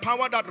 by the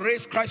power that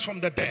raised Christ from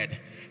the dead.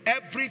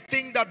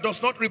 Everything that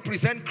does not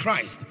represent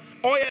Christ,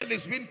 oil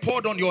is being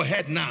poured on your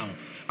head now.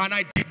 And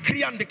I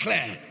decree and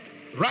declare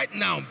right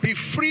now, be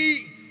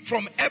free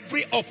from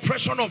every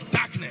oppression of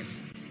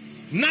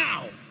darkness.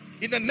 Now,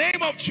 in the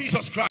name of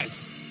Jesus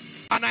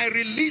Christ, and I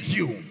release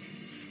you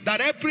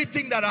that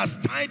everything that has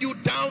tied you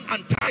down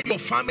and tied your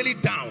family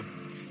down,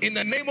 in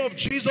the name of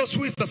Jesus,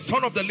 who is the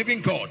Son of the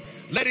living God,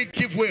 let it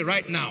give way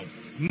right now,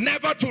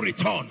 never to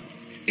return.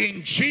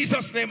 In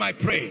Jesus' name I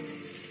pray.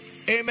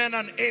 Amen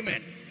and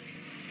amen.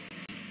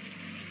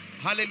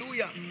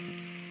 Hallelujah.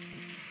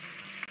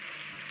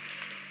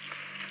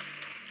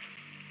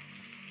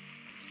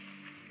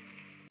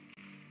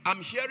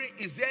 I'm hearing,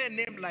 is there a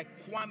name like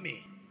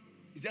Kwame?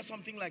 Is there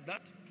something like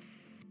that?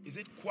 Is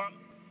it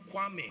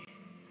Kwame?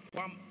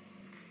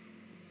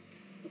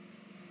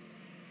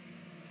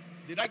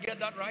 Did I get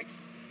that right?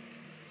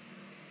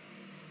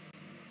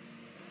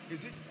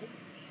 Is it?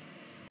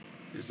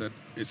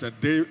 It's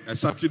a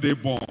Saturday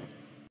born.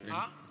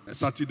 Huh? A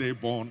Saturday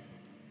born.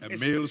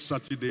 Male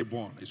Saturday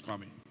born is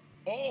Kwame.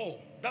 Oh,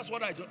 that's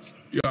what I just.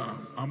 Yeah,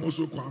 I'm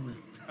also Kwame.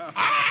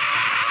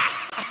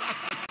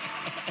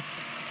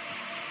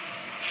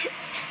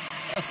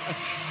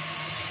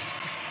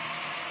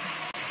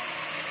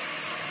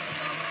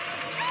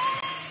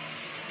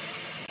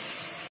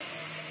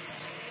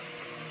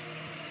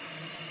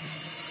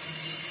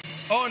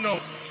 Oh no,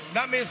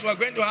 that means we're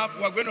going to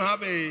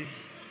have a.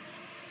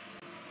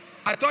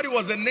 I thought it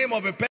was the name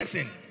of a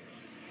person.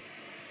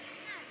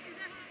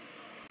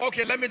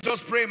 Okay, let me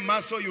just pray,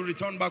 Mass, so you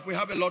return back. We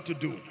have a lot to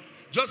do.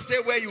 Just stay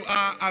where you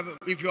are.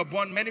 If you're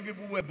born, many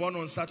people were born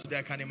on Saturday,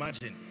 I can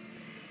imagine.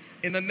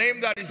 In the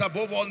name that is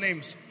above all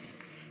names.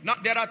 Now,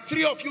 there are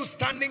 3 of you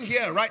standing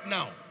here right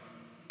now.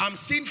 I'm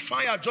seeing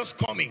fire just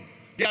coming.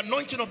 The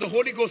anointing of the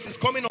Holy Ghost is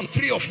coming on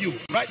 3 of you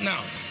right now.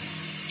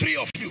 3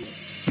 of you.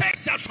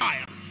 Take that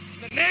fire.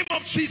 In the name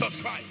of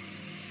Jesus Christ.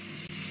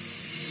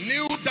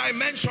 New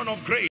dimension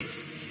of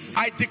grace.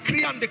 I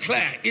decree and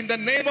declare in the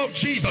name of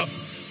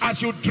Jesus,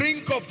 as you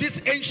drink of this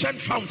ancient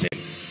fountain,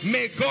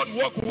 may God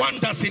work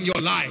wonders in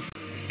your life.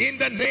 In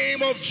the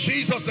name of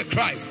Jesus the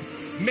Christ,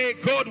 may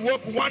God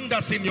work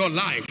wonders in your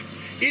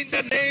life. In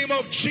the name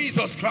of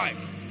Jesus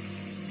Christ,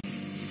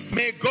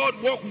 may God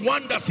work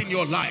wonders in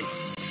your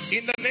life.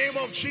 In the name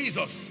of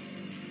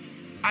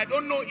Jesus. I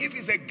don't know if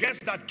it's a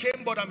guest that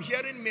came, but I'm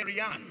hearing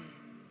Marianne.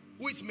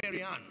 Who is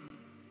Marianne?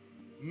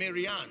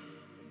 Marianne.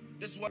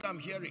 This is what I'm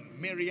hearing.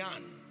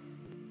 Marianne.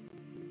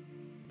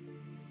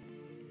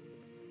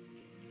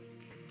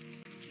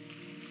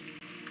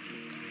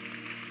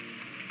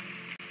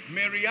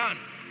 Marianne.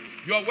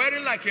 You are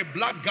wearing like a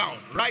black gown.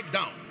 Write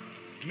down.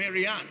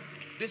 Marianne.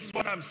 This is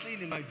what I'm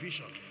seeing in my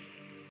vision.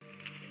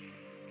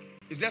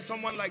 Is there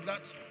someone like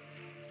that?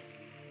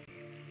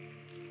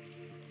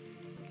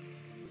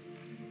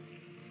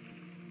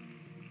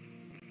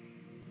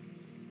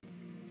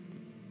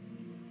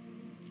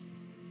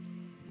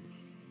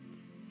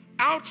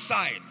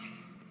 Outside,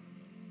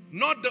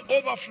 not the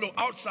overflow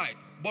outside,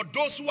 but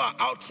those who are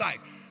outside,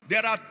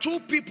 there are 2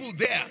 people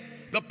there.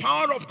 The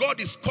power of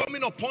God is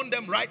coming upon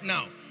them right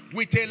now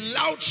with a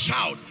loud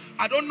shout.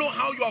 I don't know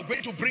how you are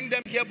going to bring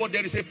them here, but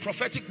there is a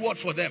prophetic word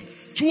for them.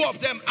 2 of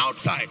them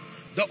outside.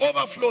 The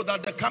overflow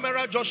that the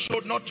camera just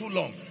showed not too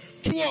long.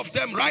 2 of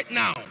them right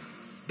now.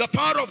 The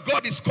power of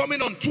God is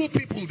coming on 2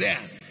 people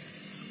there.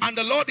 And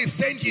the Lord is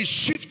saying He's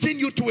shifting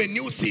you to a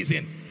new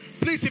season.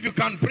 Please, if you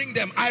can bring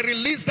them, I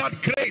release that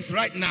grace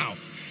right now.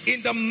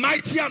 In the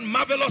mighty and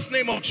marvelous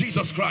name of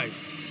Jesus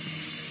Christ.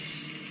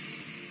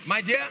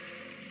 My dear,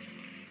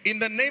 in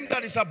the name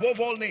that is above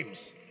all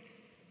names,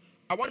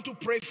 I want to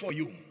pray for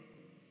you.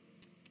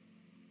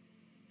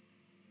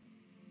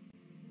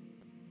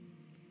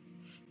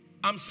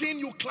 I'm seeing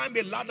you climb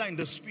a ladder in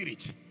the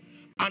spirit.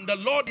 And the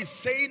Lord is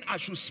saying I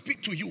should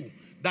speak to you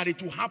that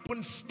it will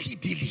happen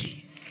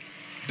speedily.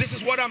 This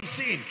is what I'm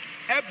seeing.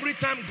 Every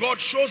time God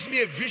shows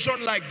me a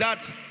vision like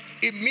that,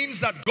 it means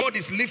that God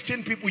is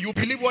lifting people. You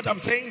believe what I'm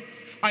saying?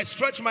 I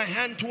stretch my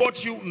hand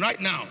towards you right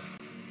now.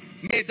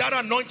 May that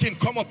anointing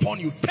come upon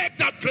you. Take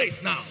that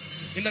grace now.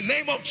 In the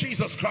name of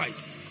Jesus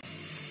Christ.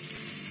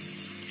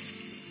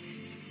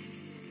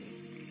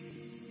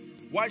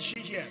 Why is she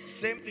here?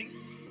 Same thing.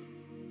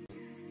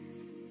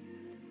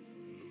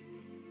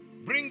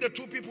 Bring the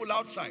 2 people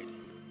outside.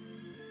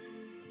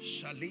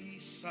 Shali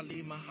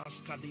Salima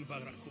Haskaliva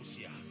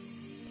Rakusia.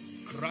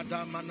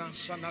 Kradamana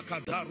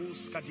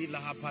Shanakadarus Kadila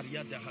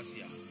Haparia de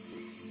Hasia.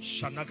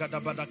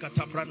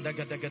 Shanagadabadakata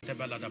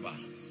Brandagadagabaladaba.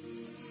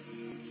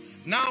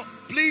 Now,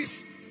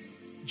 please,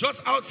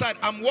 just outside,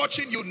 I'm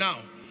watching you now.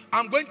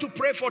 I'm going to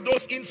pray for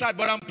those inside,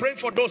 but I'm praying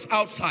for those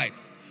outside.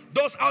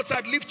 Those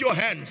outside, lift your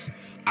hands.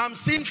 I'm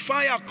seeing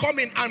fire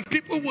coming and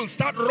people will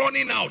start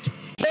running out.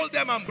 Hold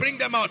them and bring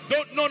them out.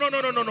 No.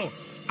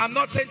 I'm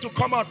not saying to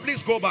come out.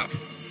 Please go back.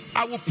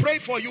 I will pray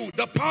for you.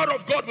 The power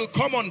of God will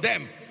come on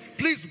them.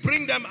 Please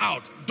bring them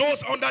out.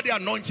 Those under the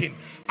anointing.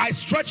 I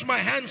stretch my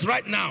hands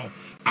right now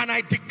and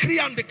I decree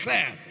and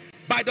declare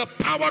by the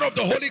power of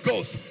the Holy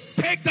Ghost,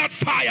 take that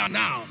fire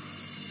now.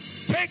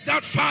 Take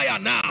that fire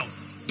now.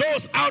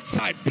 Those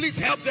outside, please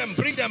help them,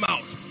 bring them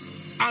out.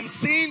 I'm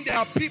seeing there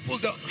are people,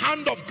 the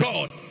hand of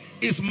God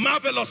is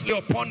marvelously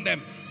upon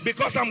them,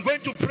 because I'm going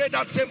to pray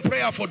that same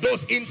prayer for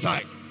those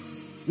inside.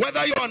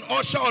 Whether you're an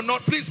usher or not,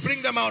 please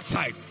bring them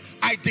outside.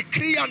 I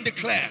decree and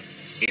declare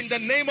In the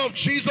name of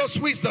Jesus,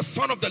 who is the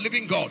Son of the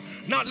living God.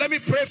 Now let me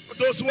pray for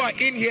those who are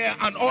in here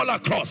and all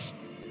across.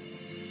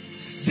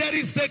 There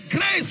is the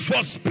grace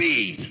for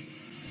speed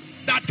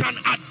that can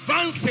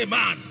advance a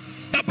man.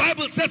 The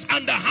Bible says,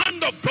 and the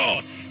hand of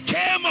God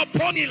came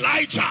upon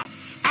Elijah,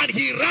 and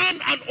he ran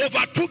and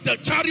overtook the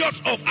chariots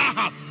of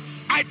Ahab.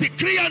 I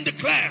decree and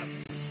declare,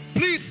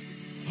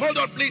 please, hold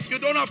on please, you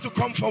don't have to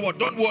come forward,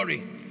 don't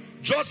worry.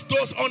 Just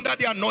those under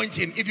the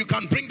anointing, if you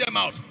can bring them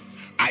out.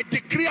 I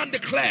decree and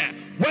declare,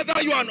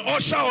 whether you are an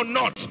usher or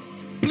not,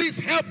 please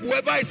help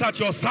whoever is at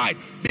your side,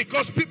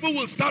 because people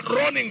will start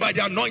running by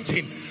the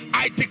anointing.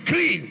 I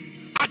decree,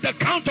 at the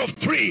count of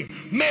 3,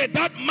 may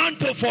that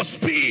mantle for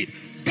speed,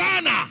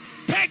 Ghana,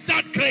 take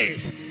that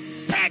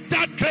grace, take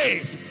that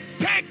grace,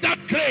 take that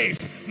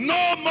grace.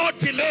 No more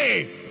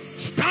delay.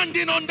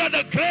 Standing under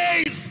the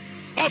grace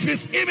of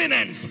his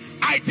imminence,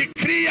 I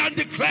decree and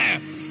declare,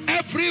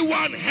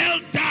 everyone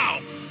held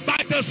down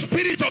by the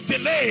spirit of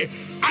delay,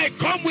 I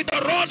come with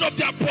the rod of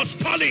the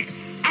apostolic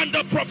and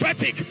the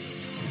prophetic.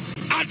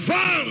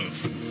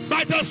 Advance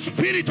by the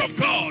Spirit of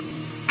God.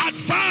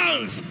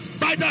 Advance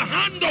by the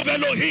hand of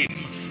Elohim.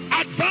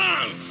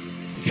 Advance.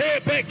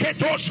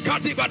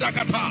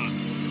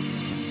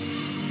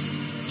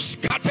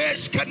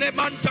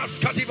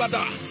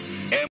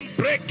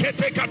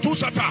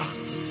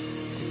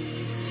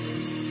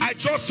 I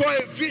just saw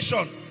a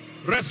vision,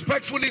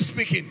 respectfully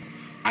speaking.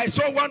 I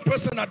saw one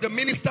person at the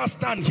minister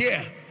stand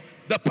here.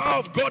 The power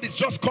of God is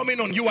just coming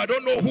on you. I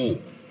don't know who,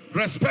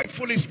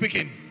 respectfully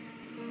speaking.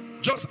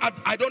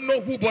 I don't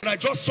know who, but I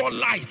just saw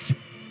light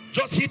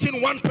just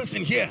hitting one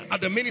person here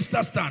at the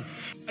minister stand.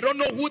 I don't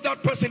know who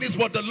that person is,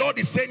 but the Lord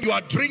is saying you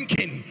are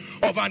drinking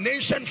of an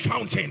ancient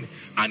fountain,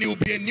 and it will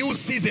be a new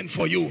season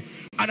for you.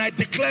 And I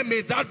declare,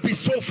 may that be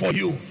so for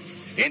you.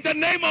 In the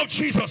name of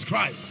Jesus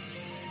Christ.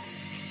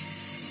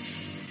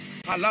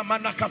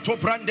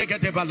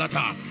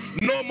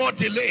 No more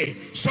delay.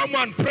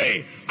 Someone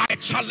pray, I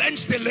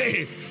challenge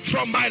delay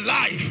from my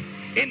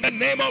life. In the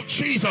name of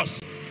Jesus.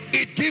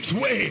 It gives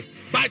way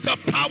by the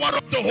power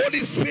of the Holy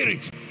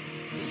Spirit.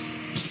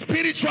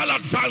 Spiritual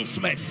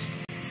advancement.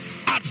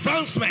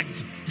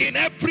 Advancement in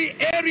every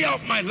area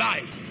of my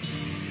life.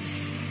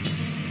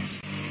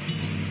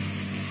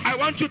 I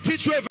want to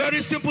teach you a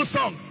very simple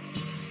song.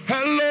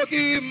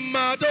 Elohim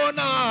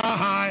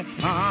Adonai.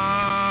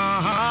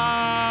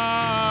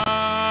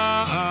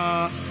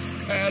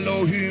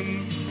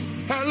 Elohim,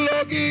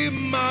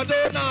 Elohim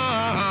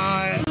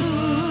Adonai.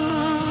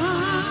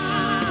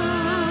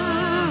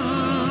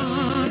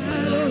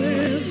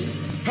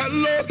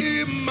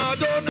 Elohim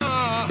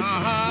Adonai.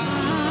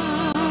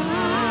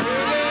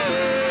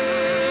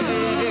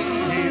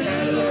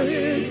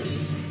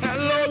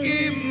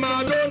 Elohim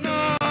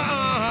Adonai.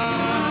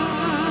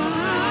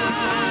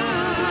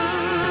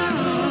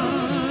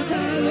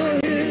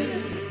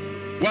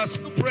 We're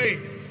still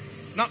praying.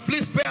 Now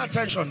please pay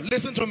attention.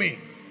 Listen to me.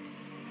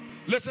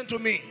 Listen to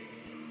me.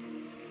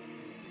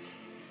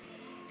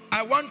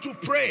 I want to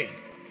pray.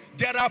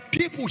 There are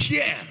people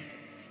here.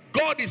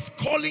 God is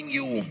calling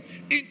you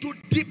into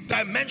deep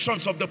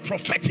dimensions of the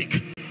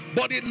prophetic.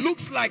 But it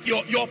looks like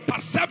your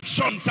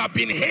perceptions have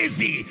been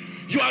hazy.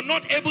 You are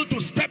not able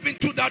to step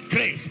into that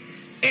grace.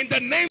 In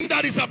the name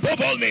that is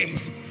above all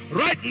names.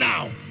 Right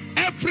now,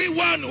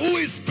 everyone who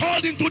is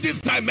called into this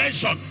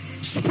dimension,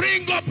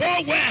 spring up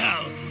all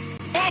well.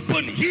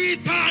 Open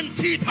Hita and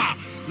Tita.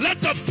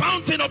 Let the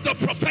fountain of the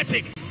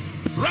prophetic,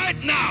 right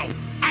now,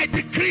 I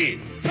decree,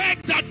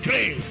 take that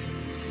grace.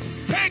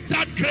 Take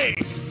that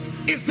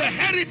grace. It's the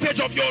heritage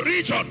of your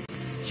region.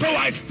 So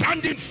I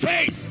stand in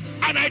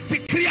faith and I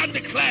decree and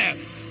declare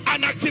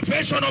an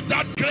activation of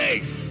that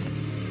grace.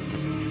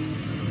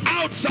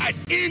 Outside,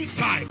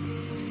 inside,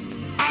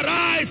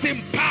 arise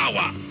in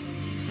power.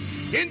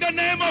 In the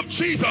name of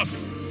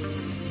Jesus.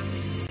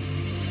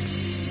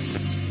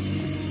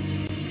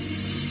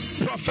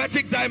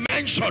 Prophetic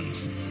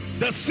dimensions.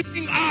 The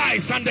seeing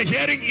eyes and the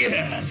hearing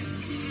ears.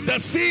 The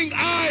seeing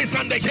eyes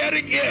and the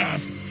hearing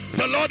ears.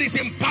 The Lord is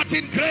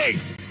imparting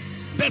grace.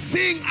 The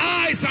seeing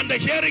eyes and the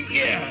hearing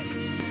ears.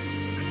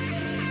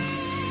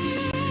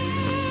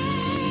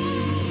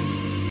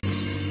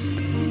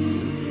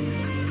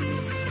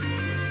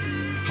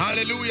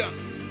 Hallelujah.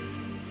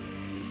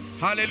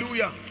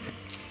 Hallelujah.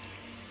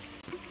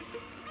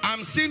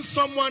 I'm seeing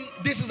someone.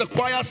 This is a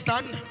choir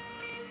stand.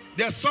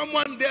 There's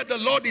someone there. The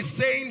Lord is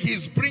saying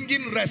he's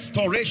bringing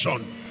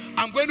restoration.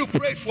 I'm going to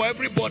pray for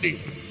everybody,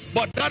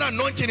 but that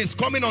anointing is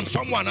coming on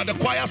someone at the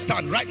choir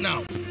stand right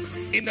now.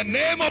 In the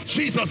name of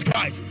Jesus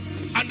Christ.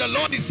 And the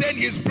Lord is saying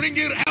he's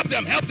bringing, help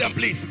them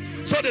please,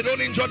 so they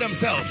don't injure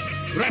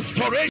themselves.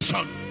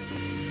 Restoration.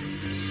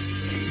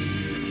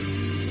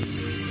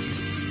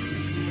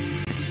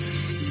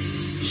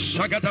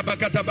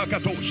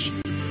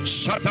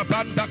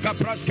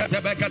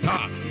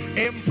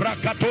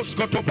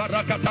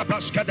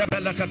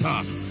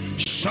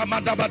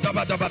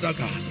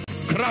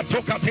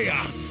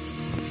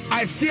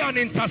 I see an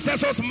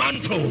intercessor's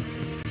mantle.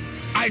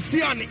 I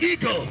see an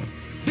eagle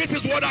This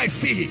is what I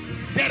see.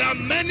 There are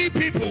many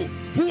people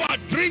who are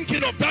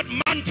drinking of that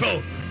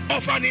mantle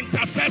of an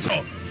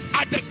intercessor.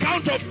 At the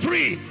count of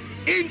 3,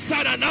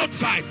 inside and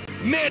outside,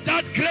 may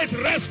that grace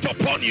rest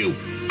upon you.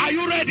 Are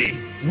you ready?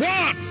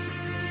 1,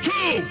 2,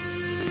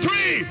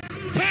 3.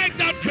 Take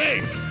that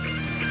grace.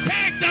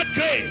 Take that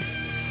grace.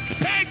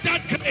 Take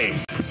that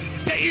grace.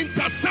 The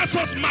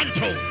intercessor's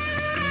mantle.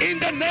 In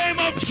the name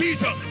of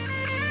Jesus.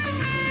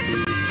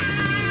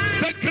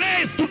 The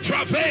grace to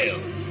travail.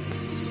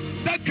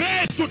 The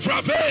grace to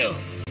travail.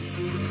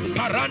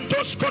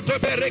 Parantos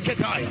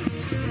kotobereketaya.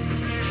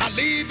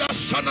 Alina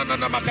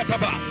sanana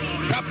makataba.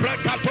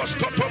 Kabrakatos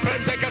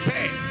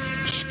kotobrendekete.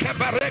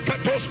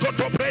 Skebarekatos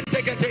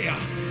kotobrendeketea.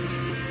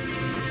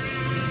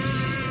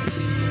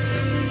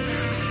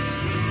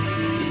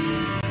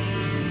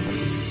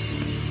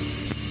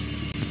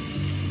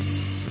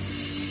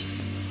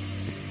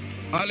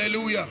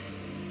 Hallelujah.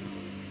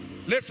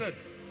 Listen.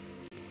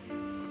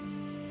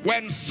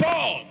 When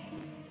Saul,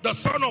 the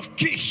son of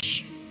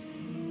Kish,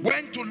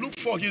 went to look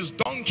for his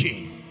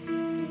donkey,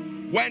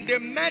 when they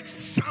met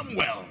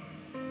Samuel,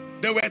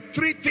 there were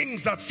 3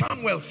 things that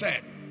Samuel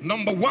said.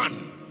 Number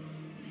 1,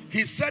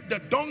 he said, the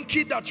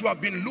donkey that you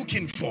have been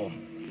looking for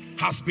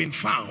has been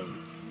found.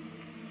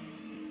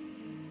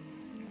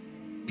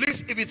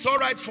 Please, if it's all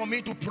right for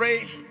me to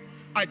pray,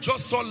 I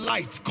just saw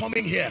light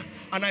coming here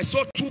and I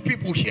saw 2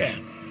 people here.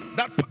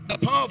 That the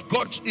power of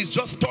God is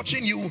just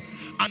touching you,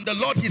 and the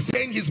Lord is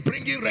saying he's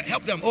bringing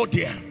help them. Oh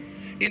dear,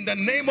 in the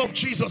name of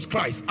Jesus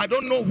Christ. I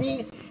don't know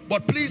who,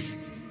 but please,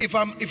 if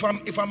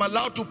I'm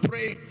allowed to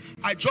pray,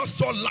 I just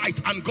saw light,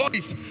 and God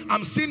is,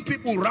 I'm seeing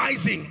people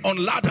rising on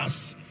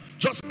ladders,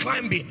 just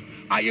climbing.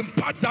 I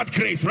impart that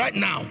grace right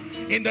now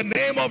in the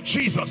name of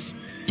Jesus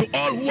to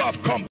all who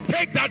have come.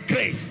 Take that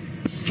grace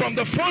from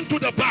the front to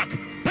the back.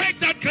 Take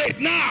that grace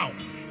now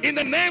in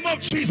the name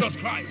of Jesus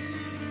Christ.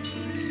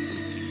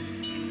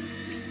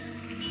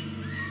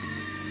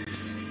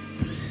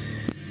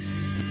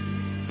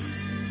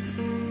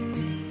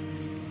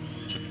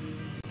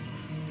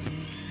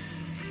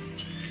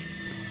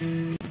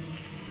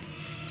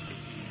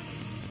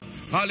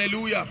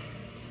 Hallelujah.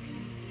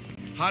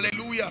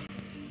 Hallelujah.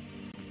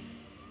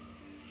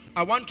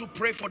 I want to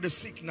pray for the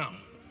sick now.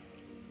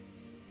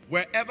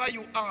 Wherever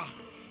you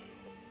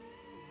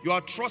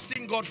are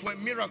trusting God for a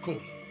miracle.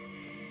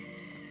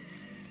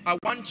 I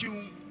want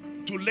you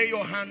to lay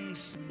your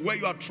hands where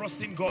you are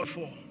trusting God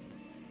for.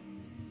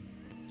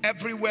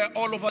 Everywhere,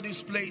 all over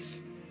this place.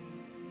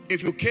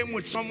 If you came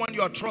with someone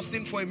you are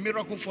trusting for a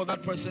miracle for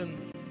that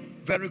person,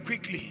 very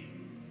quickly.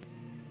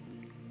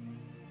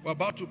 We're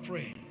about to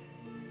pray.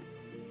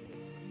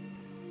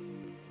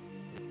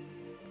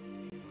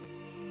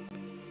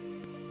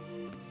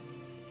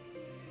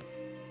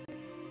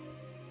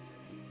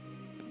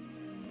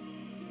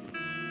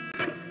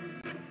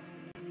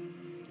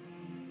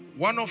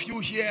 One of you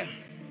here,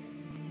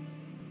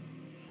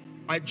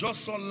 I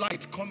just saw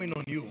light coming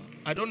on you.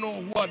 I don't know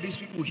who are these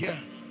people here,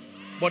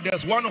 but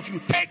there's one of you.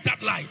 Take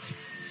that light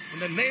in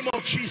the name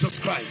of Jesus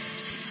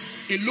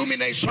Christ.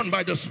 Illumination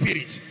by the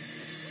Spirit.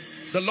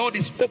 The Lord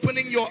is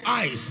opening your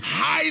eyes.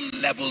 High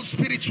level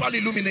spiritual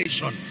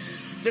illumination.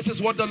 This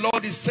is what the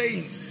Lord is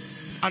saying.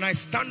 And I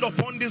stand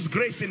upon this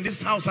grace in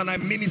this house and I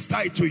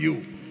minister it to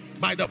you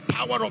by the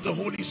power of the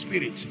Holy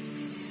Spirit.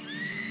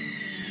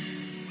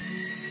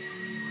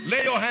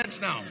 Lay your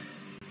hands now.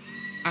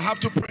 I have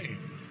to pray.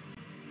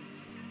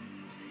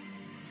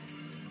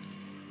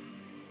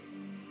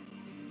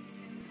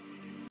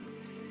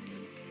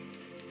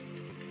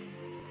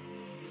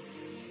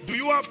 Do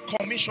you have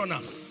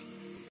commissioners?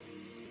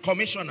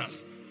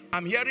 Commissioners.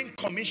 I'm hearing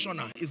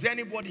commissioner. Is there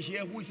anybody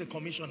here who is a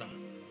commissioner?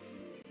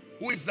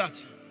 Who is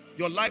that?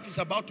 Your life is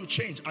about to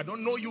change. I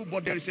don't know you,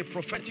 but there is a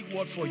prophetic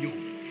word for you.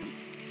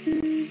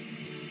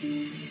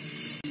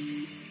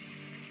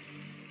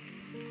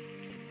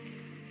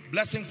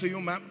 Blessings to you,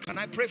 ma'am. Can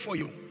I pray for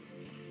you?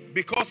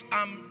 Because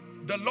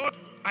the Lord,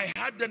 I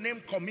had the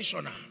name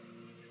commissioner.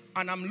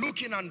 And I'm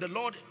looking, and the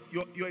Lord,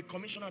 you're a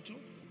commissioner too?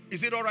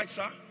 Is it all right,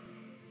 sir?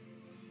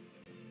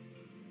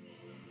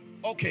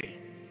 Okay.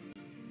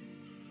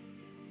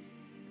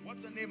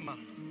 What's the name,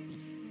 ma'am?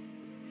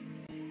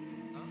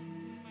 Huh?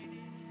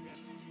 Yes.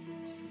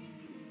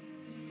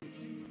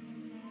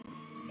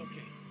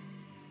 Okay.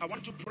 I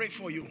want to pray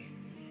for you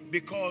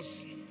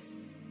because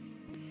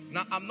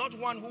now I'm not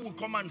one who will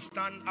come and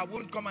stand. I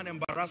won't come and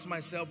embarrass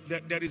myself.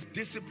 There is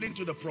discipline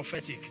to the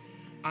prophetic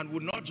and will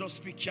not just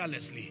speak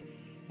carelessly.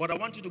 But I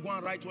want you to go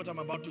and write what I'm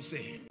about to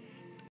say.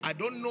 I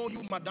don't know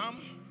you,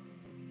 madam,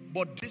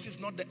 but this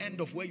is not the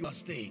end of where you are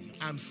staying.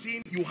 I'm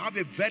seeing you have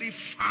a very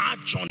far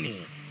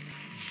journey.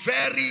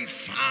 Very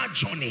far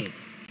journey.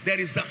 There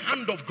is the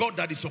hand of God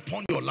that is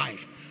upon your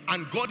life.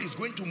 And God is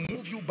going to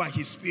move you by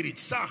His Spirit.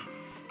 Sir,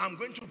 I'm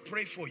going to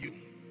pray for you.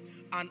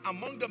 And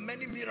among the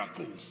many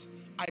miracles,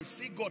 I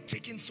see God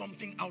taking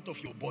something out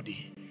of your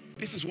body.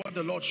 This is what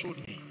the Lord showed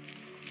me.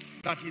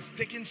 That He's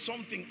taking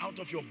something out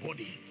of your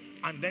body.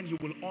 And then He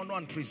will honor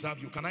and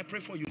preserve you. Can I pray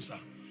for you, sir?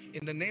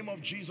 In the name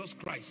of Jesus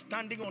Christ,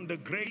 standing on the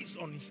grace,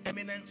 on His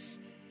eminence,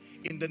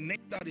 In the name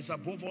that is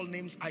above all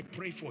names, I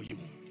pray for you.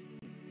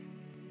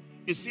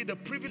 You see, the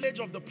privilege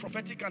of the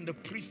prophetic and the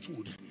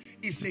priesthood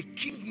is a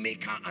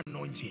kingmaker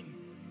anointing.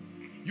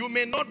 You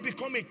may not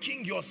become a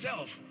king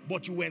yourself,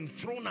 but you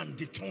enthrone and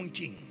dethrone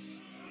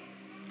kings.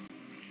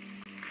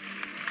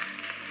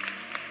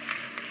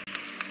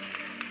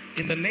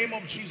 In the name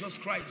of Jesus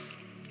Christ,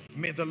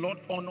 may the Lord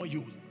honor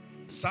you.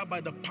 Sir,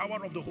 by the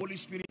power of the Holy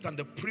Spirit and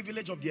the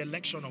privilege of the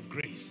election of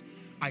grace,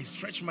 I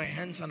stretch my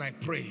hands and I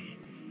pray.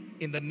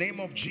 In the name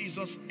of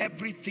Jesus,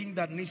 everything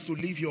that needs to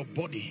leave your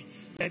body,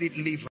 let it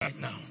leave right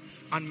now.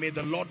 And may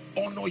the Lord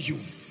honor you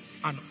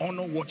and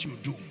honor what you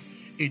do.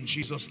 In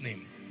Jesus'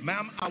 name.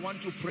 Ma'am, I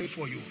want to pray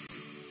for you.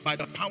 By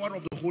the power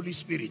of the Holy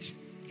Spirit,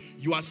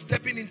 you are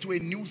stepping into a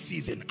new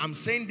season. I'm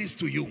saying this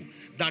to you,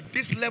 that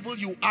this level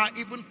you are,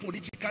 even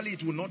politically,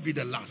 it will not be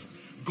the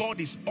last. God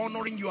is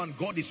honoring you and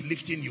God is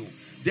lifting you.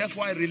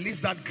 Therefore, I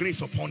release that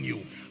grace upon you.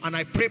 And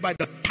I pray by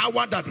the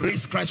power that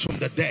raised Christ from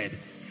the dead,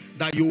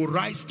 that you will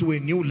rise to a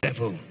new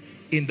level.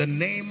 In the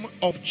name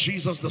of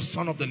Jesus, the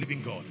Son of the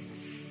living God.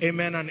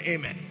 Amen and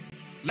amen.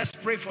 Let's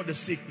pray for the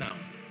sick now.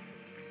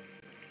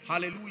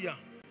 Hallelujah.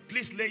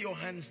 Please lay your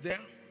hands there.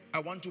 I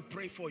want to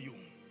pray for you.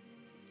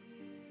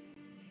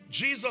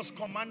 Jesus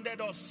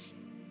commanded us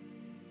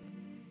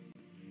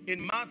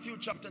in Matthew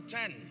chapter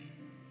 10,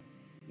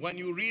 when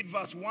you read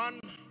verse 1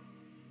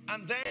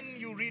 and then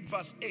you read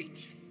verse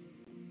 8,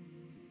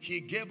 he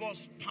gave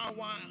us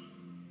power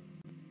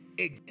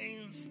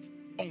against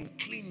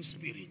unclean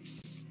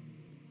spirits.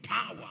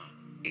 Power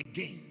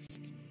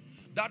against.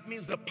 That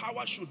means the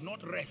power should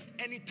not rest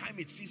anytime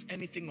it sees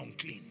anything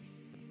unclean.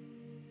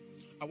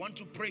 I want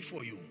to pray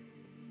for you.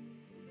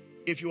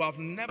 If you have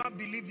never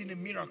believed in a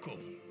miracle,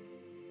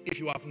 if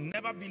you have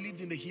never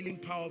believed in the healing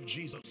power of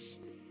Jesus,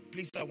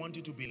 please, I want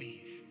you to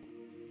believe.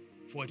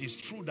 For it is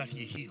true that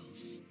he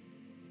heals.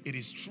 It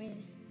is true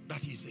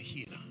that he's a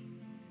healer.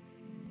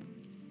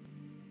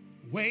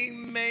 Way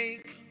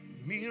make,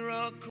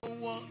 miracle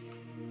work,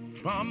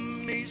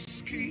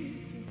 promise keep,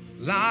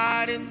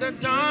 light in the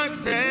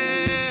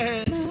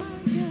darkness.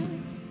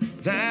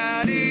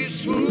 That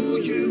is who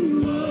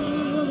you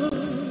are.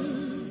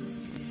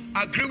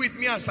 Agree with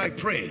me as I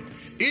pray.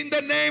 In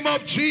the name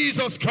of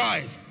Jesus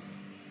Christ.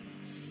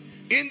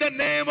 In the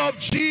name of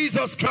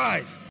Jesus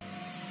Christ.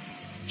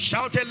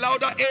 Shout a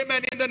louder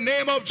amen. In the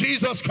name of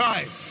Jesus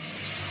Christ.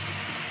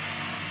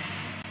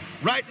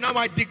 Right now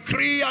I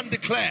decree and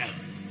declare,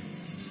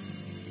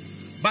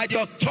 by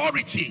the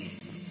authority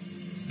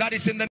that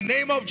is in the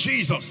name of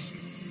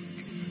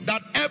Jesus,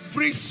 that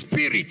every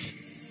spirit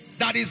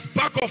that is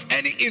back of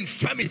any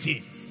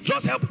infirmity,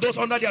 just help those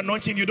under the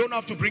anointing, you don't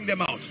have to bring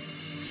them out.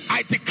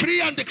 I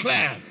decree and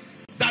declare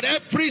that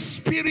every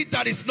spirit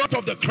that is not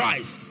of the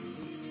Christ,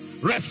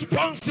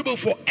 responsible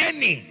for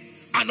any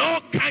and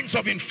all kinds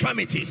of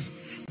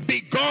infirmities,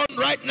 be gone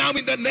right now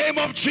in the name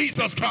of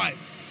Jesus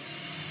Christ.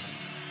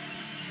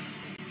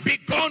 Be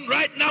gone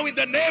right now in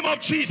the name of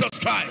Jesus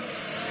Christ.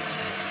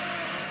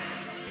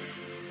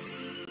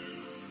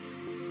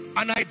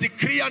 And I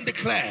decree and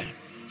declare,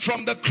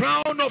 from the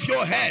crown of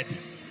your head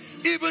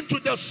even to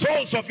the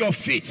soles of your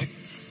feet,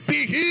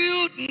 be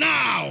healed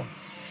now.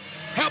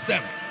 Help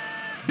them.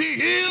 Be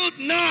healed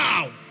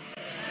now.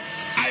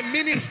 I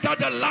minister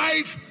the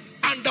life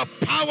and the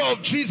power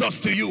of Jesus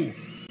to you.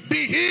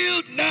 Be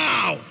healed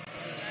now.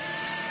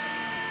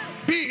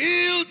 Be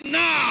healed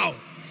now.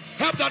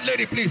 Help that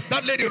lady, please.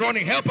 That lady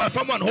running, help her.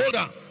 Someone hold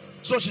her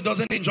so she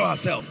doesn't injure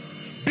herself.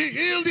 Be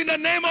healed in the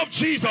name of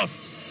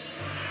Jesus.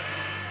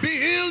 Be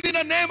healed in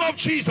the name of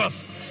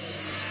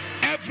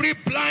Jesus. Every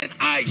blind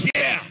eye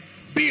here,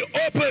 be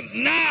open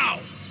now.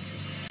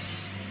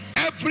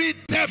 Every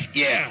deaf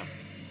ear,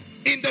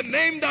 in the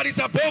name that is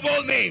above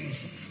all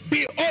names,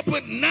 be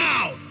open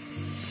now.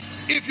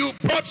 If you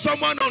brought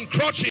someone on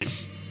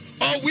crutches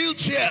or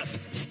wheelchairs,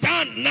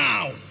 stand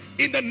now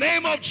in the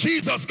name of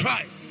Jesus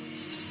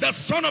Christ, the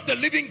Son of the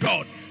living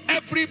God.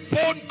 Every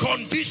bone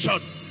condition,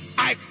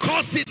 I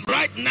curse it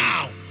right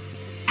now.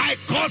 I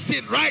curse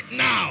it right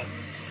now.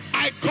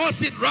 I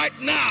curse it right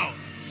now.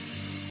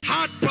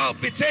 Heart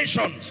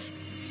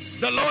palpitations,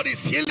 the Lord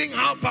is healing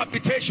heart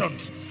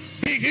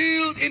palpitations. Be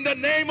healed in the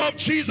name of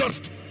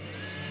Jesus.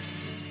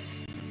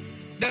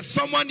 There's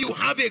someone, you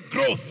have a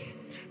growth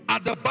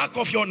at the back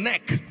of your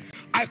neck.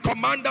 I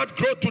command that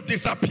growth to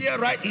disappear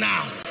right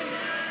now.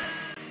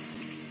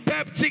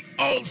 Peptic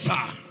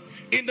ulcer,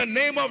 in the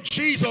name of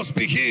Jesus,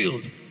 be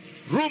healed.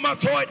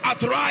 Rheumatoid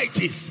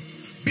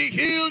arthritis, be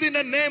healed in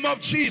the name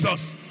of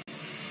Jesus.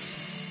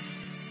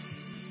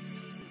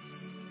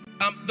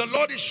 The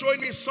Lord is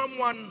showing me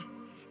someone,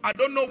 I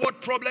don't know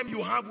what problem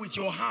you have with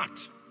your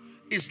heart.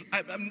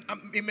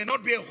 It may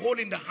not be a hole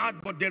in the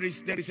heart, but there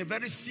is a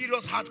very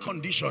serious heart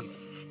condition.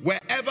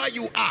 Wherever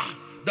you are,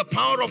 the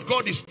power of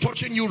God is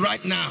touching you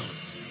right now.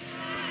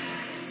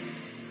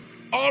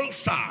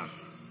 Ulcer,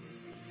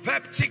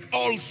 peptic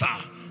ulcer,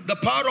 the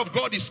power of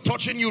God is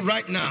touching you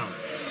right now.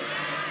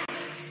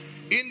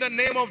 In the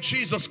name of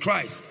Jesus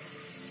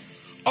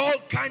Christ. All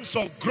kinds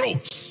of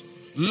growths,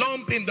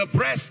 lump in the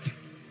breast,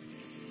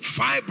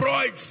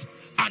 fibroids,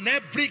 and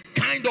every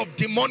kind of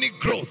demonic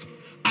growth,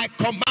 I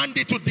command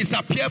it to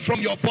disappear from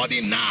your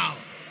body now.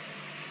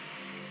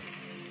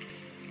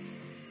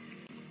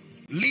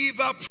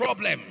 Liver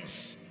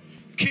problems,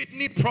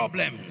 kidney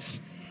problems,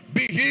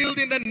 be healed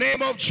in the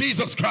name of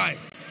Jesus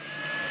Christ.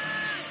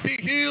 Be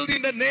healed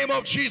in the name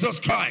of Jesus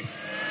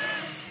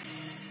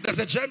Christ. There's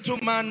a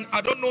gentleman,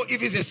 I don't know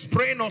if it's a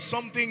sprain or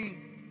something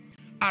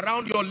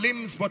around your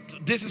limbs, but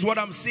this is what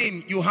I'm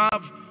seeing.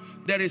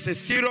 There is a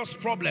serious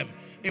problem.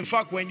 In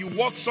fact, when you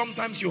walk,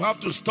 sometimes you have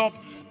to stop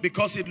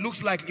because it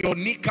looks like your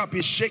kneecap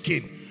is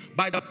shaking.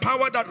 By the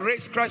power that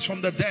raised Christ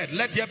from the dead,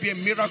 let there be a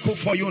miracle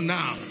for you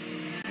now.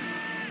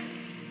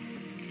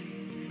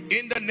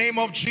 In the name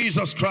of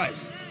Jesus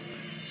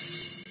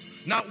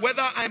Christ. Now,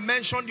 whether I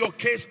mention your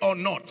case or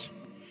not,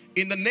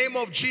 in the name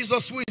of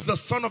Jesus, who is the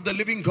Son of the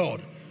living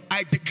God,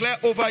 I declare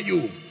over you,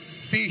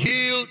 be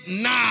healed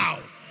now.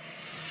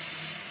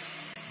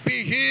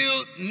 Be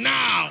healed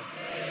now.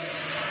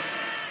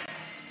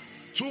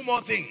 Two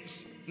more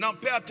things. Now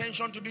pay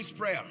attention to this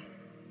prayer.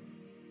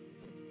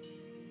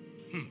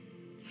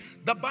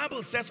 The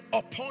Bible says,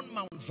 upon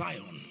Mount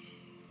Zion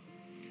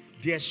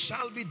there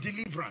shall be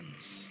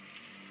deliverance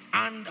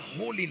and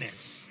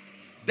holiness.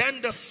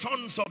 Then the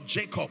sons of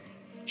Jacob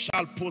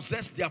shall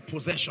possess their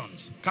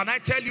possessions. Can I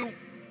tell you,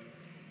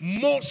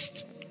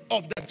 most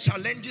of the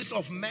challenges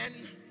of men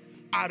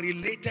are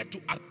related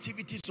to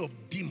activities of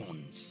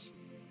demons.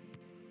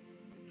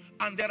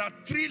 And there are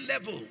 3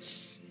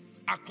 levels,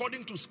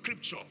 according to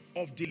scripture,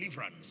 of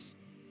deliverance.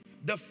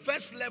 The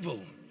first level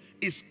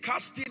is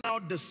casting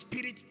out the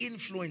spirit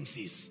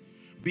influences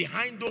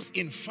behind those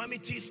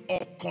infirmities or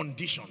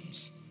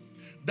conditions.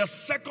 The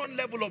second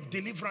level of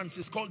deliverance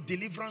is called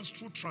deliverance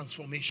through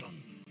transformation,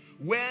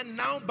 where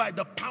now by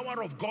the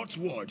power of God's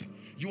word,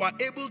 you are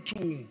able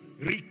to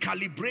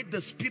recalibrate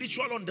the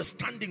spiritual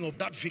understanding of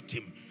that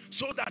victim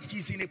so that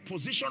he's in a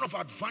position of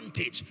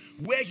advantage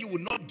where he will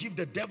not give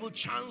the devil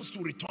chance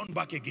to return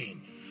back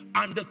again.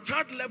 And the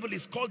third level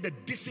is called the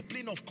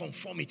discipline of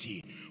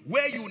conformity,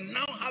 where you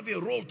now have a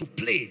role to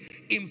play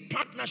in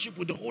partnership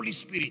with the Holy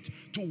Spirit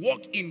to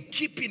walk in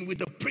keeping with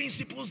the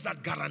principles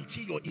that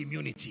guarantee your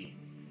immunity.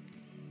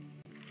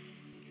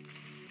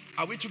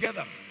 Are we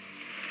together?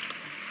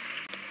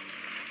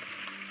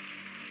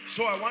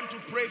 So I want to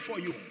pray for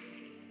you.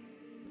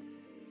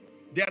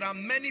 There are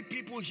many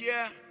people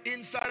here,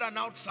 inside and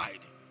outside.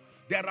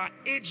 There are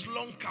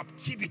age-long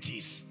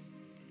captivities.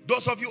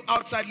 Those of you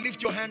outside,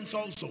 lift your hands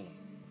also.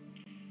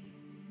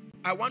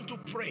 I want to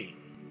pray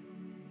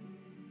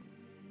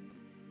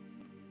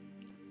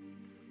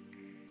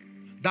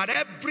that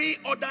every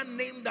other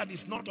name that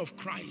is not of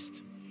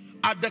Christ,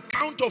 at the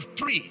count of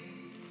 3,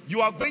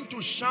 you are going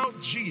to shout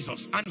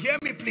Jesus. And hear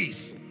me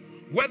please,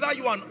 whether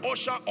you are an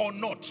usher or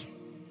not,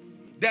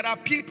 there are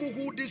people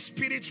who these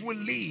spirits will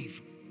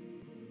leave.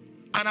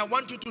 And I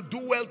want you to do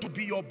well to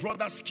be your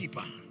brother's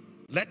keeper.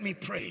 Let me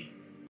pray.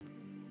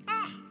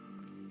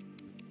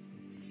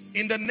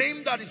 In the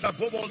name that is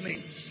above all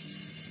names,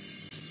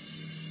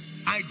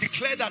 I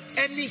declare that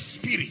any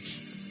spirit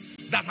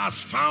that has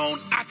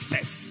found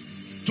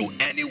access to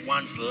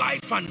anyone's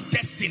life and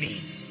destiny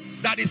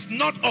that is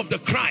not of the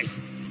Christ,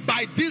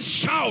 by this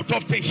shout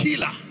of the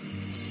healer,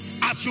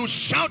 as you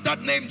shout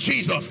that name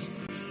Jesus,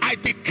 I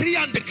decree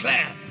and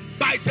declare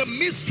by the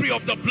mystery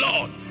of the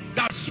blood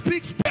that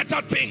speaks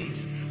better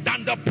things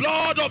than the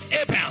blood of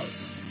Abel,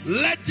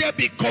 let there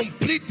be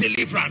complete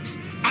deliverance.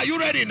 Are you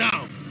ready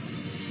now?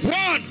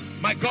 1,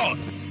 my God.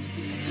 2,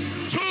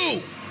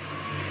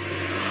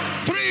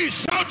 3,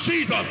 shout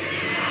Jesus.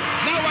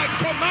 Now I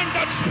command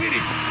that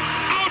spirit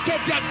out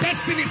of their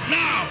destinies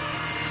now,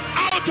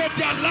 out of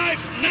their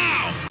lives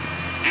now.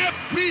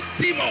 Every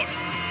demon,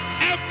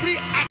 every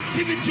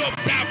activity of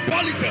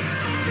diabolism,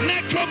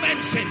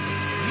 necromancy,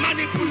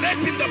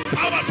 manipulating the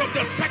powers of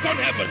the second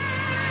heavens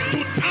to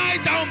tie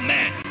down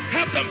men,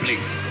 help them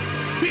please.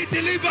 Be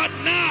delivered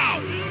now.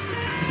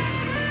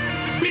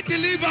 Be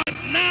delivered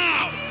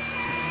now.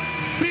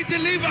 Be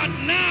delivered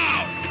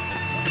now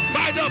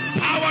by the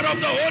power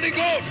of the Holy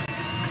Ghost.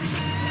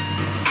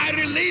 I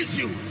release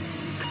you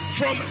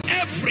from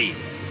every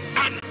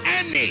and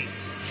any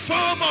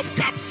form of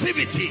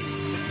captivity.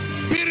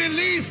 Be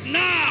released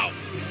now.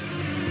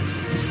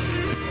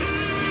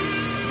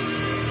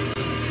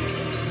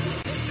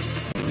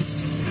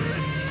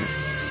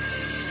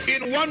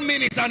 In 1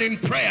 minute and in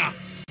prayer,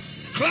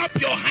 clap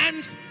your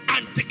hands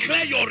and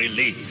declare your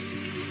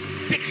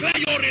release. Declare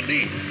your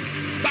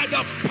release by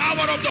the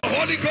power of the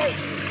Holy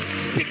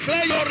Ghost.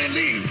 Declare your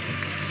release.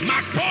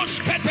 Makosh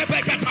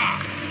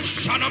ketebekata,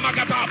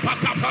 shanamagata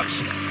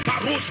patapash,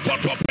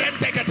 paruskoto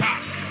prendekata,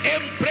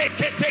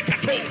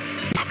 embreketekato,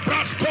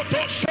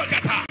 papraskoto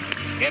shogata,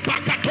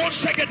 ebakato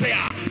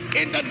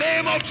shegetea. In the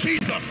name of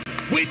Jesus,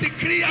 we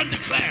decree and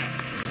declare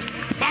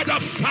by the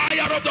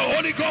fire of the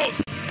Holy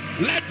Ghost,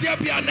 let there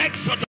be an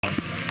exodus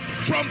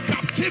from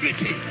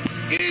captivity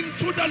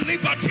into the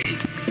liberty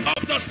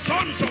of the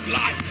sons of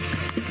light.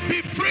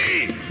 Be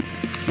free,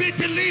 be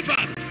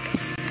delivered,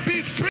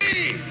 be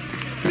free,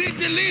 be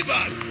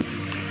delivered.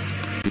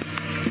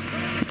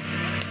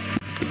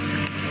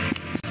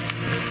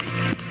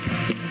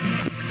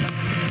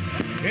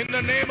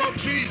 the name of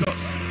Jesus.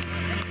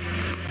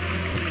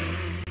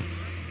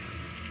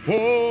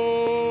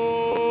 Oh,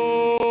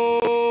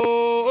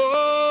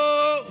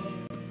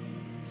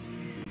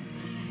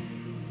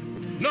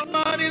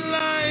 nobody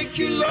like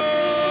you,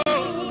 Lord.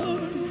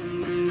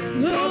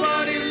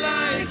 Nobody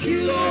like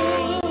you,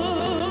 Lord.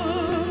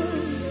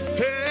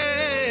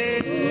 Hey.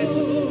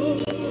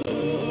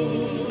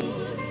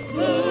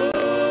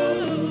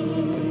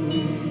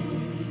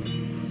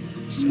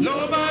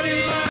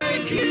 Nobody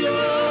like you,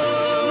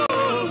 Lord.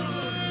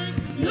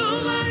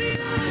 Nobody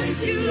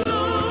like you,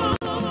 Lord.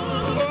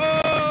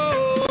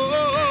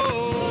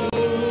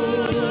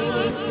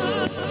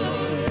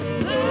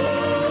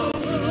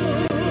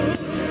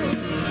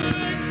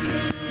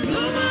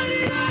 Nobody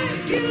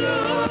like you,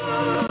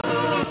 Lord.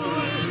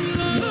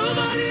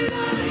 Nobody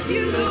like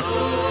you,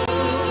 Lord.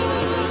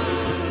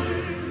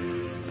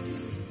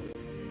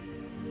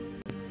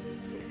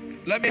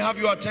 Let me have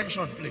your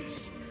attention,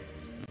 please.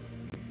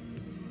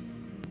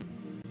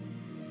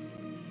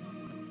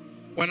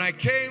 When I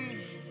came,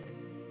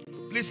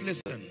 please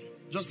listen,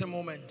 just a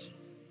moment.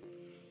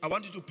 I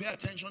want you to pay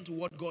attention to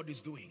what God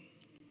is doing.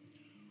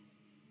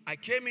 I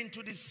came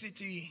into this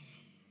city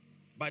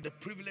by the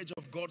privilege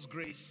of God's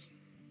grace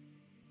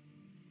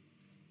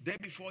day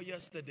before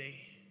yesterday,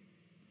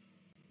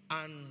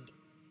 and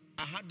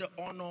I had the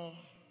honor,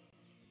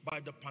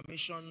 by the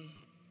permission,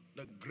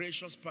 the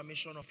gracious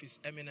permission of His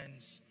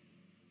Eminence,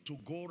 to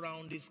go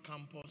around this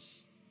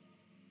campus.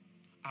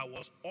 I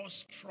was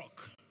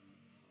awestruck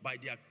by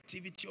the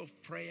activity of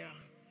prayer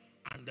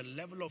and the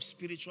level of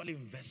spiritual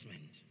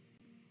investment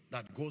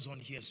that goes on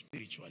here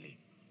spiritually.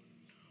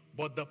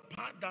 But the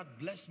part that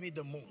blessed me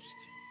the most,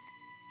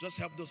 just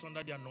help those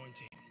under the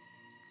anointing.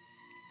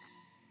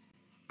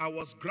 I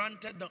was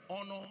granted the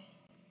honor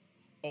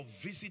of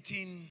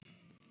visiting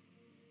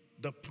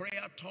the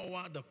prayer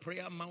tower, the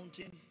prayer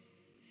mountain,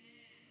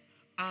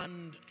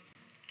 and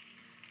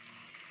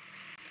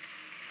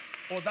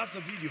oh, that's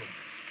the video.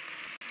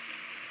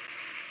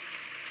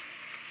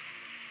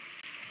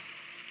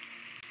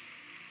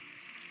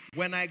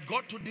 When I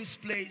got to this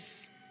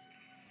place,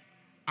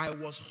 I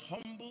was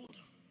humbled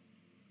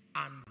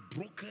and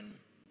broken,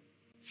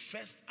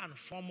 first and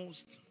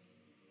foremost,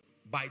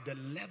 by the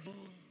level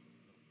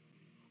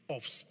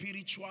of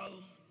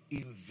spiritual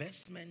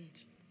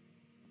investment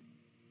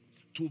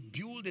to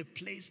build a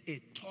place,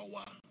 a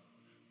tower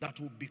that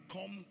will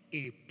become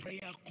a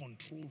prayer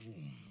control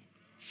room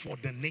for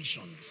the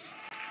nations.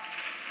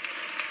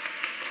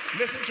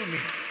 Listen to me.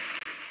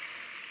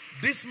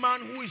 This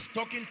man who is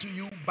talking to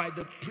you, by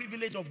the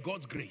privilege of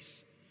God's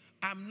grace,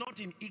 I'm not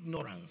in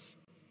ignorance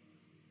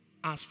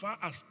as far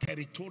as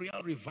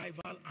territorial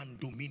revival and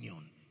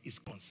dominion is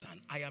concerned.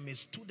 I am a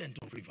student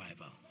of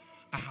revival.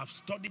 I have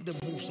studied the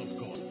moves of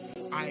God.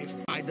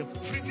 By the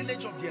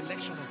privilege of the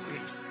election of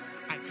grace,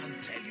 I can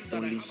tell you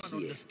that I have an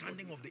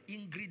understanding of the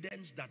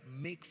ingredients that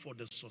make for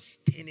the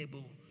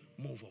sustainable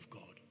move of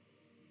God.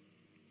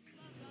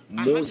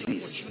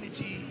 Moses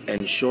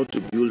ensured to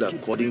build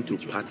according to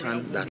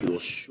pattern that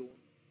was shown.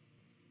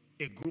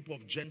 A group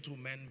of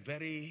gentlemen,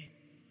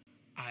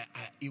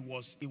 it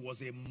was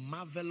a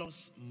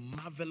marvelous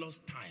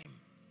time.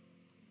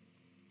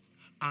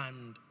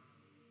 And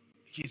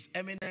His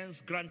Eminence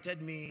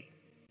granted me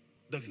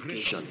the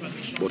gracious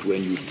permission. But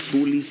when you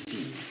truly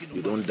see,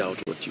 you don't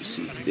doubt what you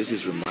see. This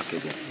is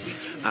remarkable.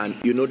 And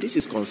you know, this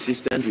is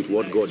consistent with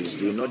what God is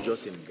doing, not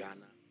just in Ghana.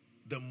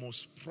 The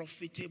most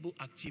profitable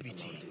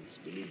activity,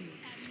 believe me,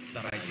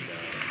 that I did.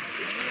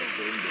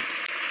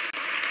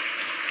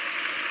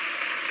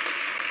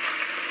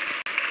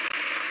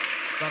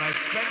 That I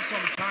spent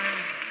some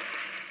time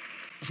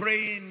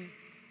praying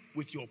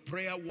with your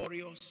prayer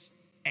warriors,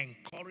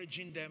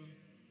 encouraging them,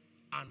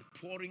 and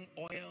pouring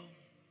oil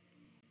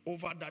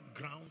over that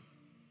ground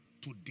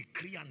to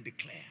decree and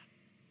declare.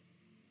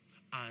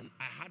 And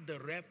I had the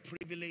rare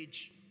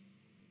privilege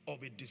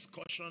of a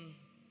discussion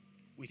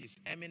with His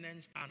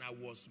Eminence, and I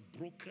was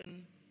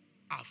broken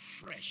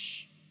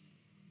afresh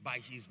by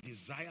his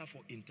desire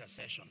for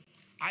intercession.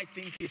 I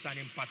think it's an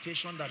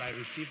impartation that I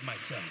received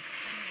myself.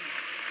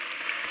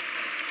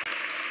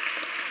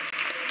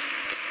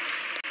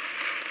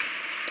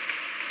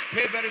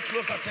 Pay very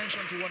close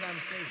attention to what I'm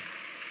saying.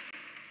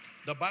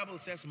 The Bible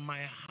says,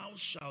 my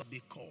house shall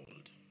be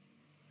called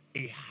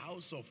a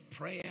house of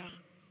prayer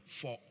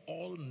for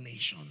all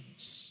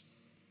nations.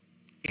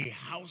 A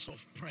house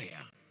of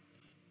prayer.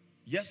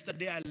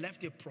 Yesterday I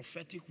left a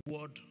prophetic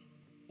word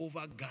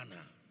over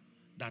Ghana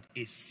that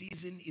a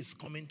season is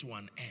coming to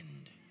an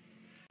end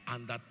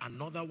and that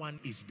another one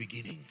is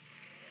beginning.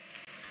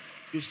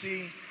 You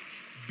see,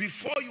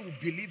 before you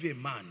believe a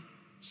man,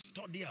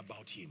 study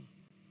about him.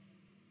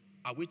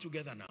 Are we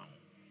together now?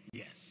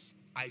 Yes.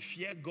 I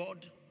fear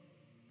God.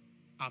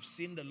 I've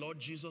seen the Lord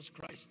Jesus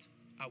Christ.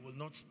 I will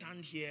not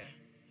stand here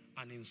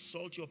and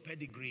insult your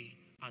pedigree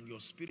and your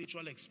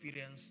spiritual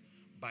experience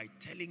by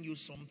telling you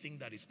something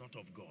that is not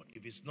of God.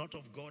 If it's not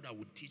of God, I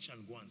would teach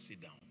and go and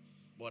sit down.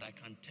 But I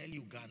can tell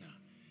you, Ghana,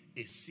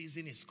 a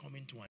season is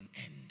coming to an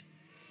end.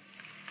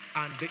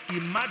 And the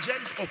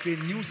emergence of a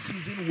new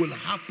season will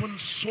happen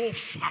so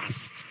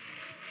fast.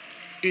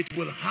 It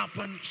will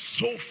happen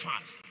so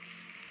fast.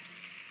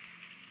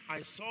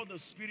 I saw the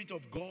Spirit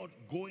of God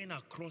going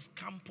across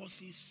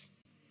campuses,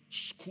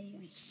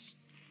 schools,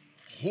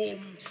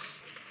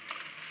 homes.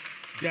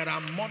 There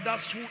are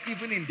mothers who,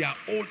 even in their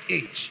old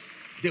age,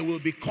 they will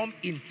become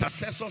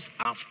intercessors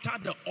after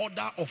the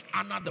order of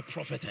Anna the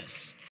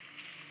prophetess,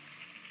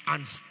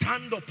 and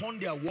stand upon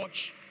their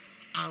watch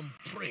and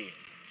pray.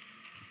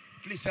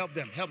 Please help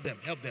them, help them,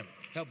 help them,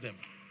 help them.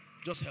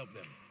 Just help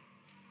them.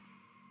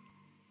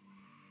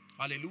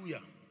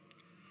 Hallelujah.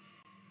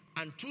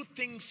 And two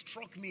things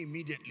struck me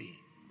immediately.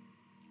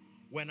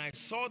 When I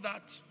saw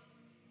that,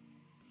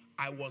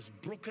 I was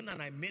broken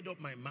and I made up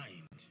my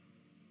mind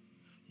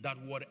that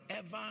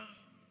whatever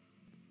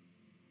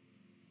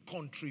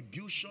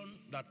contribution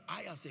that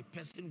I as a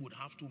person would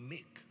have to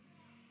make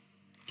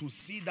to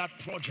see that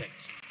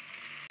project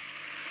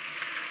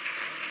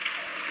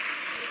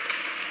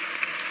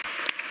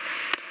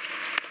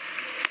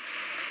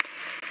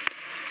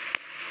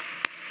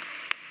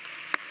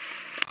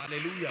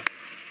hallelujah,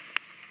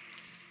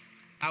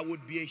 I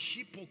would be a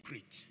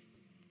hypocrite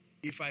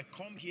if I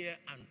come here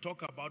and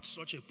talk about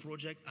such a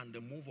project and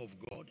the move of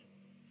God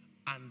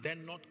and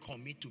then not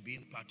commit to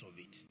being part of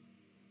it.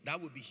 That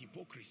would be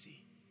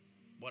hypocrisy.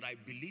 But I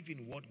believe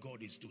in what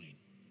God is doing.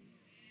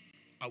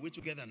 Are we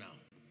together now?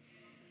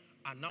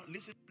 And now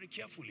listen very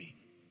carefully.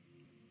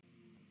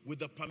 With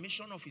the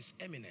permission of His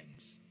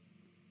Eminence,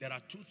 there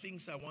are two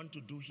things I want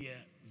to do here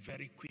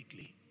very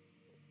quickly.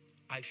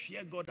 I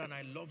fear God and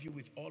I love you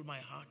with all my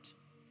heart.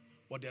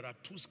 But there are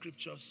two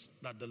scriptures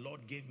that the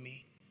Lord gave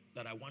me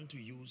that I want to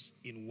use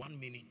in 1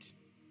 minute.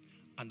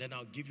 And then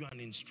I'll give you an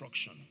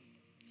instruction.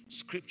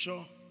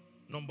 Scripture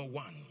number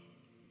 1.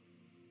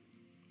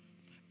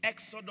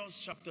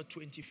 Exodus chapter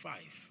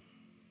 25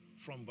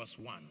 from verse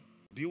 1.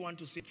 Do you want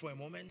to sit for a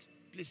moment?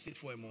 Please sit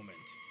for a moment.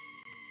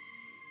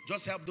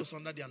 Just help those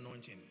under the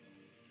anointing.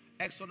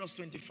 Exodus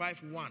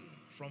 25:1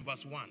 from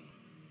verse 1.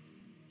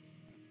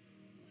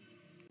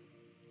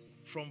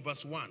 From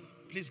verse 1.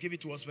 Please give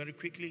it to us very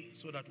quickly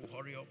so that we'll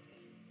hurry up.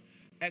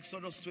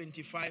 Exodus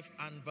 25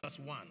 and verse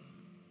 1.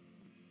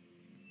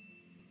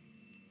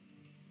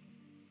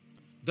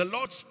 The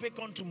Lord spake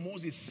unto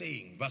Moses,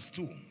 saying, verse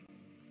 2.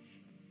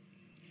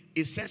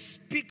 It says,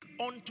 speak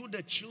unto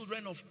the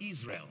children of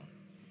Israel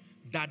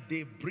that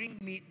they bring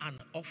me an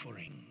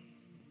offering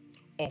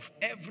of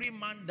every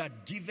man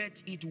that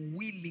giveth it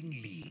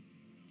willingly.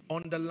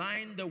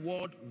 Underline the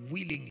word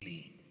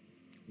willingly.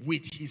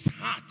 With his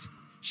heart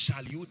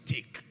shall you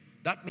take.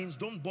 That means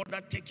don't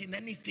bother taking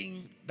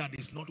anything that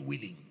is not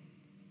willing.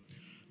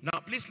 Now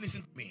please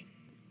listen to me.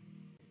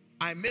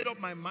 I made up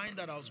my mind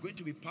that I was going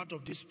to be part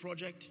of this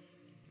project,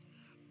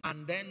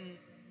 and then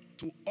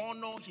to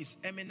honor His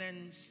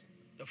Eminence,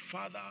 the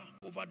Father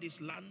over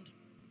this land,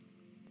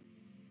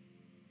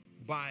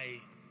 by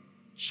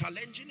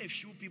challenging a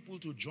few people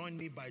to join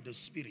me by the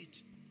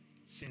Spirit,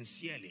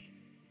 sincerely.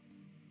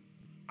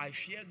 I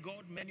fear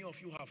God. Many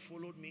of you have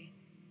followed me.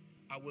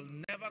 I will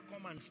never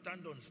come and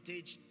stand on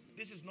stage.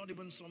 This is not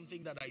even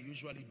something that I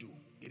usually do.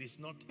 It is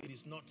not.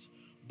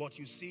 But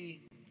you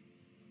see,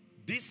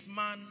 this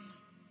man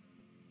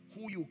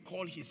who you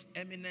call His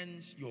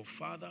Eminence, your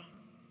father,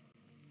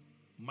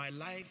 my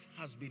life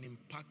has been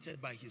impacted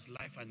by his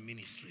life and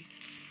ministry.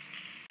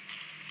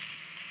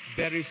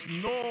 There is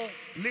no,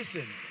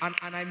 listen, and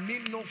I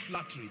mean no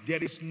flattery,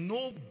 there is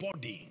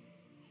nobody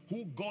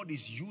who God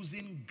is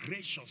using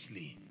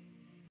graciously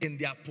in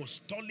the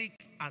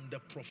apostolic and the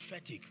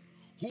prophetic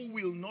who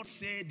will not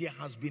say there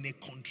has been a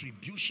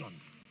contribution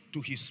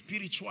to his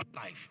spiritual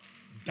life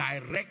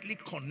directly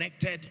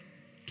connected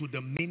to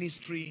the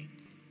ministry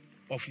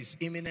of His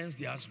Eminence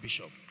the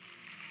Archbishop.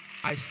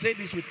 I say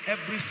this with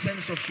every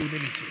sense of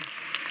humility.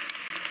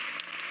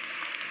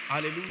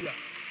 Hallelujah.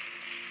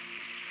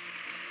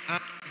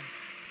 And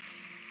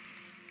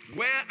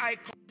where I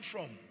come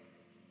from,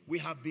 we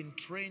have been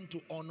trained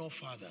to honor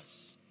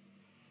fathers.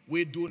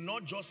 We do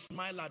not just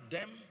smile at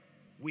them,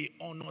 we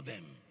honor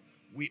them.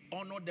 We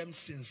honor them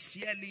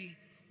sincerely,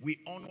 we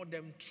honor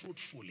them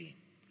truthfully.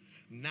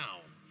 Now,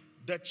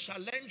 the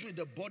challenge with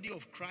the body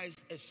of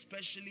Christ,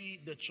 especially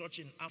the church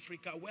in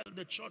Africa, well,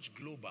 the church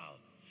global,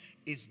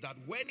 is that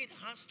when it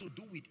has to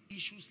do with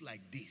issues like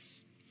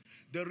this,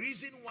 the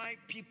reason why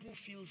people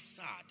feel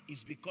sad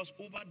is because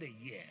over the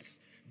years,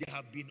 there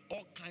have been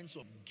all kinds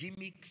of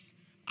gimmicks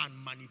and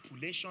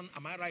manipulation.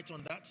 Am I right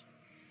on that?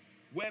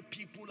 Where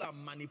people are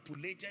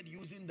manipulated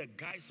using the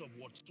guise of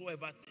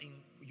whatsoever thing,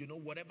 you know,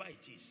 whatever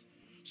it is.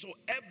 So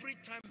every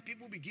time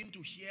people begin to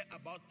hear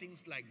about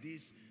things like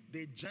this,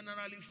 they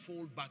generally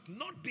fall back,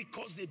 not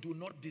because they do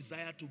not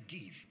desire to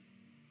give,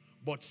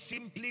 but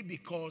simply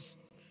because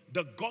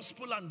the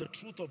gospel and the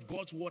truth of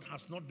God's word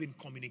has not been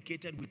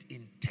communicated with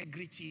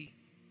integrity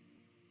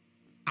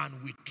and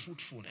with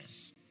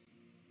truthfulness.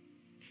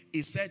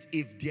 It says,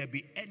 if there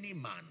be any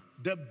man,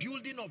 the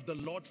building of the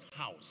Lord's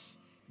house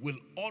will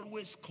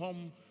always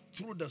come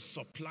through the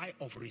supply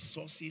of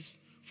resources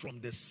from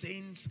the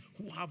saints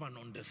who have an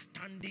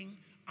understanding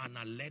and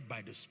are led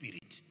by the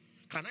Spirit.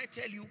 Can I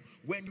tell you,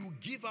 when you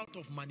give out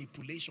of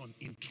manipulation,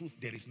 in truth,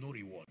 there is no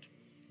reward.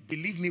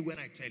 Believe me when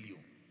I tell you,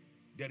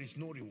 there is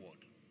no reward.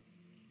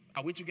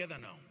 Are we together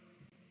now?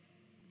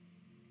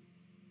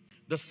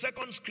 The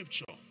second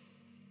scripture,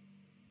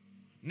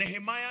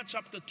 Nehemiah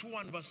chapter 2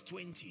 and verse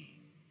 20.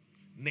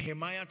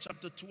 Nehemiah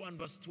chapter 2 and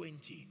verse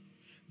 20.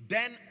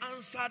 Then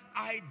answered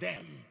I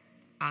them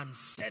and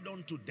said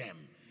unto them,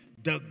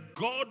 the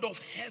God of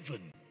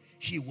heaven,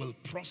 he will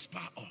prosper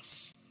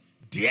us.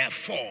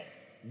 Therefore,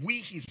 we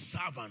his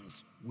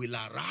servants will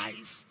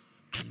arise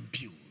and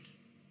build.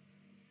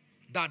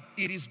 That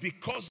it is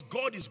because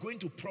God is going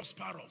to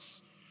prosper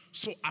us.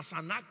 So as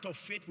an act of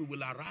faith, we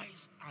will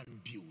arise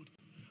and build.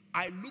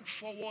 I look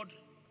forward,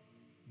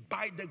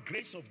 by the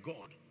grace of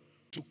God,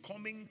 to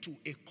coming to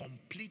a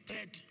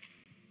completed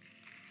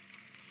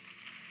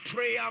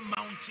prayer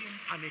mountain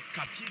and a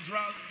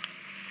cathedral.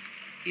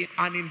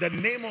 And in the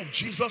name of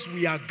Jesus,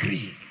 we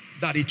agree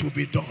that it will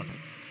be done.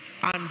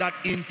 And that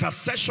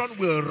intercession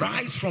will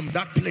rise from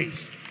that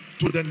place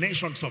to the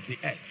nations of the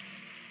earth.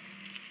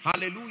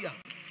 Hallelujah.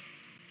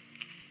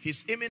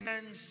 His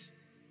Eminence,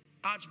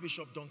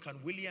 Archbishop Duncan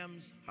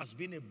Williams, has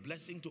been a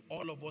blessing to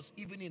all of us,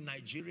 even in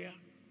Nigeria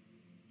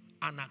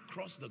and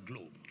across the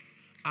globe.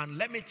 And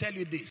let me tell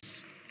you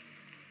this.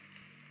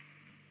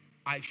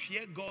 I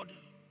fear God.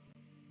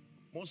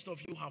 Most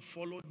of you have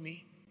followed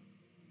me.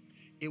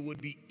 It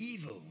would be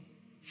evil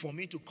for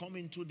me to come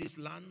into this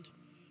land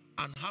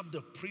and have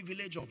the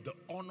privilege of the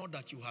honor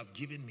that you have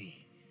given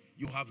me.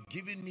 You have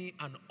given me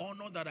an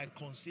honor that I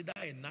consider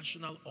a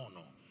national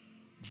honor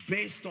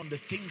based on the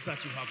things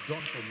that you have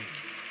done for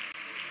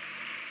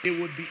me. It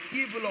would be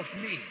evil of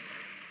me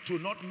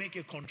to not make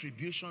a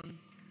contribution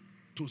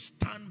to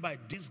stand by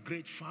this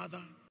great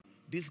father,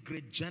 this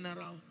great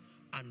general,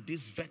 and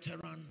this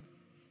veteran,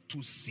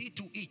 to see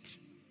to it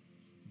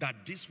that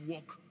this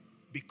work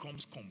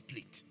becomes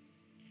complete.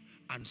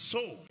 And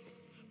so,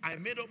 I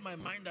made up my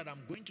mind that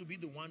I'm going to be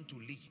the one to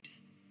lead.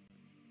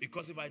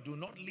 Because if I do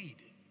not lead,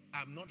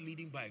 I'm not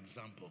leading by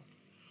example.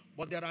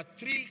 But there are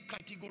three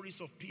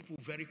categories of people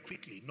very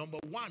quickly. Number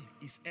one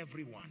is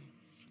everyone.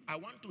 I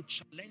want to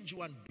challenge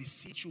you and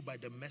beseech you by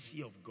the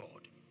mercy of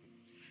God.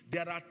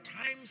 There are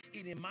times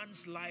in a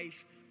man's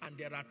life, and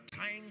there are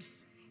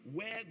times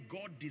where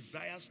God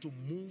desires to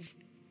move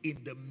in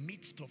the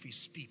midst of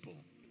his people.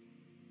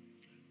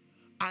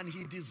 And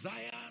he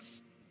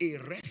desires a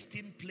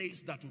resting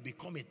place that will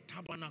become a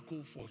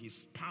tabernacle for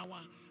his power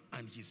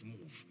and his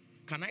move.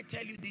 Can I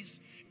tell you this?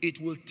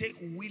 It will take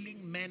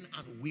willing men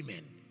and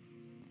women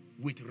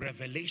with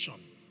revelation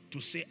to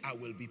say, I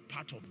will be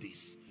part of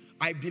this.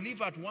 I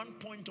believe at one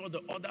point or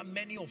the other,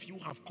 many of you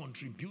have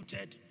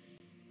contributed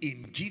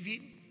in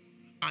giving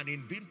and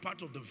in being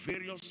part of the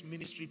various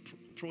ministry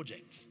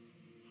projects.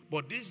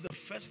 But this is the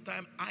first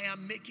time I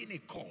am making a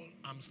call.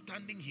 I'm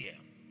standing here.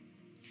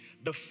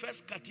 The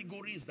first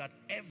category is that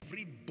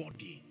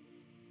everybody,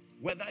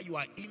 whether you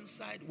are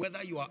inside,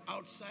 whether you are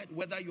outside,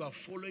 whether you are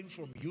following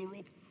from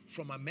Europe,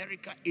 from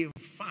America, in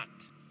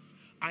fact,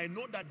 I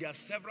know that there are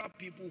several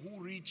people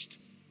who reached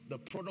the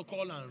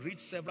protocol and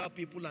reached several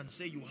people and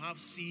say, you have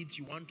seeds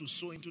you want to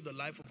sow into the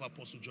life of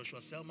Apostle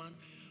Joshua Selman.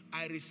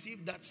 I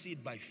received that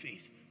seed by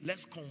faith.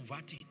 Let's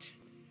convert it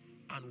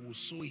and we'll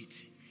sow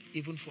it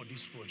even for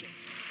this project.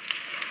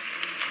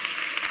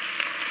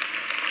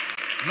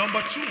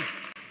 Number two,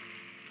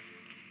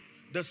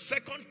 the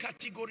second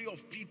category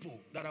of people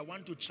that I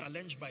want to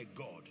challenge by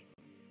God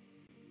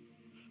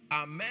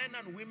are men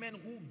and women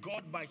who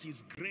God by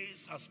his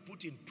grace has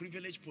put in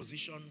privileged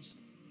positions,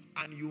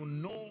 and you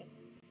know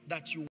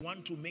that you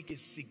want to make a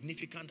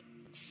significant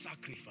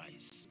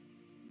sacrifice.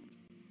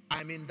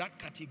 I'm in that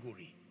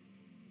category.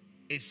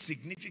 A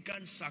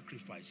significant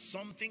sacrifice,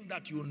 something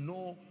that you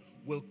know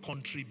will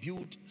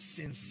contribute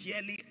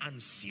sincerely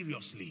and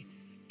seriously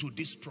to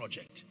this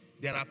project.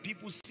 There are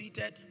people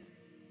seated.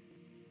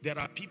 There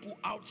are people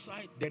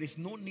outside. There is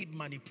no need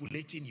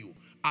manipulating you.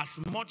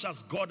 As much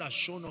as God has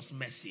shown us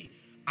mercy,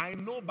 I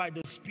know by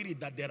the Spirit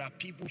that there are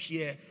people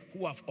here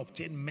who have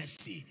obtained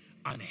mercy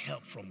and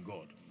help from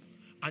God.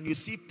 And you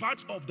see,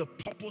 part of the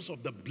purpose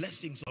of the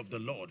blessings of the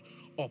Lord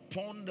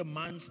upon the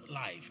man's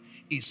life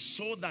is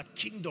so that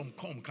kingdom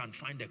come can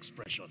find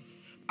expression.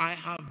 I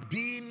have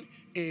been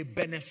a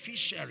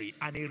beneficiary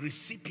and a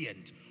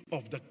recipient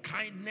of the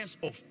kindness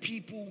of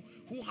people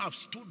who have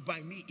stood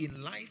by me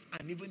in life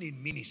and even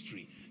in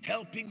ministry,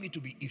 helping me to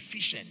be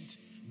efficient.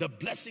 The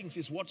blessings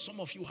is what some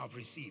of you have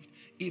received,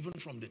 even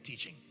from the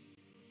teaching.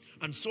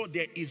 And so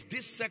there is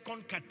this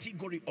second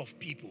category of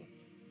people.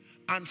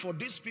 And for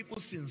these people,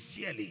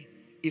 sincerely,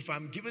 if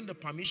I'm given the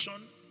permission,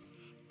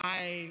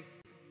 I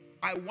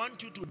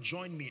want you to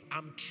join me.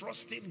 I'm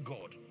trusting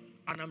God.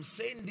 And I'm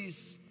saying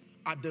this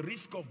at the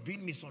risk of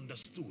being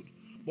misunderstood.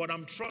 But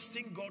I'm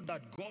trusting God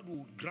that God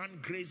will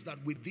grant grace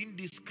that within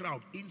this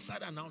crowd,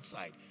 inside and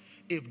outside,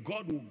 if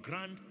God will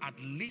grant at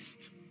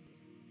least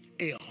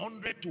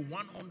 100 to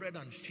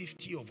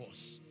 150 of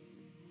us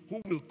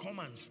who will come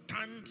and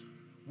stand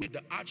with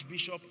the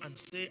Archbishop and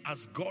say,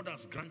 as God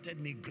has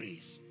granted me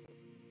grace,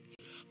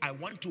 I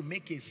want to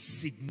make a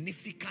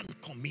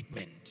significant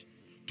commitment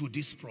to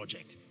this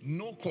project.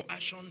 No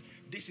coercion.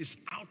 This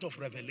is out of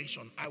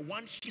revelation. I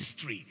want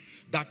history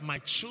that my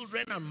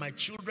children and my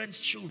children's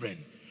children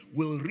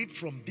will reap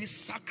from this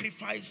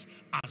sacrifice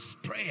as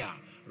prayer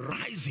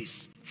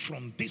rises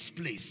from this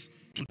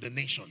place to the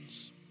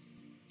nations.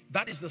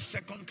 That is the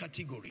second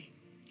category.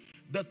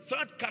 The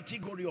third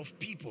category of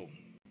people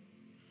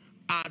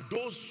are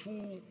those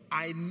who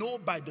I know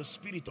by the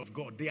Spirit of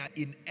God. They are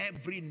in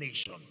every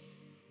nation.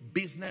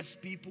 Business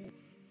people,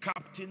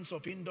 captains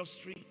of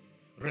industry,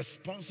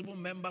 responsible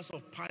members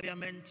of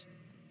parliament.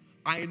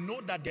 I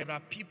know that there are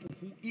people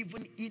who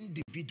even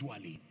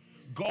individually,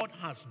 God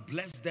has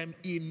blessed them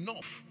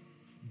enough.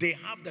 They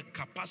have the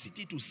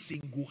capacity to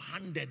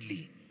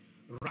single-handedly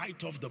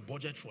write off the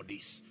budget for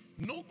this.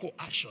 No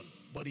coercion,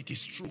 but it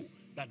is true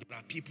that there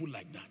are people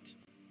like that.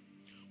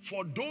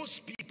 For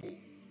those people,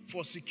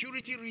 for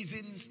security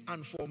reasons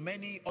and for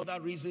many other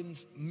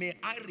reasons, may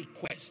I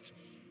request,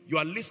 you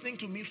are listening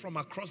to me from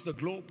across the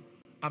globe,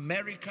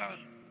 America,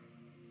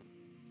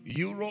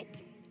 Europe,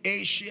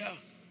 Asia,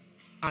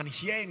 and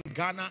here in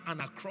Ghana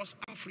and across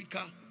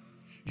Africa,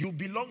 you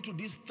belong to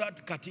this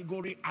third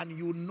category and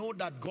you know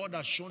that God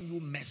has shown you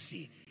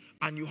mercy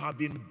and you have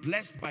been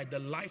blessed by the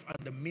life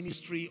and the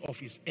ministry of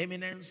His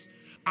Eminence,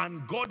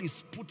 and God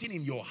is putting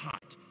in your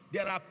heart.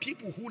 There are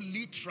people who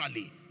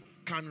literally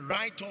can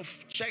write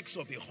off checks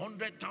of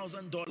 $100,000,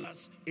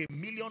 $1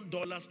 million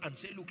and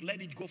say, look,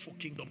 let it go for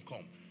kingdom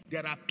come.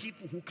 There are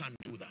people who can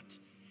do that.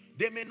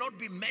 They may not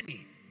be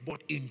many,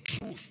 but in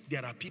truth,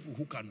 there are people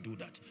who can do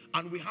that.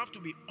 And we have to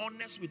be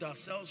honest with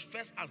ourselves,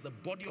 first as the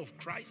body of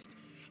Christ,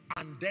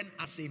 and then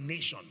as a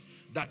nation,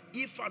 that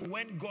if and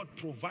when God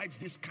provides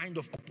this kind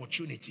of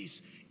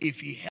opportunities,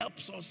 if He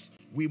helps us,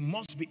 we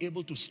must be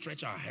able to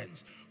stretch our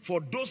hands.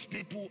 For those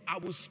people, I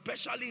will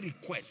specially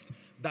request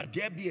that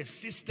there be a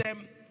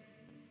system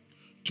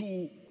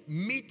to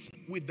meet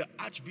with the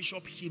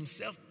Archbishop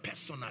himself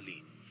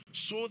personally,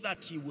 so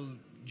that he will,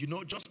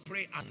 just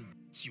pray and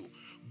bless you.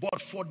 But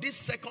for this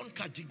second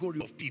category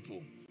of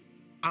people,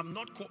 I'm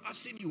not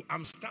coercing you.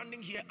 I'm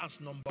standing here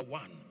as number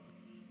one.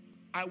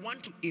 I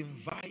want to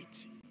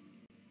invite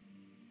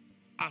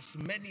as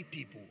many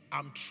people.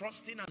 I'm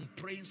trusting and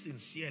praying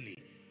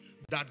sincerely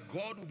that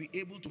God will be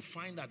able to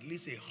find at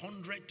least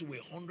 100 to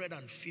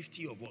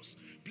 150 of us.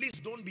 Please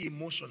don't be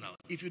emotional.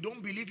 If you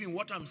don't believe in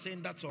what I'm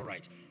saying, that's all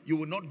right. You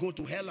will not go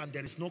to hell and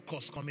there is no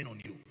curse coming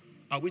on you.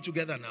 Are we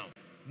together now?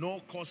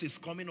 No curse is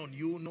coming on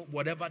you, no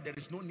whatever. There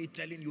is no need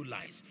telling you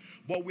lies.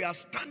 But we are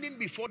standing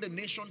before the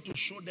nation to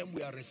show them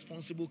we are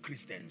responsible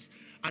Christians.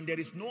 And there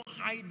is no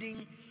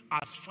hiding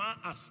as far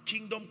as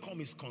kingdom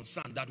come is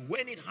concerned, that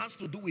when it has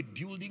to do with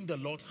building the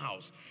Lord's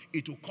house,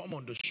 it will come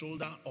on the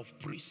shoulder of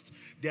priests.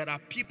 There are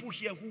people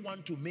here who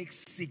want to make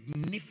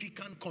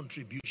significant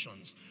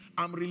contributions.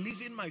 I'm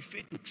releasing my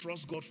faith to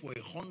trust God for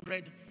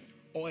 100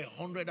 or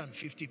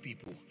 150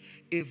 people.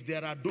 If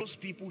there are those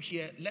people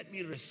here, let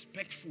me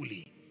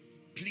respectfully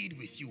plead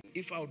with you,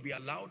 if I would be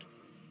allowed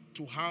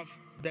to have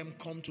them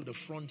come to the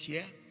front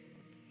here,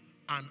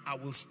 and I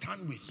will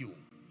stand with you.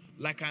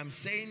 Like I'm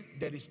saying,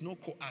 there is no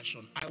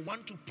coercion. I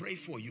want to pray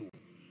for you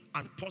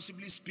and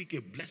possibly speak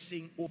a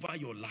blessing over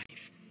your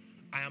life.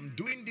 I am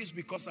doing this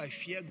because I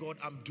fear God.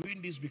 I'm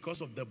doing this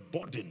because of the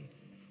burden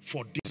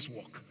for this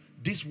work.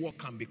 This work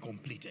can be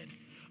completed.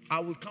 I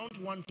will count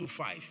 1 to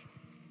 5.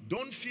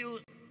 Don't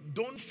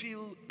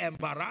feel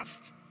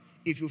embarrassed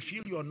if you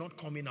feel you are not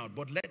coming out.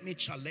 But let me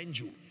challenge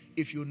you.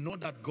 If you know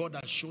that God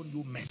has shown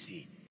you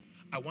mercy,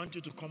 I want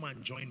you to come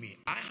and join me.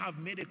 I have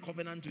made a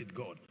covenant with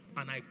God,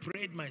 and I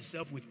prayed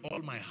myself with all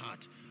my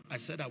heart. I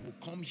said I will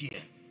come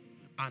here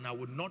and I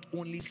will not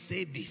only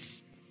say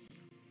this,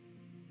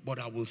 but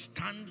I will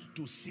stand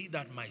to see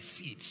that my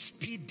seed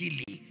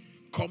speedily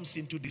comes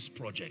into this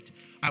project.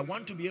 I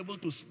want to be able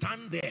to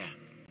stand there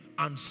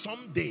and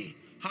someday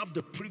have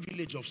the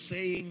privilege of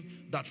saying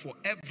that for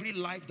every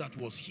life that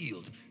was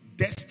healed,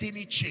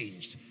 destiny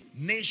changed,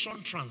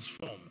 nation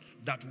transformed,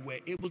 that we were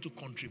able to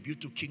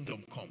contribute to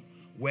kingdom come.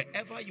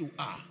 Wherever you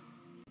are,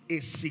 a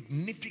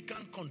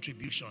significant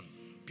contribution.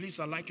 Please,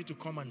 I'd like you to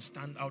come and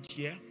stand out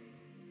here.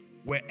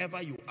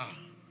 Wherever you are,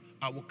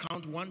 I will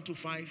count 1 to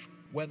 5,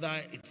 whether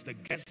it's the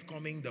guests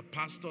coming, the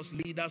pastors,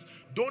 leaders.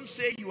 Don't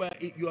say you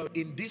are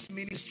in this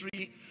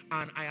ministry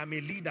and I am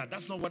a leader.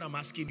 That's not what I'm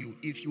asking you.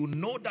 If you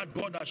know that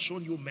God has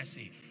shown you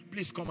mercy,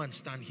 please come and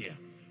stand here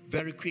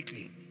very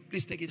quickly.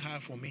 Please take it higher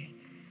for me.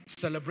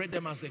 Celebrate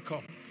them as they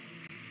come.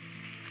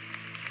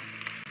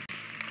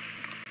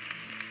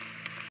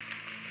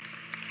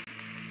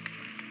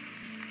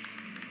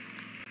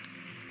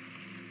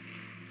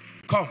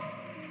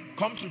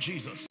 Come to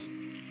Jesus.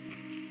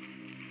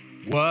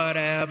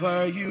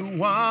 Whatever you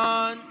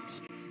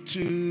want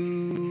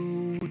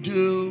to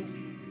do,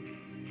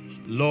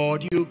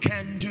 Lord, you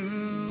can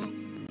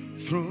do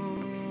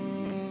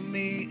through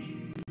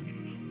me.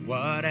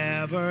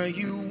 Whatever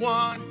you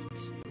want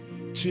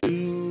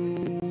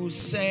to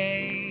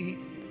say,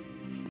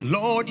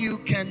 Lord, you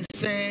can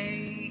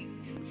say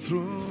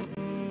through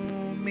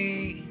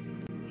me.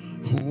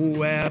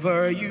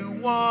 Whoever you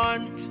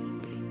want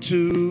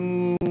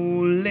to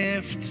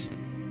lift,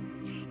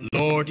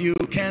 Lord, you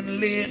can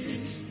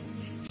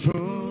lift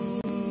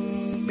through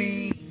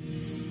me.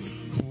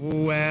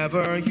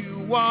 Whoever you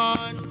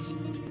want.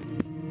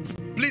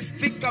 Please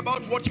think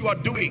about what you are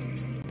doing.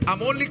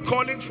 I'm only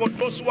calling for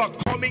those who are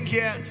coming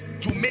here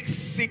to make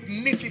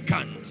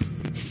significant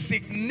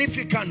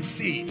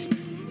seeds.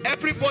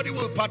 Everybody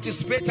will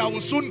participate. I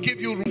will soon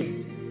give you room.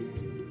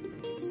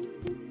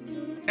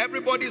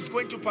 Everybody is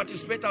going to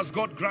participate as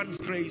God grants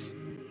grace.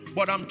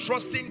 But I'm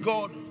trusting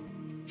God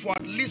for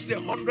at least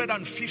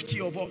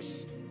 150 of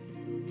us.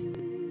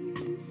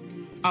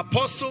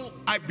 Apostle,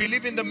 I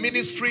believe in the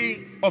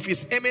ministry of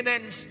His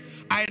Eminence.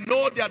 I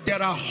know that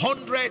there are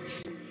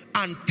hundreds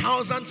and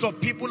thousands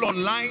of people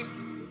online.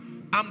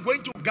 I'm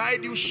going to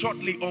guide you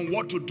shortly on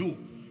what to do.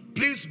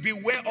 Please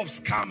beware of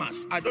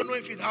scammers. I don't know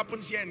if it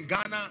happens here in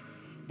Ghana,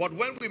 but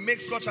when we make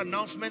such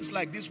announcements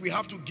like this, we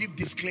have to give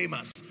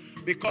disclaimers,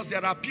 because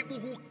there are people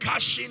who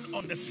cash in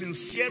on the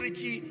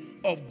sincerity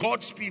of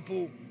God's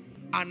people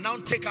and now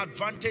take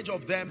advantage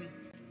of them.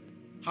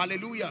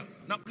 Hallelujah.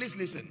 Now please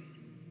listen.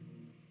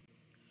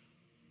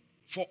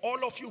 For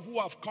all of you who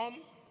have come,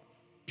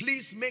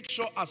 please make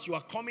sure as you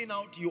are coming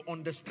out, you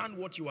understand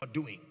what you are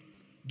doing.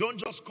 Don't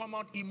just come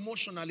out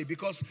emotionally,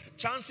 because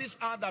chances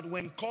are that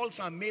when calls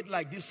are made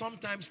like this,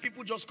 sometimes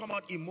people just come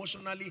out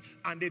emotionally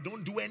and they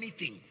don't do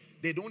anything.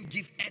 They don't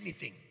give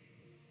anything.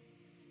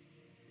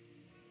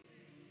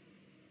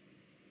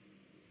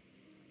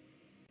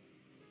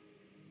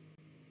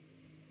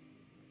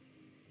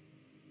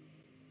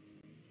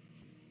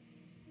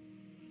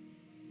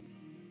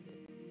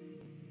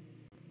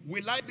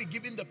 Will I be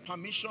given the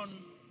permission?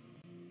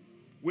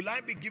 Will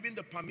I be given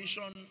the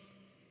permission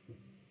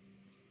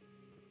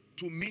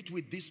to meet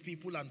with these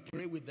people and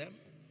pray with them?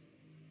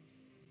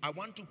 I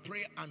want to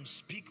pray and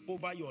speak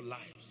over your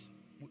lives.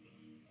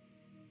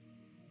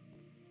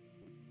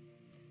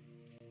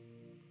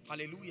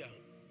 Hallelujah.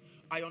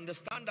 I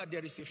understand that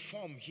there is a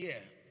form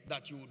here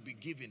that you will be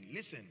given.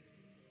 Listen,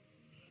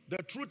 the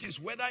truth is,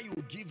 whether you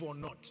give or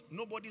not,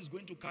 nobody is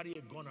going to carry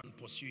a gun and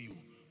pursue you.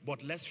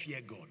 But let's fear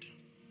God.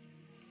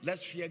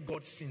 Let's fear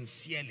God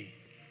sincerely.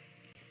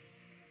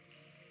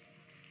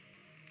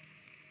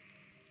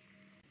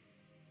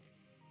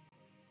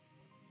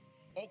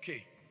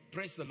 Okay,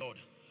 praise the Lord.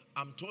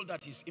 I'm told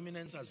that His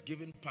Eminence has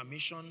given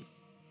permission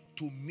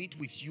to meet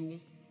with you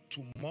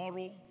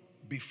tomorrow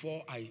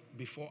before I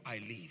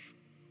leave.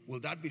 Will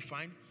that be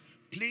fine?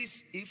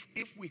 Please,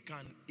 if we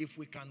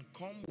can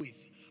come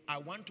with, I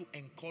want to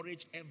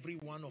encourage every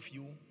one of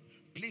you.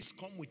 Please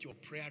come with your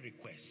prayer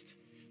request.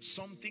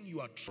 Something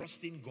you are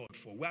trusting God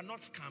for. We are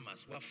not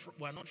scammers.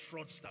 We are not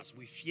fraudsters.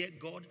 We fear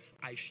God.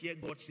 I fear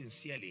God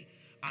sincerely.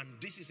 And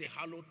this is a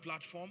hallowed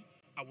platform.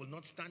 I will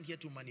not stand here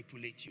to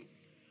manipulate you.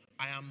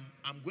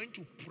 I'm going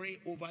to pray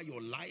over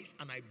your life,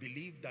 and I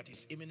believe that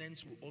His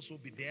Eminence will also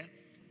be there.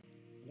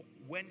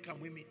 When can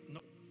we meet?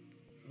 No,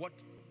 what?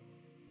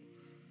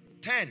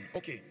 10.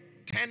 Okay,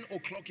 10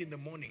 o'clock in the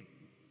morning.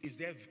 Is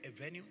there a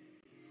venue?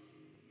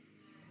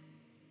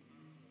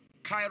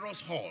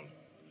 Kairos Hall.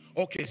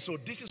 Okay, so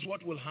this is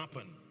what will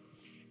happen.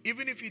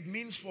 Even if it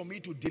means for me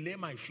to delay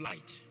my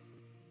flight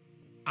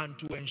and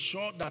to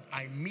ensure that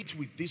I meet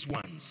with these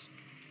ones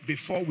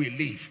before we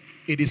leave,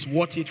 it is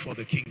worth it for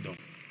the kingdom.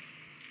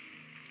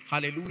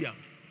 Hallelujah.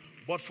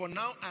 But for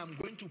now, I am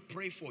going to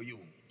pray for you.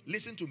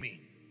 Listen to me.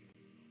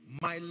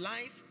 My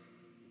life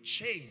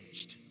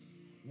changed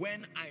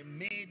when I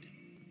made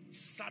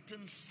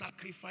certain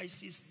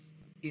sacrifices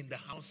in the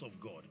house of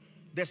God.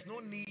 There's no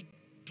need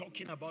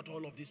talking about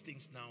all of these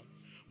things now,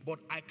 but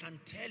I can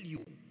tell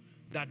you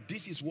that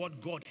this is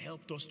what God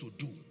helped us to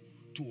do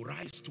to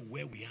rise to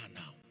where we are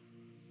now.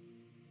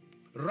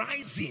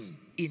 Rising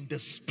in the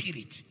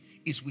spirit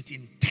is with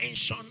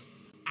intention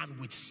and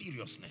with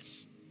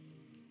seriousness.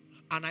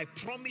 And I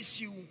promise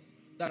you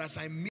that as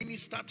I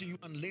minister to you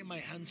and lay my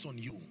hands on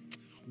you,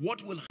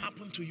 what will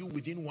happen to you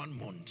within 1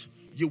 month?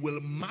 You will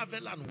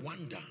marvel and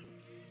wonder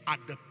at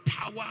the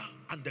power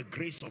and the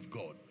grace of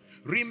God.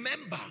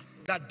 Remember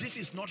that this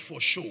is not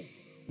for show.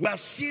 We are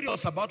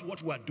serious about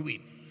what we are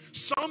doing.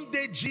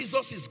 Someday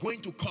Jesus is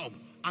going to come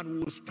and we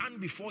will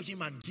stand before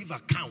Him and give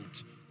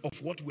account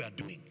of what we are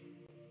doing.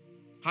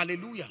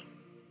 Hallelujah.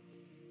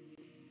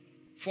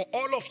 For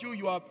all of you,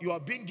 you are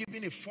being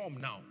given a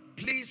form now.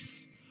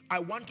 Please, I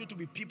want you to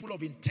be people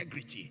of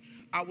integrity.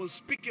 I will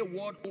speak a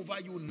word over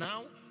you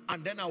now,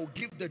 and then I will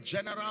give the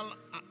general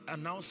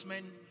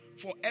announcement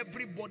for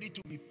everybody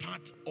to be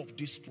part of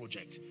this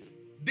project.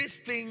 This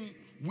thing,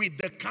 with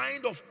the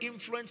kind of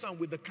influence and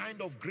with the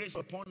kind of grace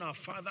upon our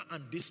Father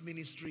and this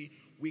ministry,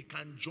 we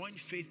can join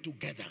faith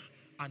together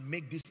and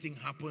make this thing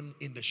happen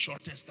in the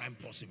shortest time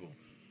possible.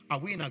 Are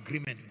we in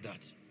agreement with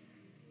that?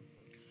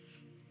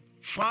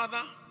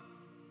 Father,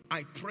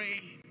 I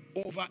pray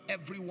over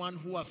everyone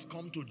who has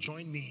come to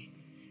join me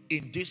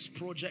in this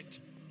project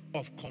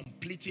of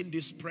completing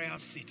this prayer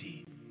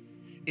city.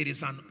 It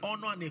is an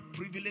honor and a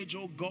privilege,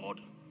 oh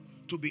God,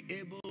 to be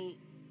able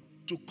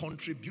to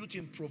contribute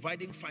in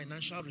providing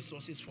financial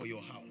resources for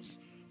your house.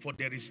 For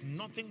there is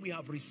nothing we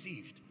have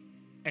received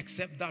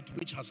except that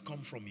which has come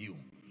from you.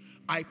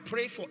 I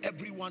pray for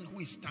everyone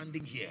who is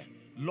standing here.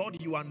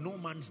 Lord, you are no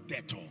man's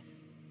debtor.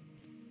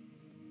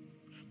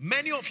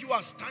 Many of you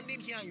are standing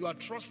here and you are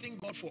trusting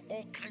God for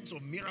all kinds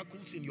of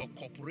miracles in your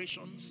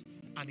corporations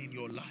and in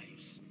your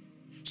lives.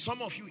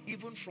 Some of you,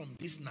 even from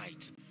this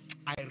night,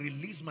 I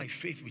release my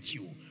faith with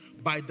you.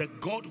 By the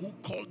God who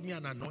called me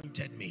and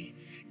anointed me,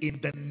 in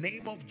the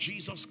name of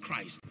Jesus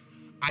Christ,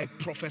 I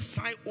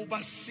prophesy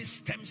over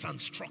systems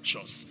and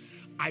structures.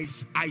 I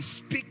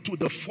speak to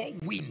the four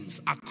winds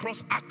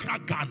across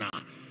ACCRA, Ghana.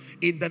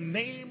 In the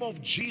name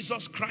of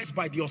Jesus Christ,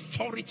 by the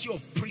authority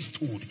of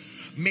priesthood,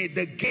 may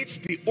the gates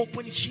be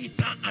open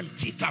hither and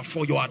thither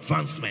for your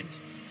advancement.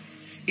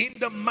 In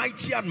the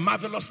mighty and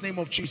marvelous name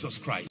of Jesus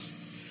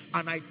Christ.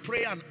 And I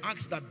pray and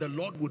ask that the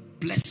Lord would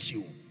bless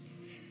you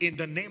in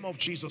the name of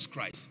Jesus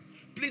Christ.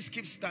 Please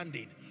keep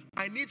standing.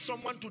 I need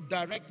someone to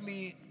direct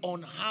me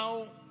on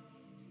how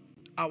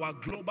our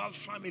global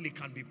family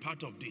can be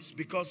part of this,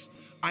 because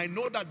I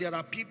know that there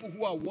are people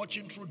who are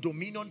watching through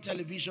Dominion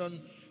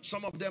Television.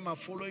 Some of them are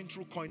following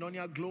through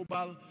Koinonia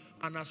Global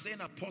and are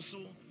saying,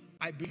 Apostle,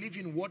 I believe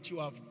in what you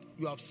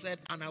have said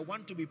and I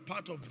want to be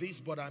part of this,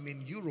 but I'm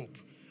in Europe,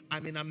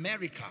 I'm in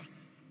America,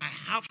 I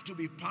have to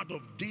be part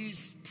of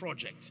this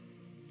project.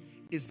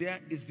 Is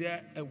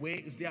there a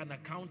way, is there an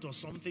account or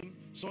something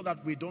so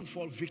that we don't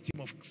fall victim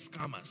of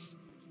scammers?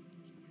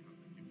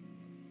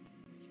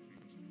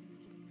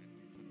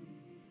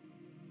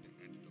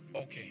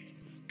 Okay.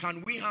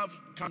 Can we have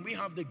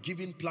the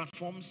giving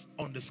platforms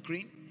on the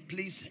screen,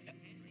 please?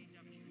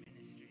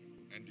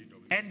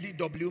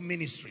 NDW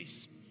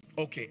Ministries.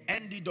 Okay,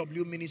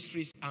 NDW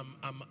Ministries,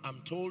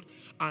 I'm told,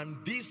 and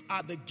these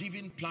are the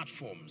giving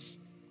platforms.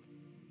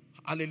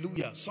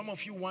 Hallelujah. Some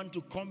of you want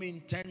to come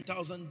in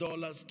 $10,000,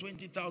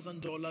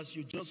 $20,000.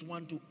 You just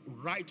want to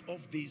write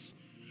off this,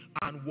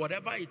 and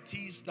whatever it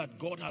is that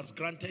God has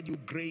granted you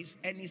grace,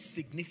 any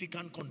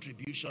significant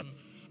contribution,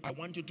 I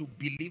want you to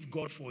believe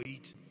God for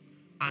it,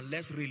 and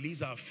let's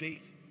release our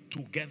faith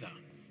together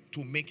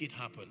to make it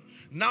happen.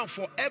 Now,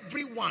 for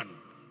everyone,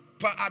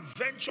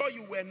 peradventure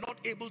you were not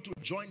able to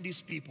join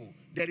these people,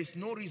 there is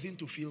no reason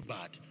to feel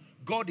bad.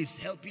 God is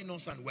helping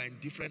us and we're in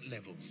different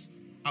levels.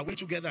 Are we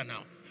together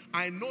now?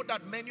 I know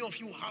that many of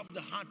you have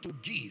the heart to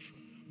give,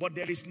 but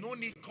there is no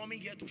need coming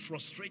here to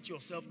frustrate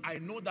yourself. I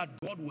know that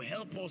God will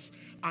help us,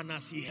 and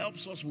as He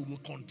helps us, we will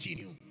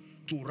continue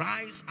to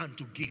rise and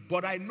to give.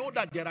 But I know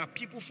that there are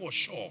people for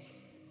sure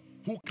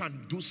who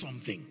can do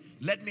something.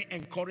 Let me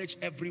encourage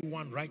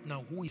everyone right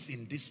now who is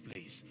in this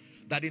place,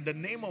 that in the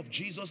name of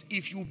Jesus,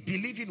 if you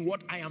believe in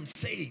what I am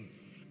saying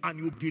and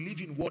you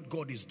believe in what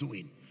God is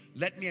doing,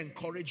 let me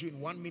encourage you in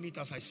 1 minute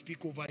as I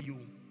speak over you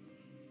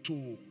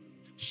to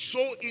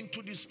sow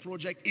into this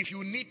project. If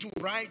you need to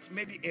write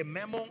maybe a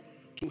memo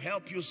to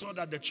help you so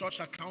that the church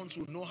accounts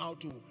will know how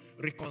to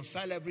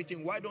reconcile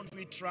everything, why don't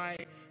we try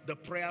the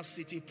Prayer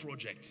City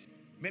project?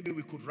 Maybe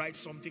we could write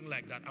something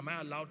like that. Am I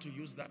allowed to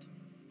use that?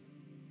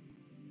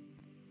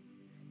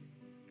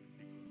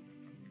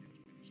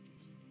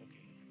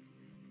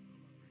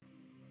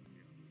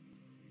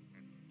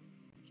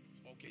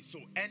 Okay, so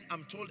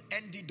I'm told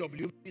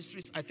NDW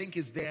Ministries, I think,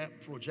 is there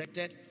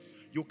projected.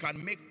 You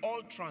can make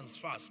all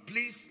transfers.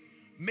 Please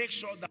make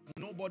sure that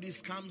nobody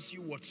scams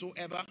you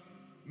whatsoever.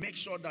 Make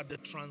sure that the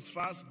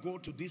transfers go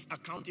to this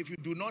account. If you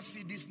do not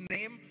see this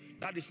name,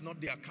 that is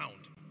not the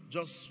account.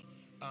 Just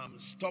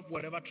stop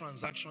whatever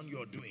transaction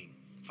you're doing.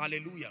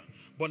 Hallelujah.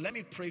 But let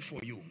me pray for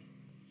you.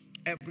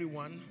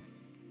 Everyone,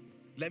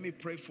 let me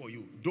pray for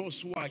you.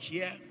 Those who are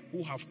here,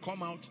 who have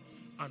come out,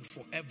 and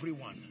for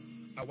everyone,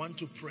 I want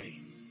to pray.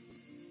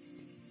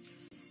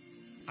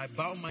 I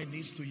bow my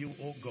knees to you,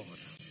 oh God,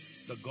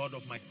 the God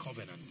of my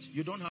covenant.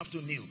 You don't have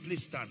to kneel.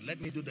 Please stand.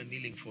 Let me do the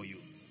kneeling for you.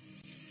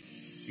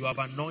 You have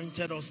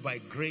anointed us by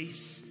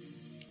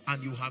grace,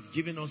 and you have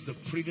given us the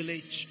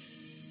privilege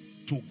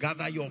to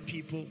gather your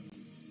people.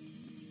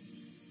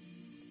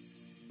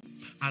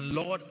 And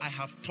Lord, I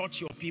have taught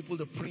your people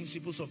the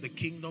principles of the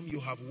kingdom. You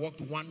have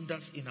worked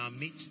wonders in our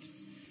midst,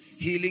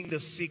 healing the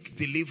sick,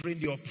 delivering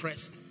the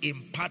oppressed,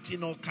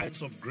 imparting all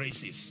kinds of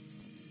graces.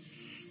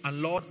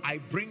 And Lord, I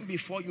bring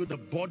before you the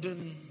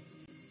burden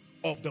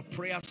of the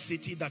Prayer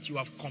City that you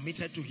have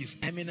committed to His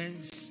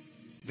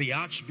Eminence, the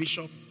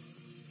Archbishop.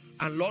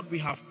 And Lord, we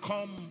have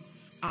come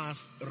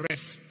as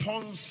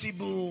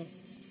responsible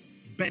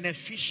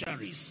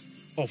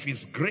beneficiaries of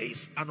His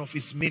grace and of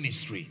His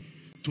ministry,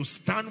 to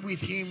stand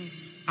with Him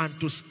and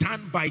to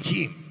stand by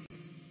Him,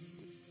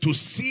 to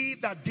see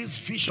that this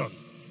vision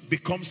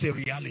becomes a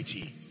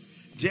reality.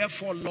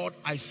 Therefore, Lord,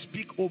 I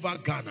speak over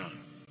Ghana,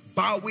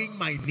 bowing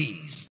my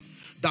knees,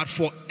 that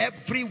for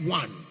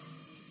everyone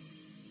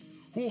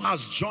who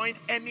has joined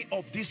any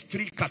of these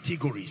three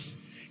categories,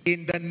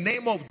 in the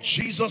name of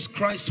Jesus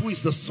Christ, who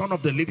is the Son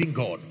of the living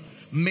God,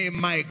 may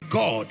my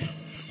God,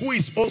 who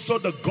is also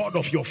the God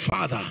of your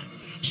father,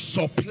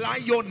 supply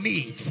your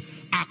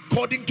needs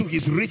according to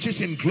His riches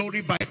in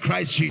glory by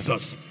Christ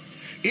Jesus.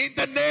 In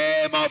the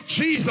name of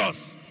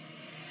Jesus,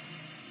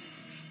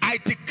 I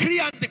decree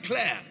and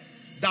declare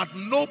that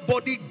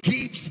nobody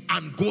gives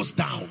and goes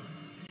down.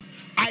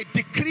 I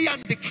decree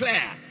and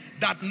declare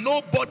that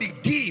nobody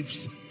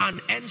gives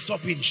and ends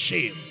up in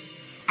shame.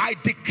 I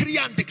decree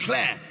and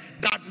declare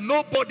that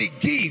nobody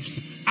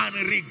gives and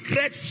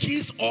regrets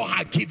his or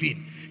her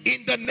giving.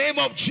 In the name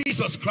of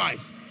Jesus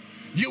Christ,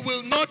 you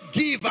will not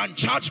give and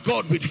charge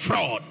God with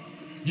fraud.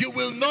 You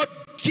will not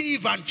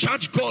give and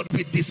charge God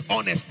with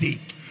dishonesty.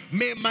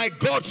 May my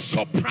God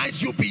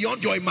surprise you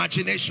beyond your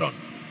imagination.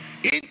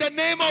 In the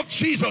name of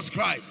Jesus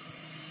Christ,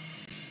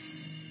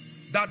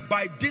 that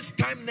by this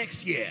time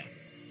next year,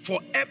 for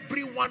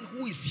everyone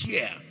who is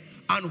here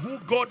and who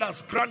God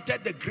has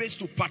granted the grace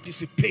to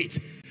participate,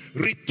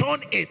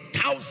 return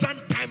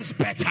 1,000 times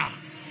better.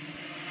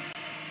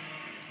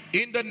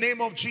 In the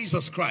name of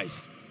Jesus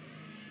Christ.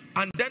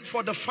 And then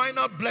for the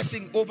final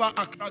blessing over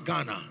Accra,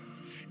 Ghana,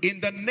 in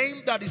the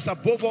name that is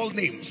above all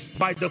names,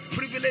 by the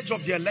privilege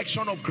of the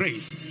election of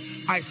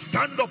grace, I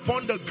stand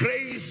upon the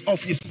grace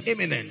of His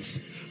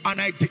eminence and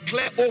I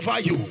declare over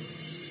you,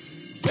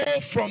 go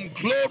from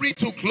glory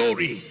to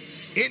glory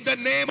in the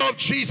name of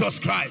Jesus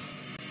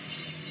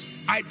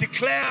Christ. I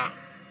declare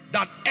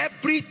that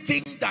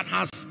everything that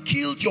has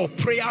killed your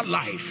prayer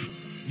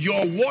life,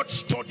 your word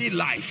study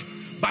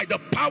life, by the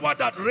power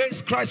that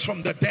raised Christ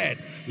from the dead,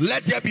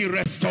 let there be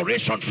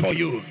restoration for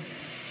you.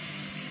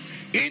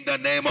 In the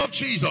name of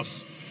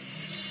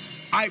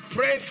Jesus, I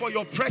pray for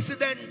your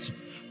president.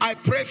 I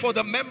pray for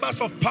the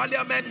members of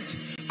parliament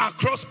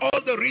across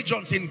all the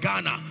regions in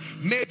Ghana.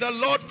 May the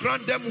Lord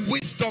grant them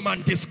wisdom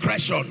and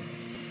discretion.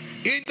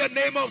 In the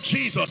name of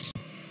Jesus,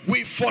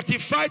 we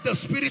fortify the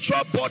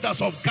spiritual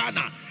borders of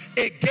Ghana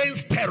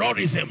against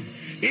terrorism.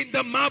 In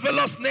the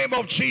marvelous name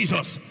of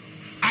Jesus,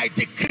 I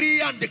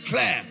decree and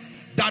declare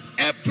that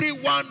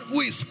everyone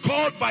who is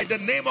called by the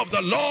name of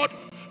the Lord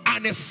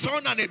and a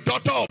son and a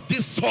daughter of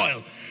this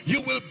soil,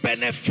 you will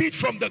benefit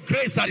from the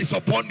grace that is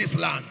upon this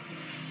land.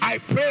 I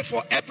pray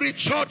for every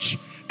church,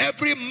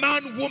 every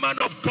man, woman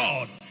of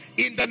God,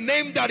 in the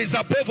name that is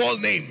above all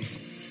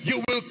names.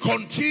 You will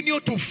continue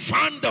to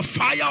fan the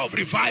fire of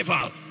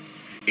revival.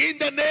 In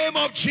the name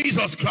of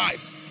Jesus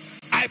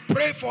Christ, I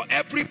pray for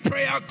every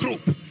prayer group.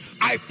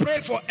 I pray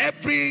for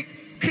every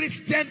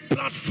Christian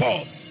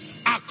platform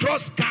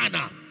across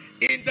Ghana.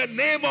 In the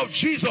name of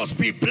Jesus,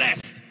 be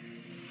blessed.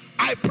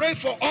 I pray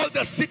for all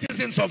the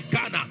citizens of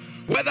Ghana,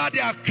 whether they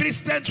are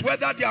Christians,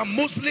 whether they are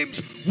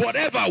Muslims,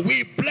 whatever,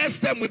 we bless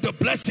them with the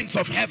blessings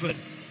of heaven.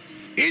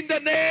 In the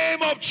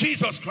name of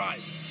Jesus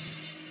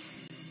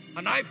Christ.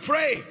 And I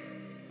pray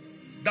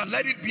that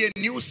let it be a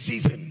new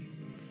season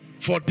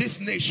for this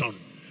nation.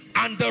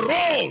 And the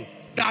role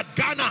that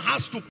Ghana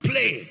has to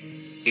play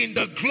in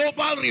the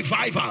global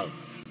revival,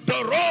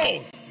 the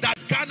role that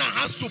Ghana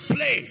has to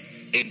play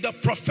in the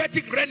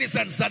prophetic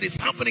renaissance that is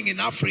happening in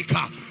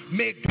Africa,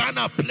 may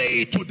Ghana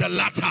play to the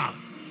latter.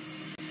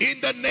 In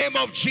the name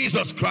of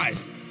Jesus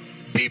Christ,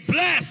 be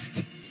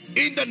blessed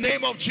in the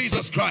name of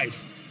Jesus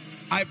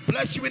Christ. I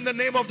bless you in the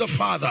name of the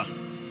Father.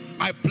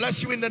 I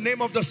bless you in the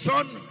name of the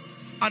Son.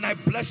 And I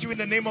bless you in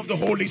the name of the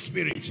Holy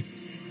Spirit.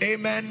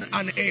 Amen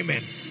and amen.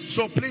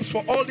 So please,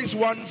 for all these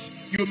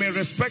ones, you may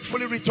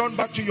respectfully return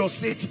back to your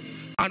seat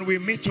and we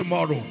meet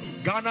tomorrow.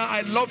 Ghana,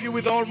 I love you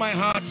with all my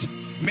heart.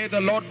 May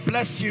the Lord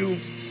bless you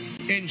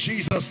in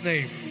Jesus'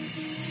 name.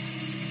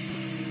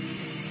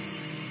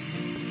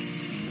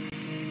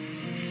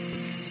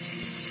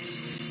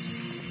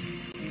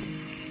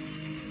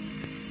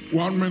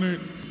 One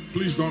minute,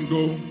 please don't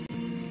go.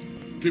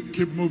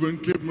 Keep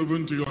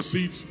moving to your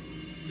seats.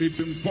 It's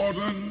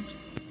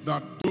important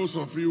that those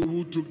of you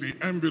who took the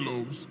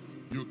envelopes,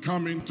 you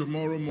come in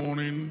tomorrow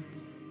morning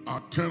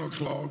at 10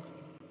 o'clock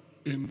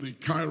in the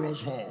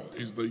Kairos Hall.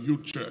 Is the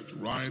youth church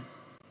right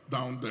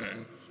down there.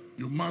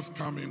 You must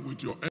come in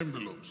with your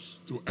envelopes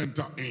to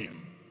enter in.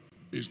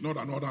 It's not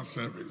another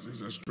service.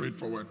 It's a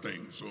straightforward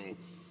thing. So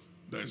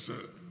there's a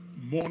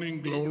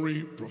morning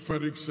glory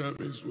prophetic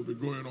service will be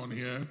going on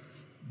here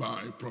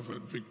by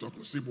Prophet Victor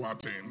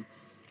Kosibwatin.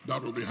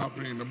 That will be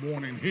happening in the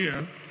morning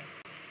here.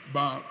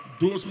 But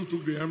those who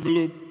took the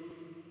envelope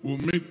will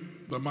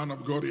meet the man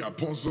of God, the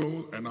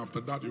apostle, and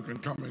after that you can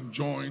come and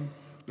join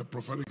the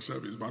prophetic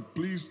service. But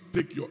please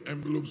take your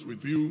envelopes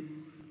with you.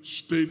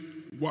 State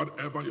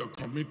whatever your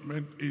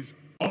commitment is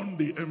on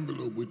the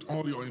envelope with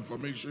all your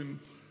information,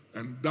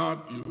 and that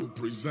you will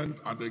present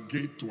at the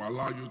gate to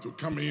allow you to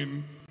come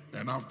in,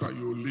 and after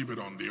you leave it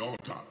on the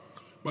altar.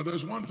 But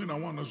there's one thing I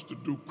want us to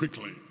do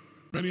quickly.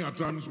 Many a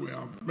times we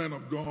have men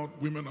of God,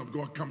 women of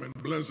God come and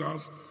bless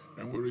us,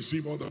 and we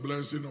receive all the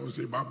blessing and we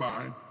say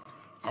bye-bye.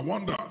 I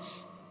want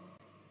us,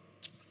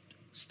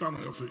 stand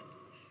on your feet.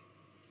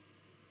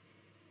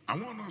 I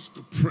want us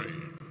to pray,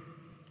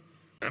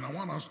 and I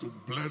want us to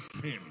bless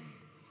him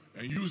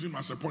and use him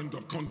as a point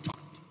of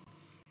contact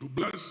to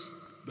bless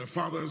the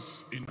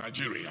fathers in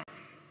Nigeria,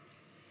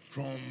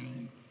 from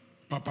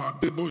Papa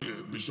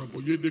Deboye, Bishop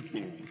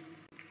Oyedepo,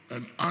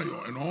 and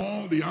Ayo, and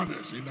all the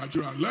others in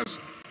Nigeria.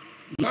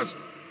 Let's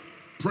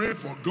pray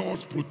for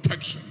God's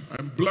protection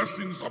and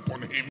blessings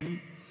upon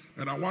him.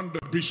 And I want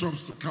the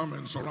bishops to come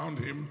and surround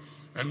him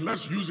And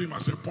let's use him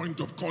as a point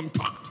of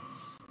contact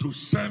to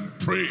send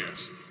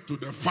prayers to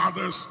the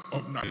fathers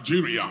of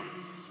Nigeria.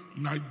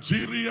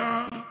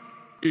 Nigeria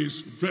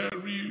is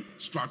very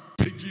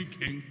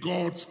strategic in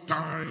God's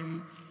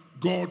time,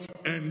 God's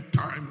end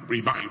time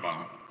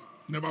revival.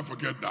 Never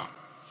forget that.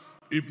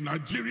 If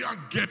Nigeria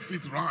gets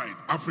it right,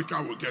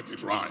 Africa will get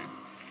it right.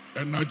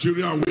 And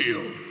Nigeria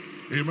will.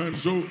 Amen.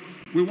 So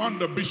we want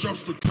the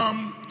bishops to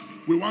come.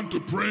 We want to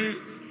pray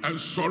and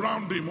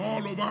surround him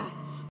all over.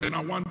 And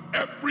I want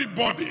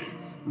everybody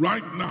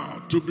right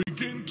now to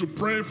begin to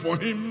pray for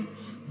him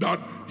that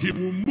he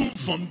will move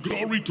from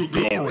glory to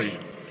glory,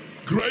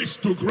 grace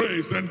to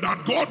grace, and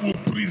that God will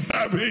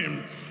preserve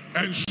him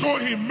and show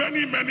him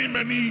many, many,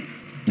 many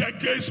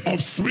decades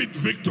of sweet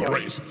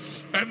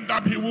victories, and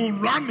that he will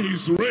run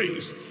his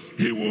race,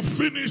 he will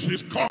finish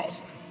his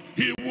course,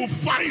 he will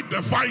fight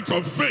the fight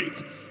of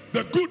faith,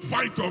 the good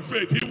fight of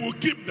faith. He will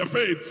keep the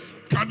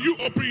faith. Can you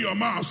open your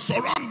mouth,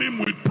 surround him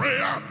with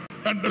prayer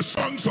and the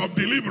songs of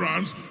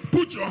deliverance?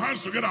 Put your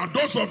hands together.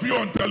 Those of you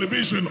on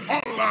television,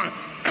 online,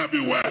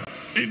 everywhere,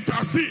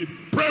 intercede.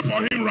 Pray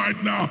for him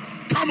right now.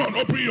 Come on,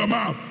 open your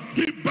mouth.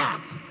 Give back.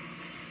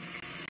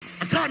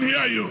 I can't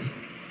hear you.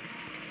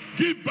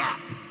 Give back.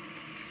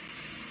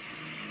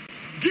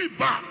 Give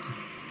back.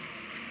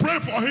 Pray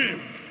for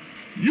him.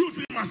 Use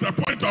him as a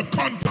point of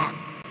contact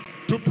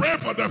to pray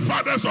for the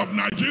fathers of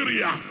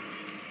Nigeria.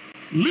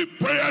 Lead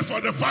prayers for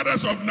the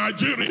fathers of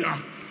Nigeria,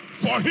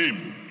 for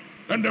him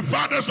and the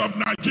fathers of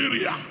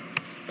Nigeria,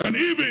 and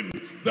even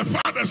the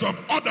fathers of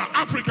other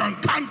African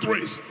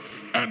countries,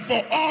 and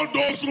for all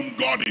those whom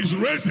God is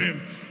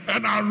raising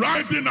and are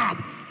rising up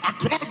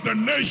across the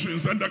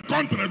nations and the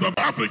continent of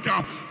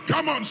Africa.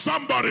 Come on,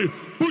 somebody,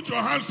 put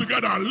your hands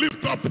together and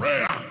lift up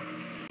prayer.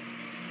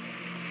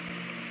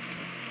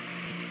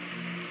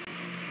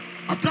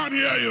 I can't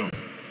hear you.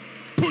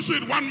 Push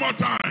it one more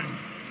time.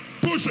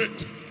 Push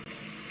it.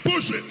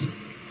 Push it.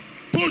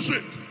 Push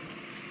it.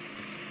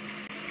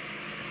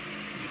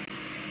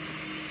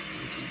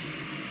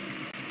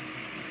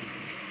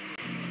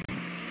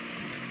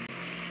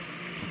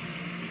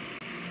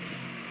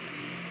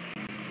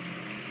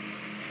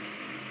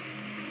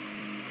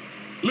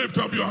 Lift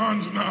up your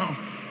hands now.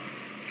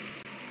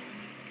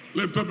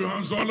 Lift up your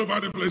hands all over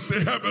the place.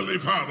 Say, Heavenly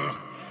Father,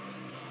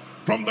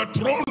 from the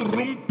throne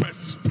room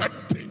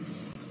perspective,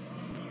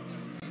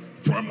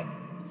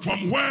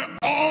 from where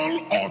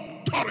all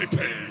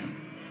authority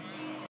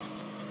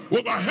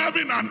over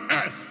heaven and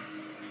earth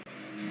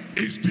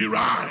is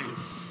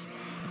derived,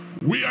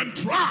 we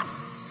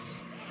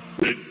entrust,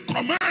 we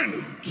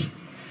commend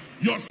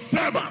your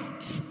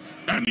servant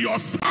and your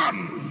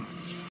son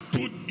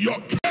to your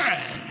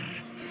care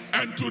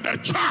and to the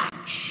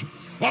charge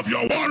of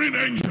your warring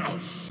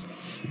angels,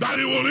 that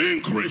it will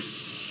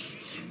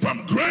increase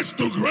from grace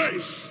to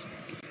grace,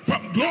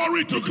 from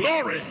glory to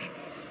glory,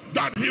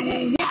 that he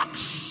will wax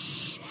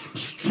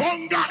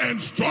stronger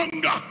and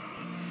stronger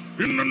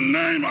in the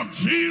name of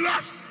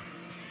Jesus,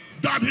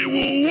 that he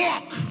will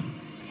walk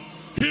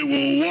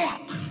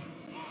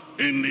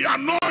in the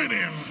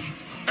anointing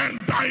and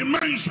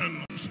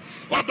dimensions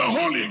of the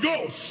Holy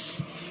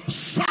Ghost,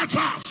 such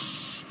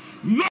as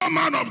no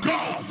man of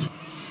God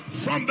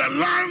from the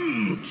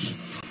land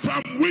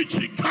from which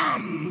he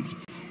comes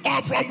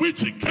or from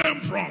which he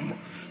came from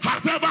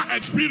has ever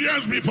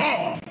experienced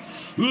before.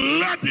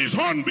 Let his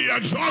horn be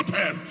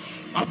exalted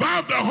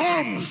above the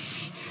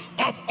horns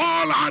of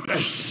all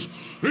others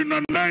in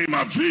the name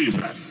of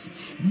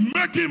Jesus.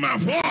 Make him a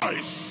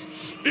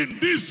voice in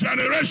this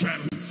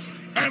generation,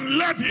 and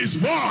let his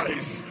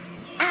voice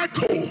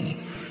echo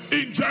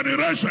in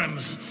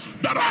generations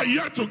that are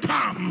yet to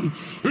come.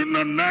 In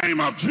the name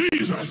of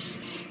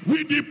Jesus,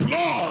 we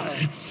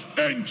deploy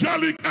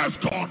angelic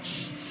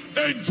escorts,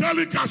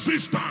 angelic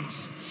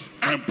assistance,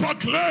 and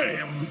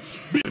proclaim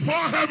before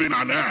heaven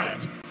and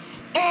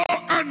earth,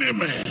 oh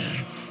enemy,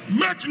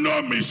 make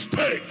no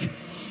mistake,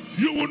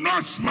 you will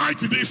not smite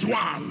this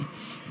one.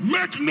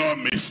 Make no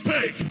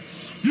mistake,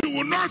 you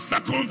will not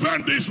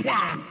circumvent this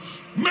one.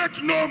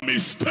 Make no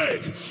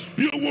mistake,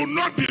 you will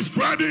not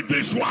discredit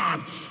this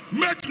one.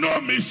 Make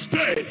no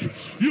mistake,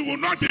 you will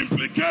not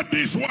implicate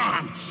this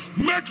one.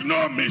 Make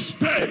no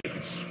mistake,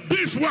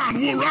 this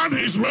one will run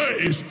his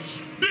race.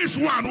 This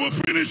one will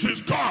finish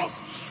his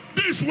course.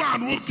 This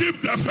one will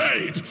keep the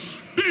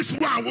faith. This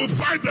one will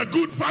fight the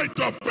good fight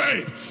of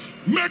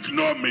faith. Make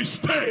no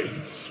mistake,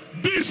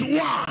 this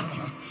one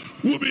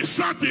will be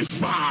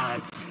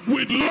satisfied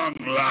with long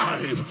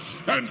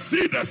life and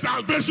see the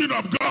salvation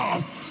of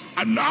God.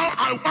 And now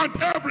I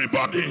want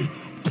everybody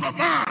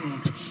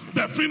command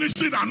the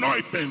finishing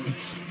anointing,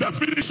 the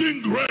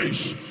finishing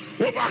grace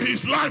over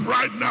his life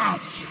right now.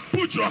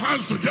 Put your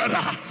hands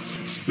together.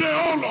 Say,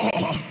 oh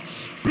Lord,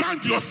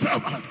 grant your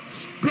servant,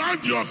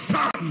 grant your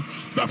son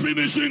the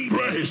finishing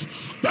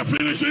grace, the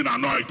finishing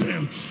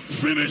anointing,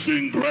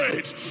 finishing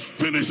grace,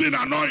 finishing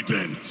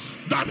anointing,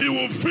 that he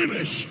will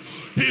finish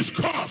his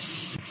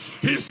course,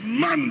 his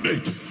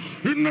mandate,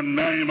 In the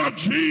name of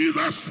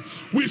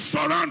Jesus, we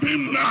surround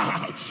him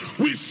now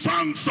with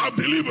songs of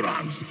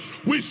deliverance,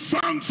 with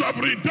songs of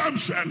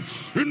redemption.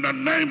 In the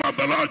name of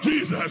the Lord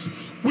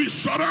Jesus, we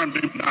surround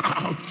him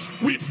now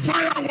with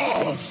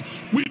firewalls,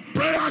 with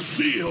prayer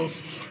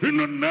shields. In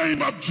the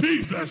name of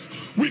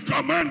Jesus, we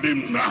commend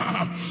him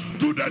now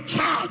to the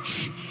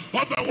charge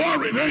of the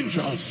warring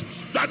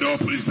angels, that they will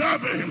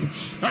preserve him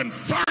and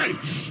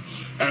fight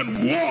and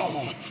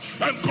war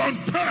and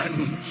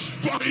contend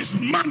for his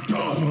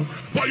mantle,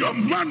 for your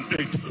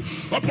mandate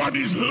upon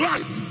his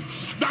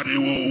life, that he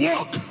will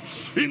walk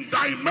in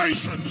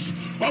dimensions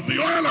of the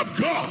oil of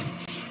God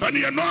and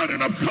the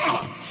anointing of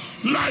God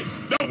like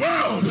the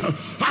world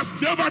has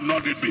never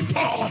known it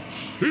before.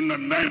 In the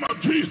name of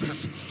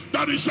Jesus,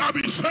 that it shall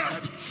be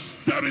said,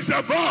 there is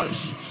a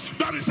voice,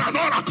 that is an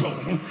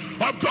oracle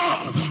of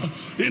God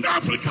in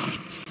Africa,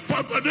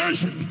 for the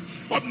nation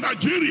of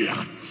Nigeria.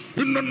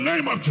 In the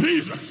name of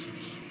Jesus,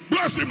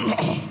 bless him,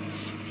 Lord.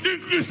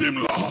 Increase him,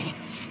 Lord.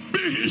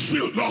 Be his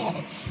shield, Lord.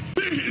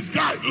 Be his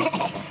guide,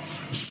 Lord.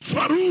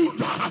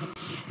 Saruda,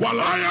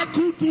 walaya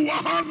kutu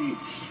wahan,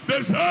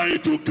 desai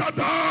tu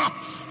kada,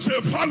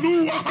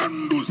 sefalu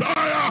wahan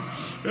duzaya,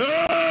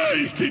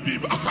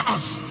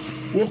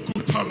 kidibahas,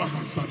 wokutala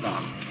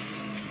hasada.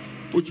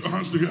 Put your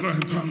hands together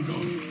and thank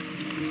God.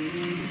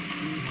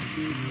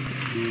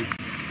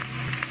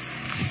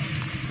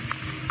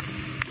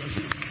 Bless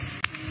you.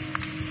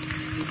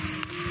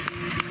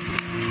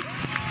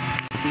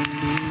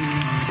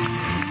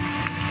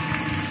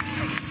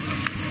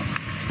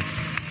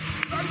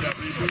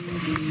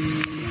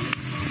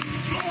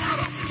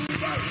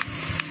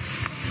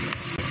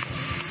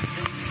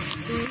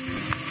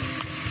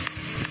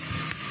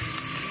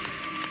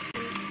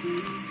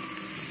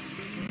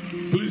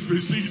 Please be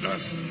seated.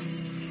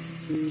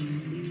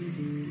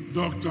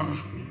 Dr.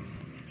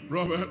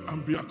 Robert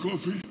and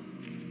Biakofi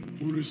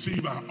will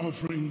receive our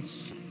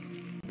offerings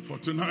for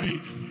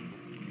tonight.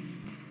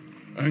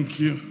 Thank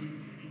you.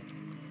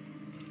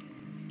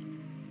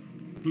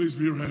 Please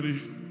be ready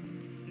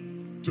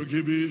to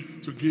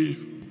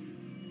give.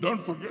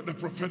 Don't forget the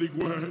prophetic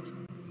word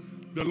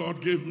the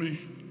Lord gave me.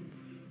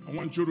 I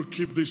want you to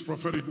keep this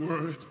prophetic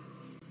word.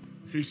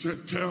 He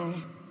said, tell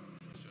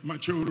my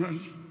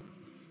children,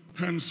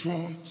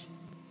 henceforth,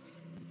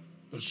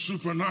 the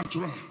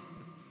supernatural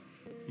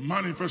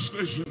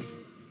manifestation,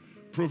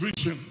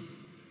 provision,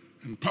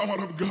 and power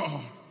of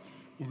God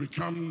will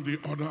become the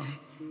order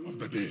of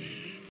the day.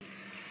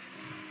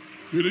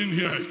 You didn't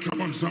hear it?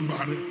 Come on,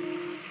 somebody.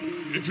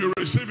 If you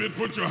receive it,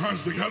 put your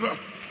hands together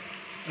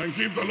and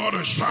give the Lord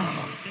a shout.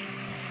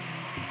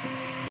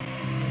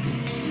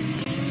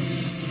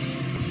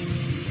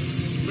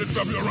 Lift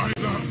up your right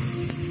hand.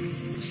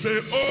 Say,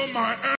 oh my